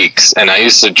 2 weeks, and I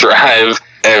used to drive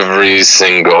every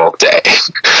single day.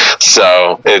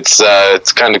 So it's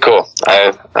kind of cool.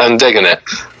 I'm digging it.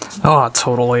 Oh,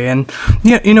 totally. And,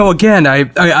 yeah, again,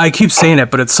 I keep saying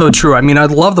it, but it's so true. I mean, I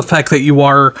love the fact that you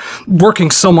are working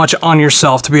so much on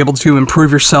yourself to be able to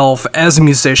improve yourself as a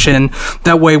musician.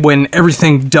 That way, when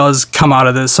everything does come out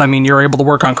of this, I mean, you're able to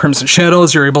work on Crimson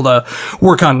Shadows, you're able to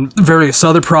work on various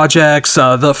other projects,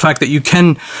 the fact that you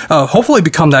can hopefully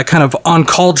become that kind of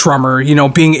on-call drummer,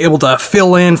 being able to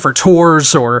fill in for tours,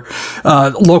 tours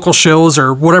or local shows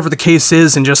or whatever the case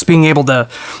is, and just being able to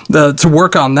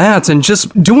work on that and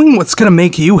just doing what's going to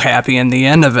make you happy in the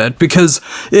end of it. Because,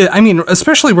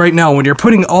 especially right now when you're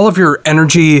putting all of your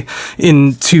energy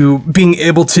into being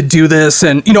able to do this,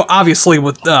 and, obviously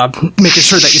with making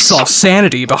sure that you still have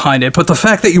sanity behind it, but the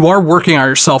fact that you are working on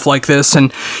yourself like this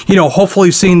and,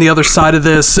 hopefully seeing the other side of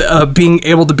this, being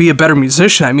able to be a better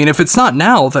musician. I mean, if it's not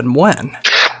now, then when?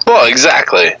 Well,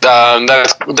 exactly.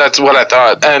 That's what I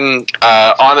thought. And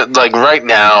on it, like right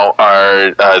now,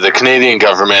 the Canadian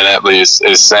government at least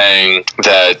is saying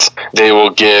that they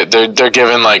will they're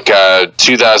giving like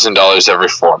 $2,000 every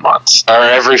 4 months or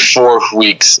every 4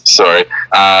 weeks. Sorry,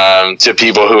 to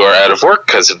people who are out of work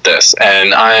because of this.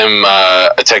 And I'm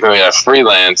technically a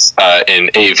freelance in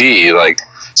AV, like.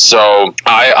 So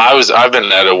I've been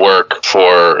out of work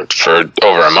for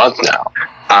over a month now.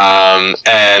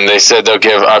 And they said they'll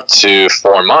give up to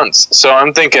 4 months. So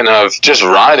I'm thinking of just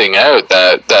riding out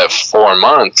that 4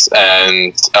 months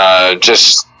and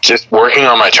just working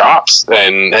on my chops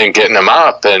and getting them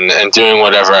up and doing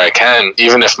whatever I can.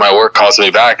 Even if my work calls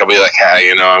me back, I'll be like,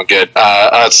 hey, I'm good.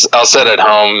 I'll sit at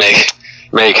home,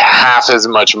 make half as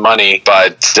much money,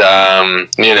 but it'll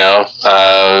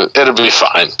be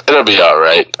fine. It'll be all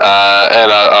right.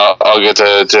 And I'll get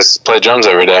to just play drums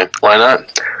every day. Why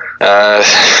not?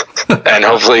 And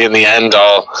hopefully in the end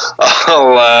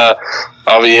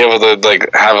I'll be able to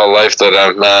like have a life that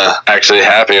I'm actually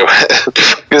happy with.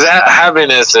 Because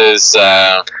happiness is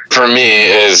for me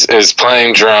is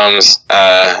playing drums,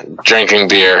 drinking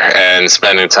beer, and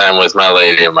spending time with my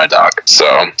lady and my dog.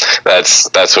 So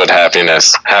that's what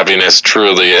happiness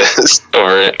truly is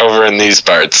over in these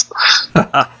parts.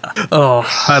 Oh,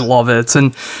 I love it.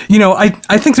 And,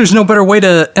 I think there's no better way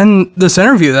to end this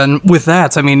interview than with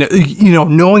that. I mean,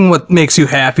 knowing what makes you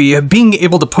happy, being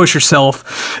able to push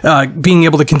yourself, being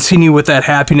able to continue with that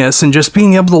happiness, and just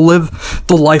being able to live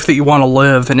the life that you want to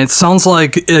live. And it sounds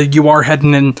like you are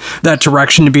heading in that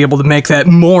direction to be able to make that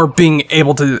more, being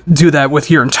able to do that with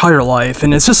your entire life.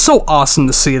 And it's just so awesome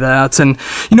to see that. And,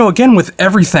 again, with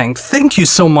everything, thank you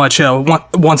so much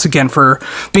once again for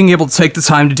being able to take the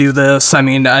time to do this. I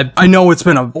mean, I know it's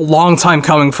been a long time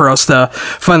coming for us to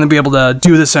finally be able to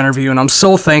do this interview, and I'm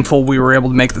so thankful we were able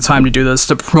to make the time to do this,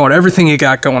 to promote everything you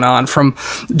got going on, from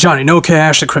Johnny No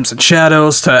Cash to Crimson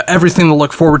Shadows to everything to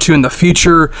look forward to in the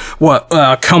future, what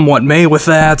may with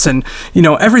that, and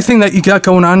everything that you got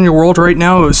going on in your world right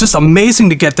now. It was just amazing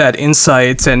to get that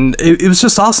insight, and it was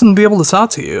just awesome to be able to talk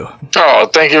to you. Oh,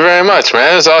 thank you very much,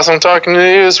 man. It's awesome talking to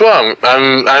you as well.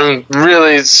 I'm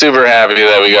really super happy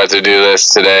that we got to do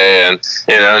this today, and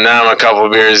now I'm a couple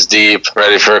beers deep,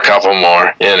 ready for a couple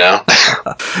more.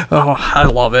 Oh, I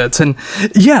love it. And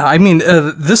yeah, I mean,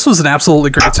 this was an absolutely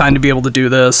great time to be able to do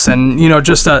this, and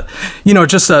just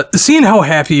seeing how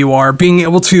happy you are, being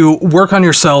able to work on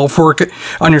yourself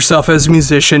as a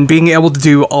musician, being able to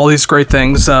do all these great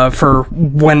things for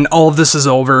when all of this is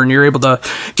over and you're able to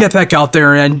get back out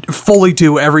there and fully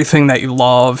do everything that you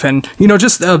love. And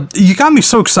you got me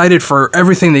so excited for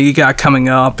everything that you got coming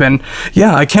up, and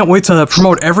yeah, I can't wait to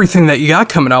promote everything that you got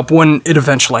coming up when it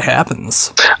eventually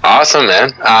happens. Awesome,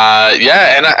 man.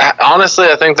 Yeah, and honestly,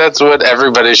 I think that's what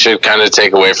everybody should kind of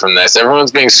take away from this.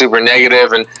 Everyone's being super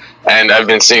negative, and I've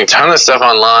been seeing a ton of stuff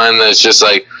online that's just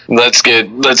like, let's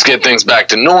get things back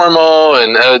to normal.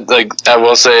 And like I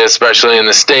will say, especially in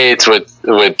the States,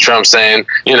 with Trump saying,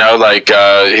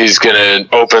 he's gonna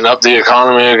open up the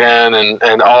economy again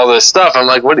and all this stuff. I'm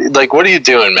like, what are you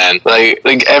doing, man?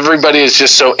 Like everybody is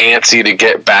just so antsy to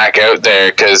get back out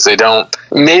there because they don't.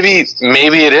 Maybe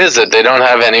it is that they don't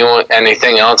have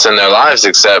anything else in their lives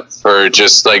except for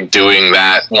just like doing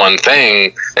that one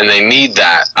thing, and they need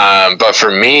that. But for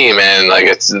me, man,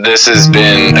 this has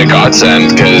been a godsend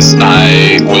because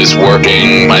I was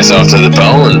working myself to the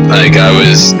bone. Like I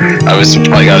was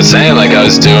saying, I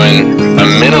was doing a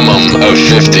minimum of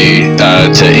 50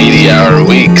 to 80-hour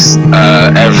weeks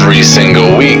every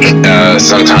single week.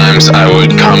 Sometimes I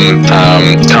would come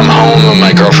home and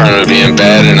my girlfriend would be in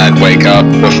bed, and I'd wake up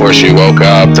before she woke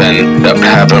up, and that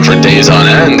happened for days on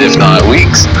end, if not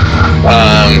weeks.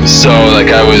 So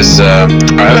I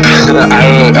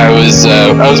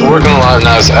was working a lot, and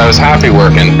I was happy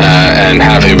working and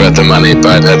happy about the money,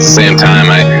 but at the same time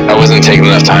I wasn't taking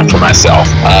enough time for myself.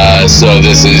 So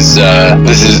this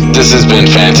has been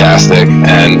fantastic,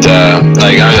 and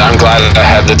I'm glad I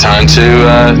had the time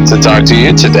to talk to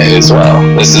you today as well.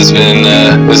 This has been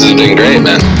great,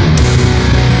 man.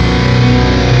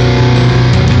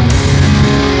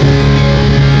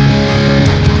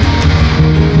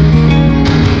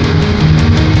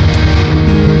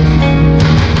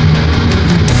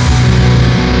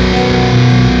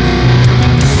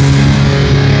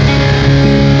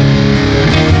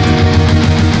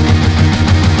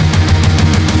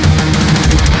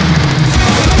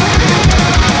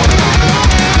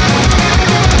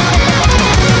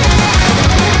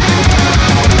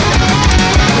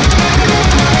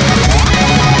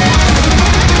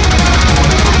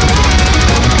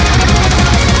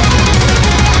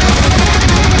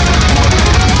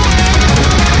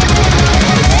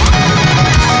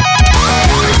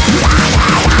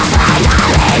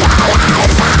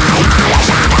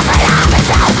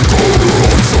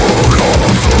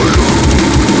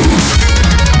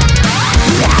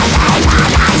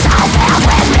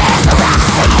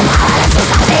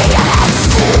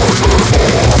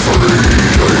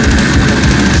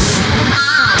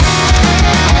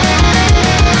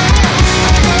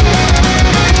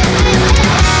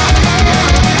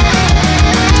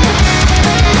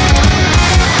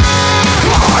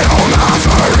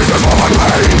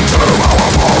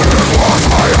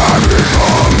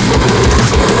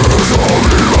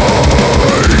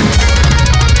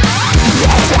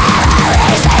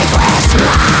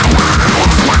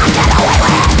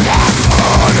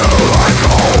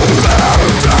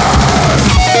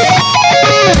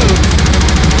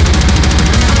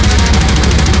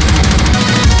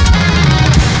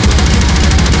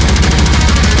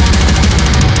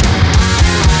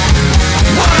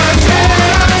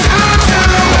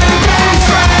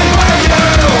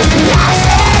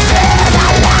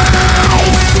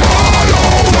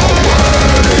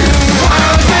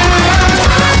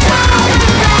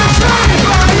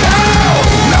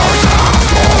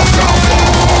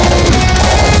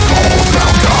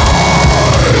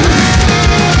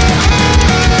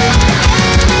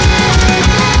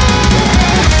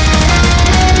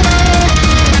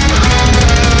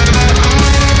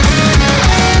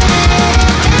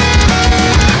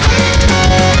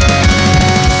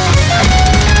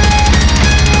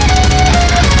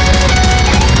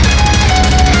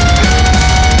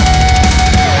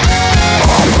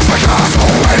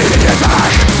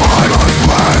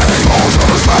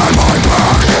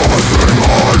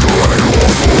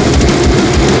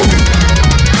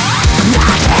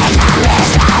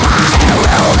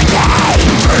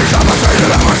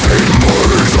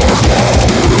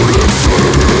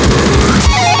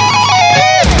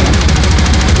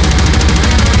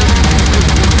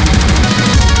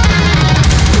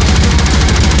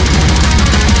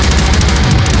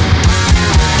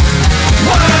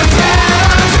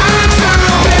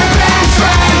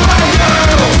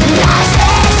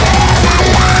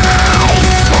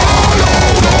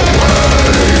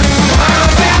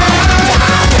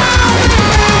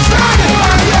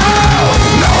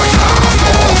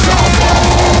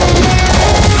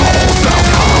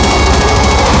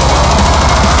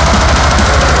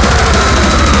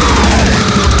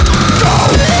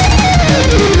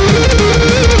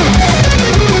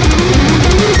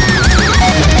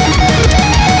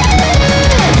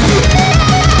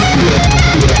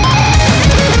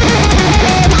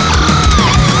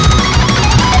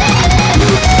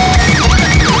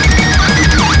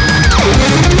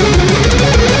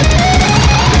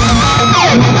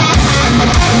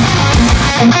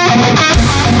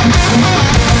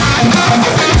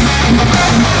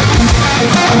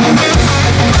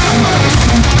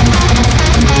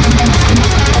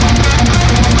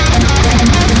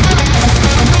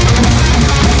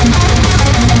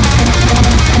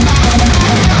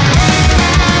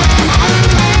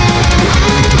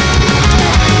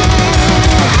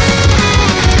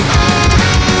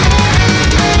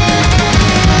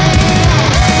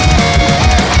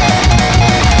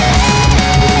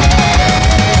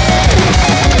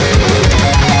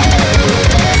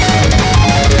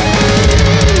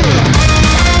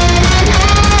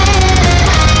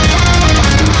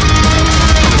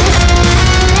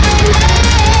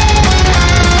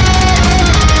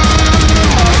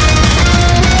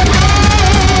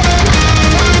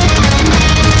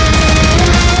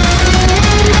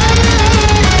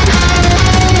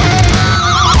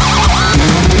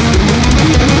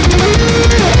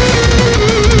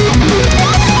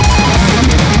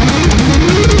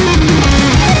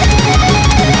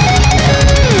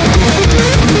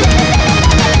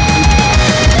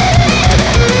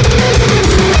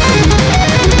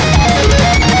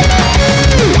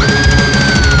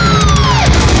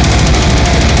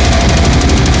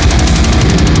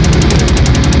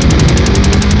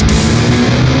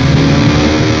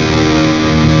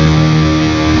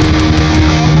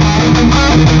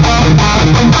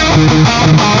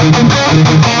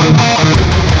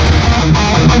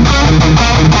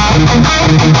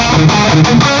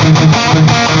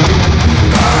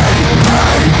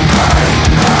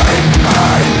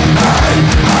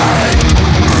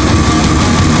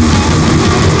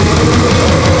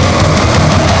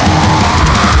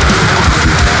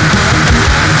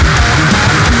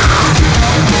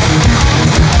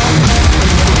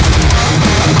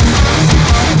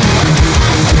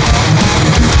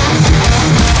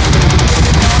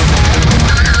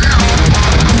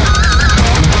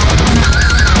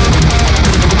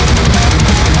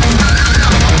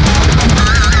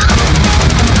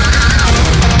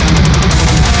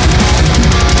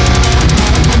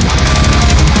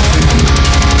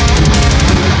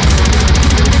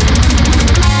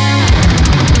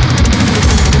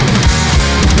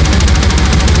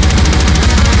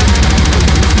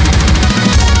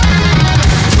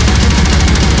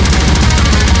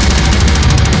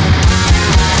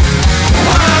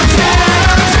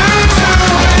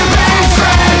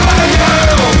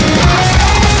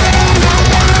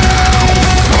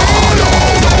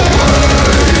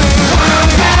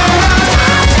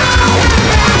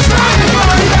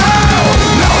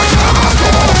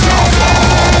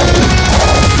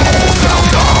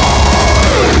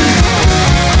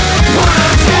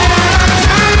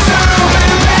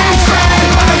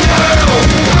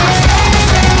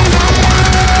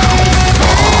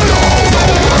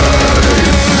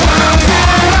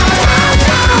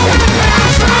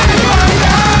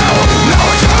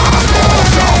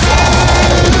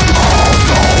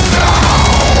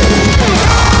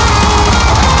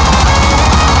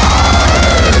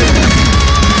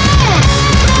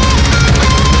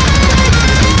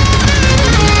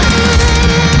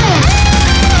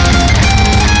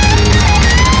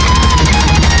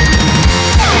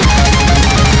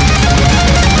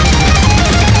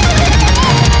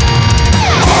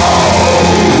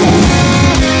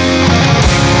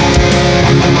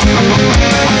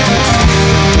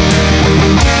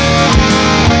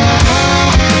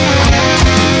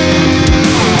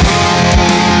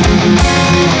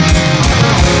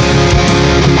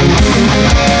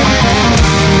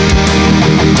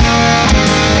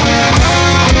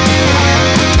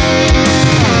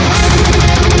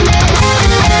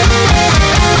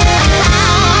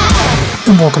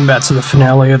 Welcome back to the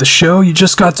finale of the show. You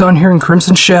just got done hearing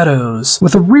Crimson Shadows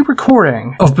with a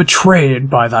re-recording of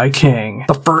Betrayed by Thy King,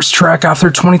 the first track off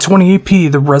their 2020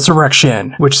 EP, The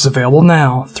Resurrection, which is available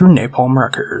now through Napalm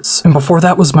Records. And before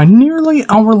that was my nearly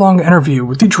hour-long interview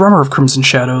with the drummer of Crimson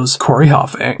Shadows, Corey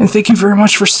Hoffing. And thank you very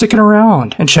much for sticking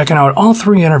around and checking out all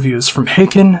 3 interviews from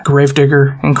Haken,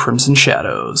 Gravedigger, and Crimson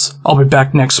Shadows. I'll be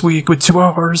back next week with 2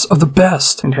 hours of the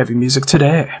best in heavy music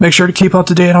today. Make sure to keep up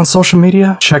to date on social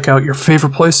media. Check out your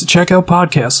favorite place to check out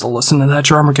podcasts to listen to That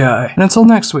Drummer Guy. And until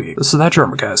next week, this is That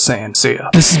Drummer Guy saying, see ya.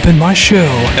 This has been my show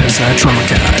as That Drummer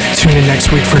Guy. Tune in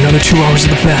next week for another 2 hours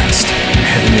of the best in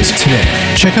heavy music today.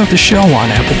 Check out the show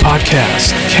on Apple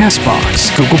Podcasts,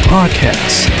 Castbox, Google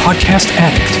Podcasts, Podcast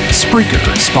Addict, Spreaker,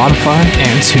 Spotify,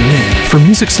 and TuneIn. For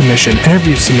music submission,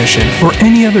 interview submission, or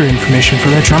any other information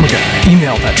for That Drummer Guy,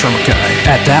 email That Drummer Guy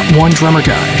at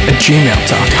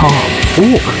thatonedrummerguy@gmail.com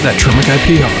or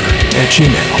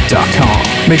thatdrummerguypr@gmail.com.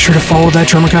 Make sure to follow That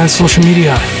Drummer Guy on social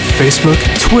media, Facebook,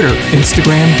 Twitter,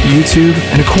 Instagram, YouTube,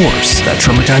 and of course,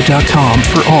 thatdrummerguy.com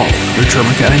for all your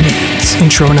Drummer Guy needs.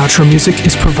 Intro and outro music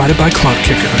is provided by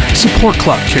Cloudkicker. Support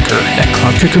Cloudkicker at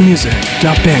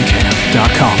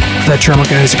cloudkickermusic.bandcamp.com. That Drummer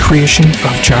Guy is a creation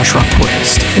of Josh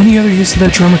Rockquist. Any other use of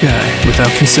That Drummer Guy without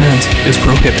consent is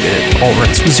prohibited. All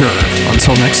rights reserved.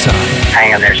 Until next time.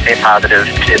 Hang in there, stay positive.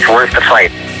 It's worth the fight.